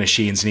and the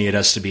machines needed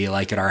us to be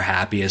like at our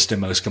happiest and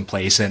most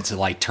complacent to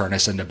like turn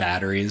us into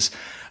batteries,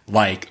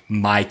 like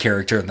my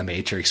character in the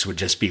Matrix would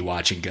just be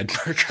watching Good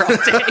Burger all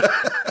day.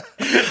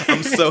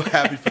 I'm so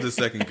happy for the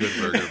second Good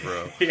Burger,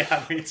 bro.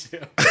 Yeah, me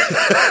too.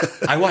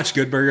 I watched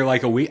Good Burger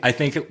like a week. I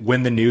think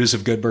when the news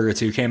of Good Burger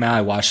 2 came out,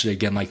 I watched it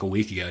again like a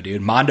week ago,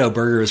 dude. Mondo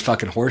Burger is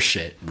fucking horse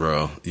shit.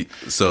 Bro.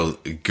 So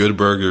Good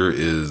Burger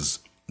is,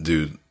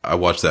 dude, I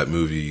watched that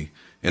movie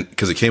and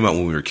because it came out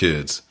when we were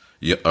kids.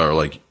 Yeah, or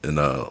like in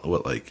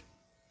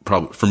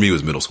probably for me it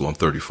was middle school. I'm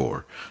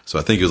 34, so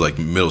I think it was like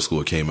middle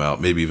school it came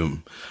out, maybe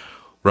even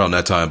around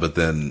that time. But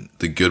then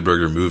the Good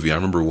Burger movie, I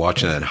remember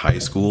watching it in high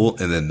school,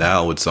 and then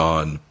now it's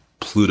on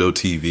Pluto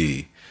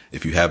TV.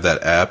 If you have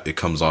that app, it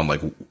comes on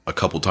like a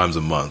couple times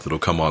a month. It'll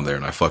come on there,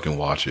 and I fucking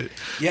watch it.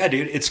 Yeah,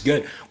 dude, it's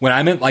good. When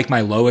I'm at my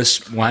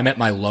lowest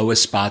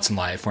spots in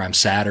life, where I'm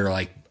sad or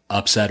like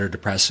upset or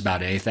depressed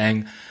about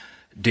anything,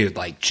 dude,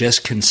 like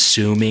just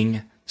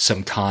consuming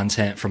some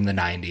content from the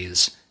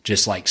 90s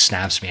just like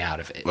snaps me out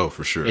of it. Oh,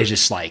 for sure. It's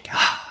just like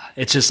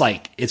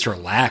it's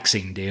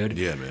relaxing, dude.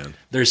 Yeah, man.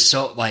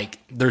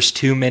 There's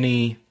too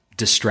many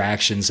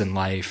distractions in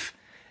life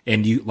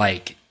and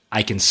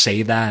I can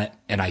say that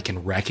and I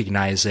can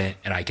recognize it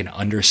and I can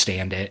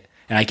understand it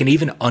and I can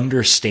even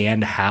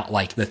understand how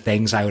like the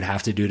things I would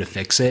have to do to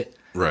fix it.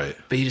 Right.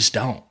 But you just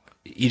don't.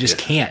 You just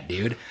can't,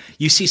 dude.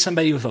 You see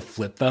somebody with a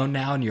flip phone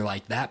now and you're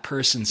like, that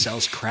person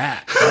sells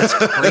crack. That's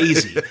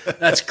crazy.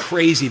 That's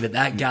crazy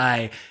that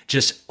guy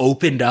just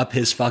opened up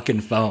his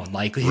fucking phone.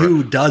 Like,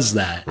 who does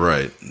that?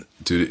 Right.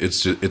 Dude,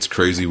 it's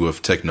crazy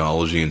with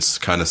technology and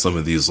kind of some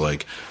of these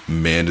like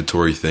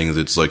mandatory things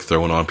it's like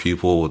throwing on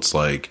people. It's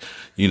like,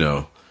 you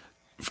know,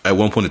 at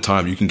one point in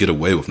time, you can get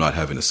away with not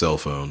having a cell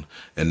phone.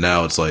 And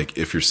now it's like,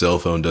 if your cell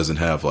phone doesn't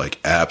have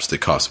like apps that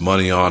cost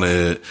money on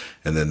it.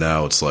 And then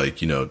now it's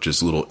like, you know,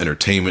 just little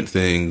entertainment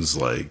things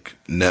like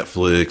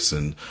Netflix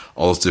and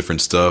all this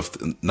different stuff.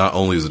 Not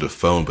only is it a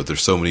phone, but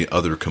there's so many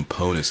other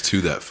components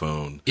to that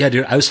phone. Yeah,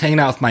 dude, I was hanging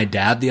out with my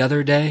dad the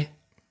other day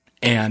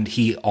and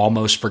he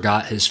almost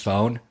forgot his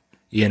phone.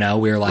 You know,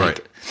 we were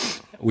like,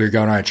 we were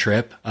going on a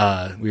trip.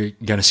 We were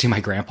going to see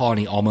my grandpa and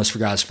he almost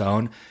forgot his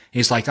phone.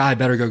 He's like, I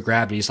better go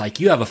grab it. He's like,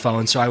 you have a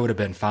phone, so I would have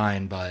been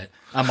fine. But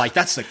I'm like,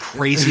 that's the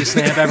craziest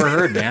thing I've ever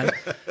heard, man.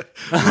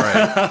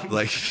 Right.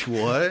 Like,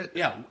 what?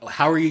 Yeah.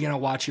 How are you going to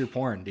watch your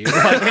porn, dude?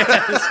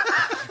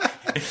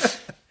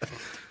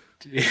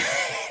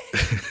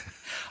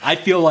 I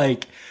feel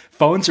like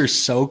phones are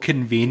so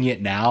convenient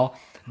now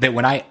that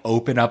when I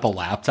open up a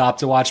laptop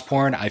to watch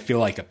porn, I feel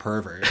like a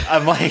pervert.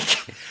 I'm like,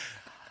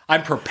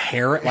 I'm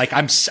preparing, like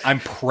I'm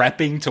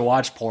prepping to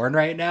watch porn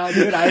right now,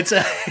 dude. I'd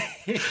say.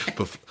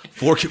 But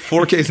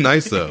 4K is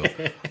nice though.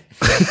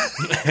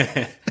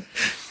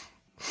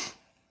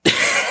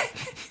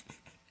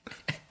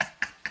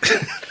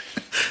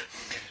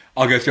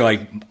 I'll go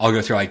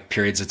through like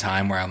periods of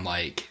time where I'm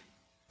like,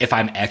 if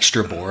I'm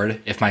extra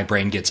bored, if my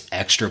brain gets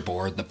extra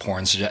bored, the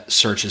porn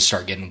searches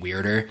start getting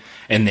weirder.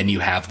 And then you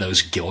have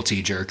those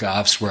guilty jerk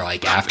offs where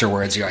like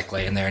afterwards you're like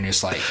laying there and you're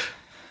just like,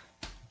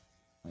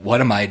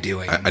 what am I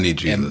doing? I need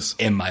Jesus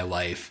in my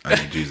life. I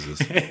need Jesus.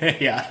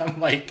 Yeah. I'm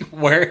like,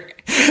 where?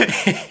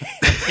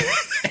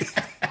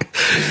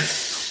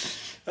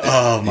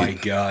 Oh my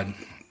God.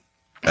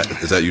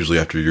 Is that usually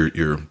after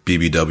your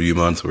BBW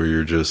month where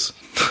you're just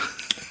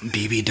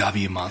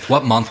BBW month?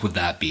 What month would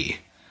that be?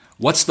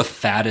 What's the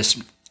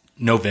fattest?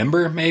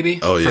 November, maybe?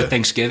 Oh, yeah. For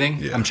Thanksgiving?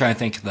 Yeah. I'm trying to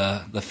think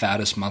the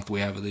fattest month we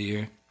have of the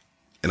year.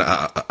 And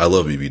I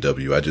love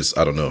BBW.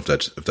 I don't know if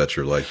that's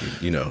your liking,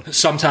 you know.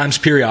 Sometimes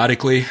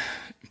periodically,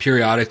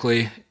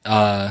 it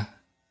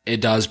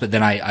does, but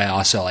then I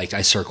also like,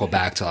 I circle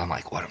back to, I'm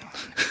like, what am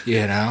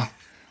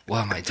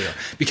I doing?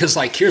 Because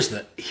like, here's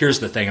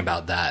the thing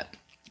about that.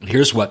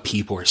 Here's what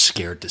people are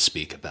scared to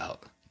speak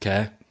about.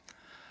 Okay.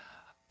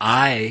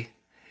 I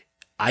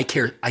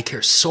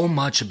care so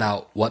much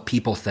about what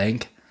people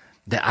think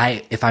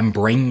that if I'm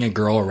bringing a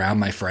girl around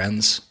my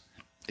friends,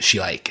 she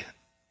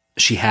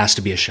has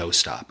to be a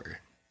showstopper,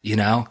 you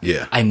know?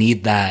 Yeah. I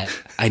need that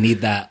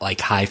like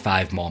high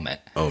five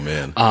moment. Oh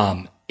man.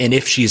 And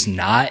if she's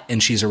not,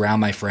 and she's around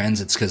my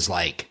friends, it's cause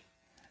like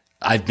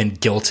I've been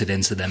guilted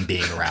into them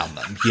being around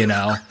them, you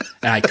know?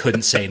 And I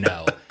couldn't say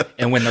no.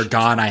 And when they're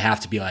gone, I have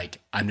to be like,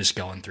 I'm just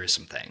going through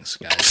some things,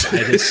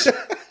 guys.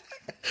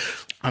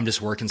 I'm just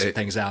working some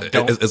things out.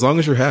 As long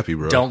as you're happy,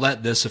 bro. Don't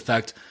let this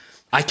affect.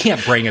 I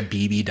can't bring a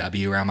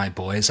BBW around my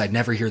boys. I'd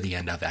never hear the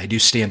end of it. I do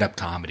stand-up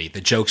comedy.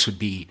 The jokes would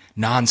be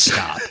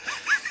nonstop.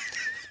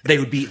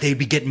 They'd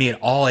be getting me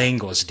at all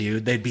angles,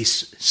 dude. They'd be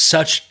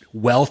such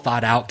well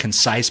thought out,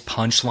 concise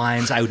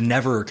punchlines. I would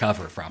never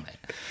recover from it.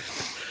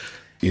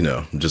 You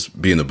know,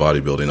 just being the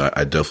bodybuilding,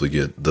 I definitely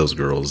get those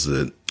girls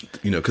that,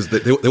 you know, because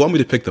they want me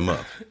to pick them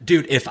up.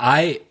 Dude,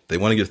 they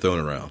want to get thrown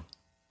around.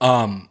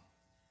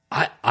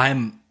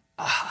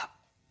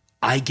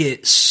 I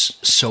get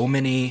so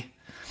many.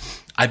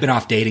 I've been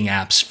off dating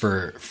apps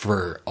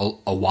for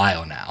a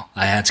while now.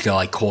 I had to go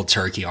like cold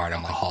turkey on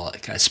them,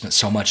 alcoholic. I spent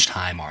so much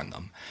time on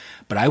them,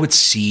 but I would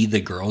see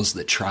the girls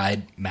that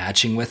tried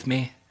matching with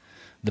me,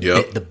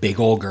 the big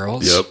old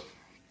girls. Yep.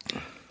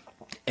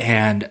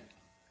 And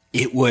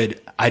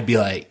I'd be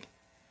like,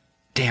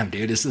 damn,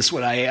 dude, is this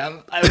what I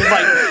am?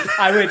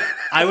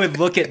 I would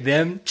look at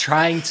them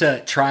trying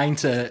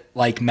to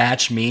like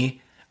match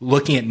me,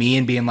 looking at me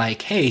and being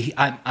like, hey,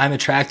 I'm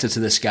attracted to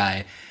this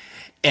guy.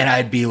 And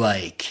I'd be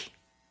like,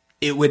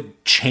 it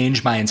would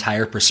change my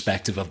entire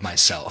perspective of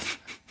myself.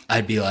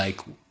 I'd be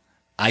like,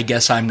 I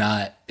guess I'm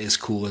not as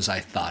cool as I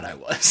thought I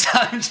was.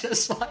 I'm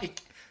just like,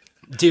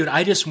 dude,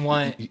 I just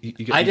want,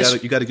 you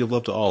got to give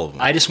love to all of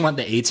them. I just want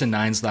the 8s and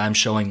 9s that I'm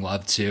showing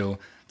love to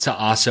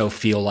also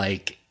feel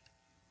like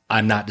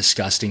I'm not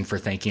disgusting for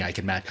thinking I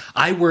can match.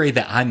 I worry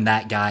that I'm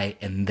that guy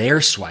in their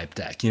swipe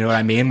deck. You know what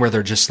I mean? Where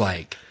they're just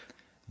like,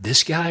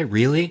 this guy,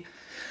 really?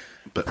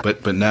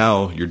 But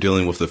now you're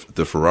dealing with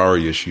the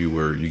Ferrari issue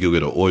where you go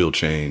get an oil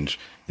change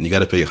and you got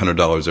to pay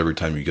 $100 every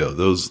time you go.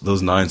 Those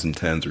 9s and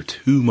 10s are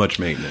too much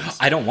maintenance.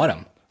 I don't want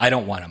them. I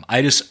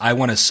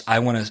want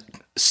to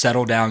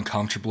settle down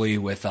comfortably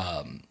with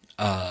a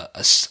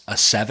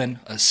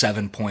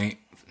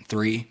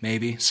 7.3,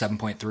 maybe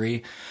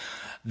 7.3.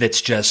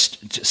 That's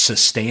just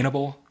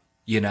sustainable.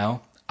 You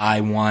know, I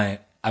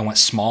want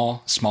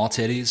small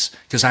titties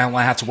because I don't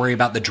want to have to worry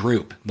about the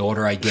droop the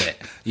older I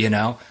get, you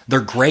know? They're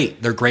great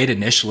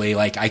initially.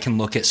 Like I can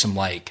look at some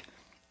like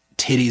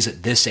titties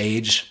at this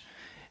age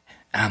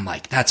and I'm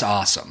like, that's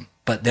awesome.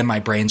 But then my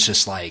brain's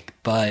just like,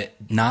 but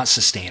not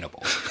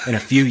sustainable. In a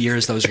few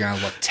years, those are going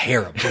to look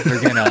terrible.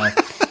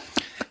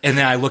 And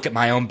then I look at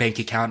my own bank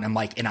account and I'm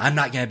like, and I'm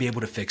not going to be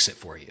able to fix it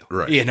for you.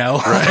 Right. You know?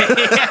 Right.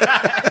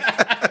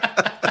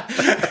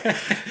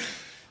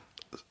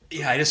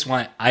 Yeah, I just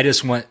want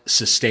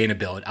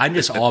sustainability. I'm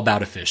just all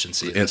about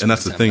efficiency. And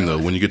that's the thing, though.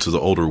 When you get to the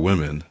older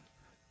women,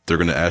 they're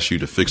going to ask you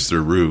to fix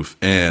their roof,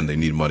 and they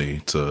need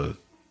money to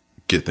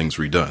get things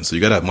redone. So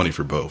you got to have money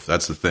for both.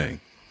 That's the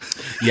thing.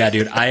 Yeah,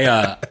 dude.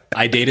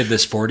 I dated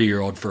this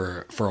 40-year-old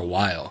for a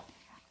while.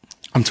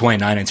 I'm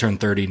 29. I turn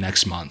 30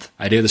 next month.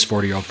 I dated this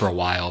 40-year-old for a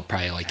while,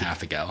 probably like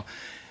half ago,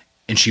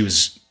 and she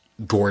was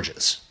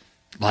gorgeous.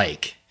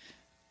 Like,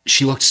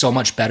 she looked so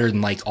much better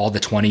than like all the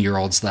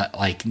 20-year-olds that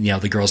like, you know,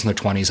 the girls in their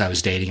 20s I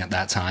was dating at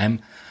that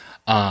time.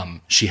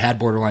 She had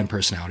borderline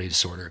personality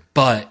disorder,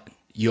 but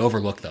you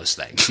overlook those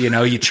things. You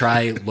know, you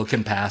try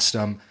looking past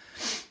them.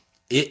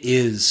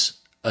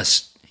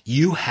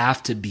 You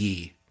have to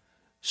be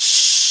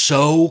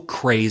so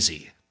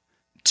crazy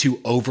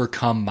to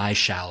overcome my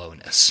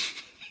shallowness.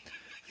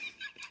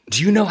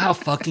 Do you know how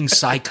fucking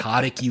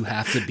psychotic you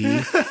have to be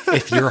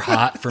if you're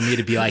hot for me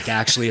to be like,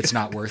 actually, it's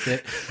not worth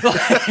it?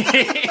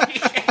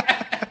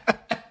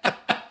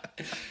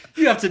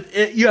 You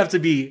have to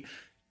be,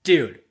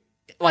 dude,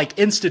 like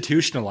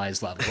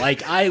institutionalized level.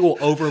 Like, I will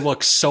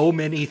overlook so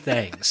many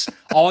things.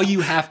 All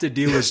you have to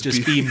do is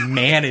just be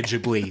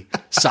manageably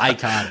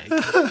psychotic.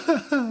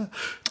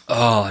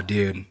 Oh,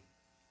 dude.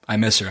 I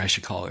miss her. I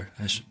should call her.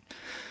 Do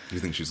you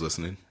think she's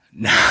listening?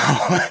 No.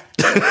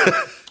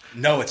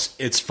 No,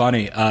 it's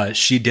funny.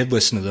 She did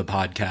listen to the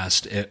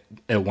podcast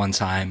at one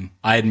time.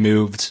 I had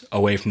moved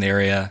away from the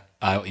area.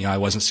 I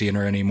wasn't seeing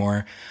her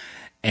anymore.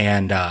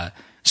 And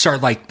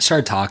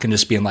started talking,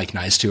 just being like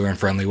nice to her and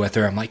friendly with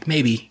her. I'm like,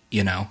 maybe,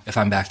 if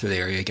I'm back to the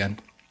area again.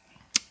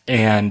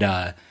 And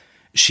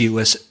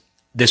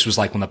this was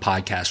like when the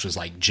podcast was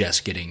like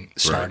just getting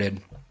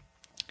started.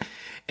 Right.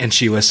 And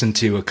she listened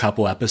to a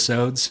couple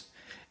episodes,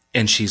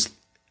 and she's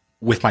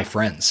with my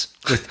friends,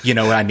 you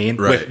know what I mean?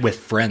 Right. With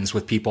friends,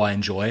 with people I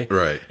enjoy.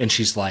 Right. And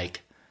she's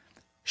like,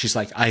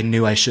 I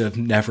knew I should have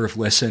never have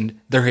listened.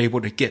 They're able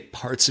to get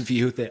parts of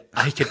you that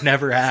I could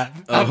never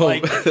have. I'm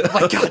like,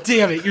 God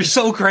damn it. You're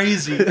so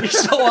crazy. You're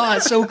so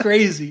hot, so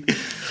crazy.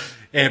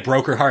 And it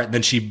broke her heart. And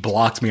then she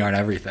blocked me on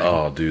everything.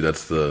 Oh, dude,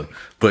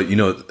 but you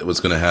know, what's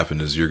going to happen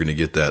is you're going to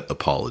get that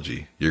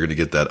apology. You're going to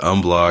get that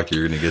unblock.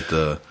 You're going to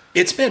get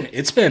it's been,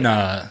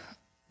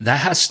 that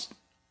has,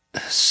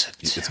 it's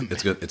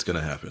going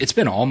to happen. It's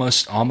been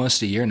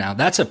almost a year now.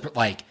 That's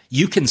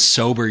you can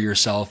sober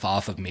yourself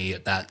off of me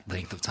at that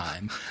length of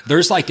time.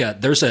 There's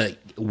a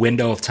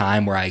window of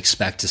time where I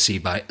expect to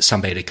see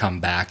somebody to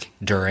come back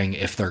during,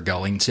 if they're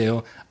going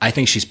to. I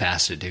think she's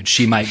past it, dude.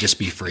 She might just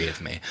be free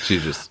of me. She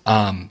just,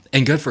 and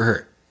good for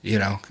her.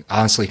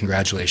 Honestly,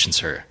 congratulations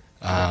to her.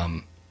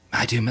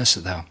 I do miss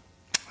it though.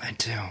 I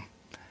do.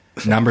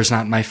 Number's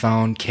not in my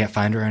phone. Can't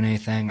find her on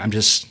anything.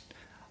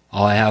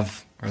 All I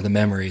have are the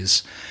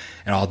memories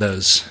and all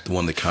those. The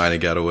one that kind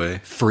of got away.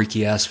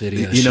 Freaky ass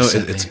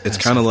videos. It's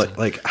kind of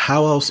like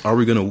how else are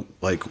we going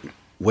to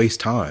waste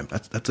time?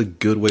 That's a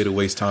good way to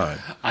waste time.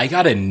 I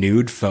got a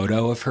nude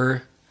photo of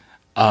her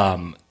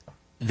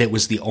that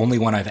was the only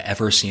one I've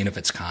ever seen of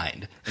its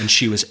kind. And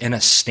she was in a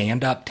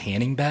stand-up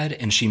tanning bed,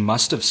 and she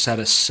must have set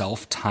a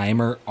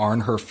self-timer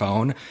on her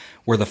phone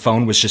where the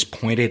phone was just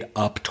pointed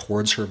up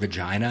towards her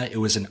vagina. It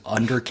was an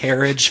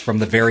undercarriage from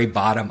the very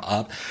bottom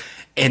up.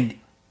 And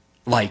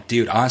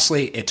dude,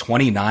 honestly, at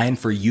 29,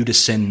 for you to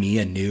send me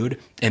a nude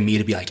and me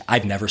to be like,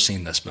 I've never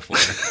seen this before.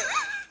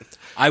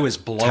 I was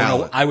blown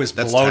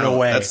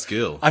away. That's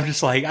skill. I'm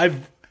just like,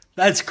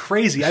 that's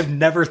crazy. I've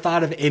never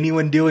thought of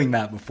anyone doing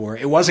that before.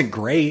 It wasn't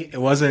great.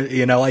 It wasn't,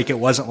 it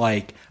wasn't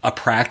like a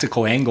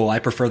practical angle. I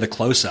prefer the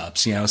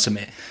close-ups,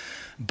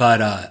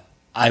 but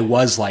I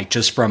was like,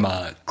 just from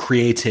a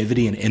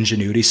creativity and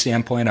ingenuity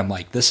standpoint, I'm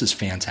like, this is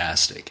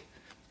fantastic.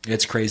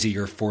 It's crazy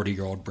your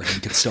 40-year-old brain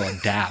can still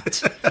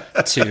adapt to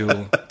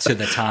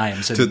the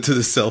times. And to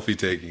the selfie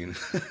taking.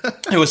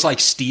 It was like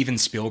Steven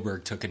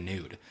Spielberg took a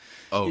nude.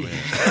 Oh, man.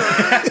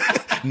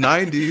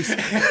 90s.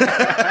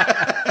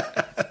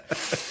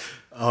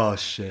 Oh,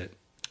 shit.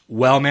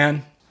 Well,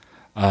 man,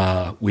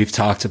 we've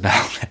talked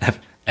about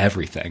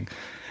everything.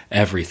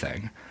 Hell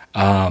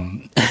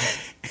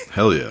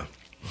yeah.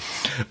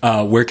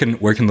 Where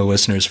can the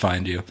listeners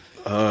find you?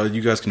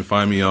 You guys can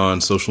find me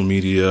on social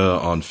media.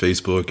 On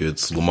Facebook,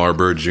 it's Lamar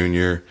Byrd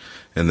Jr.,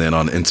 and then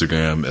on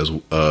Instagram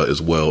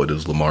as well, it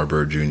is Lamar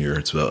Byrd Jr.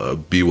 It's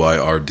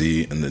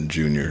BYRD and then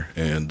Jr.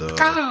 and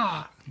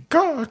Yeah.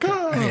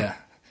 /caw.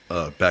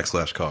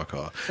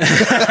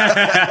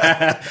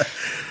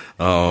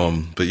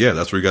 But yeah,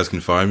 that's where you guys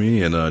can find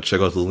me, and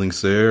check out the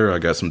links there. I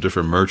got some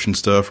different merch and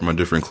stuff for my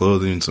different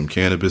clothing, some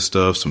cannabis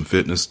stuff, some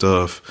fitness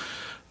stuff,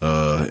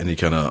 any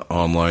kind of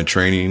online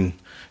training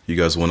you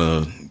guys want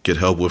to get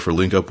help with or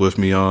link up with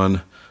me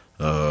on,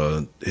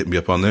 hit me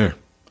up on there.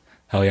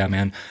 Hell yeah,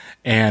 man.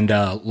 And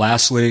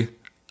lastly,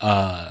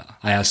 I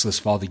ask this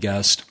of all the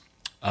guests,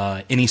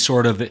 any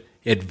sort of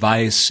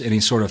advice, any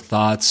sort of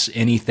thoughts,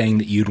 anything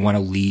that you'd want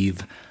to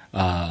leave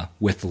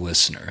with the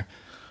listener?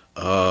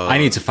 I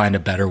need to find a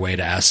better way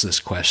to ask this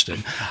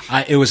question.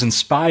 It was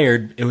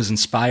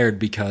inspired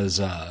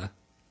because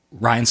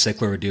Ryan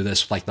Sickler would do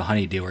this with, like, the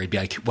Honeydew, where he'd be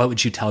like, what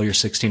would you tell your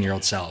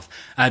 16-year-old self?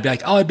 I'd be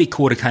like, it'd be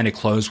cool to kind of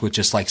close with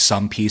just like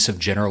some piece of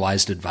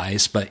generalized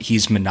advice, but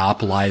he's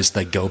monopolized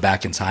the go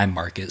back in time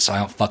market, so I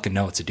don't fucking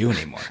know what to do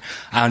anymore.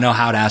 I don't know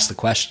how to ask the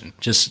question.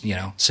 Just,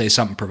 say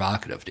something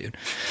provocative, dude.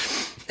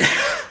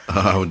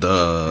 I would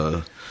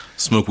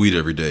smoke weed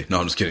every day. No,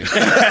 I'm just kidding.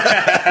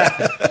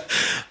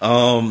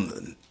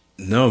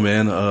 No,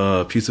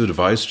 man, piece of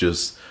advice,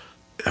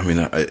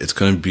 it's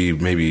going to be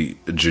maybe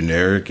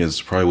generic.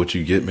 It's probably what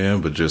you get, man,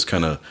 but just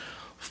kind of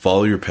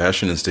follow your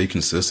passion and stay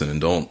consistent,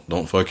 and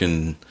don't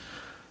fucking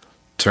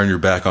turn your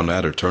back on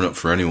that or turn up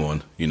for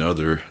anyone.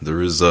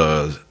 There is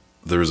a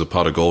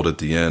pot of gold at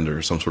the end,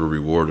 or some sort of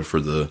reward for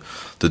the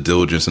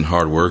diligence and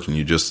hard work, and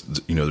you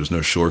just, there's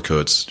no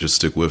shortcuts. Just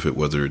stick with it,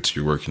 whether it's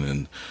you're working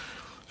in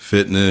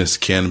fitness,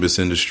 cannabis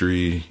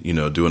industry,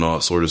 doing all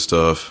that sort of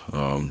stuff.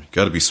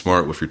 Got to be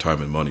smart with your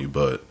time and money,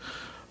 but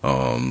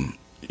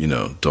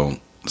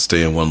Don't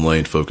stay in one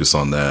lane, focus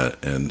on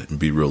that, and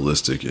be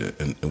realistic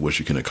in what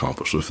you can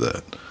accomplish with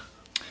that.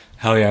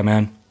 Hell yeah,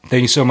 man.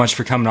 Thank you so much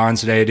for coming on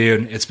today,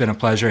 dude. It's been a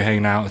pleasure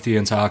hanging out with you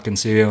and talking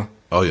to you.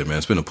 Oh, yeah, man.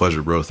 It's been a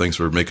pleasure, bro. Thanks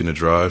for making the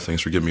drive.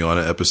 Thanks for getting me on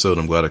an episode.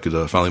 I'm glad I could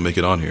finally make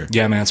it on here.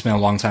 Yeah, man. It's been a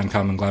long time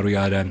coming. Glad we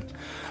got it in.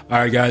 All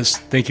right, guys.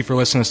 Thank you for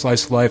listening to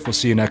Slice of Life. We'll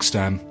see you next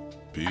time.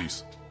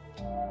 Peace.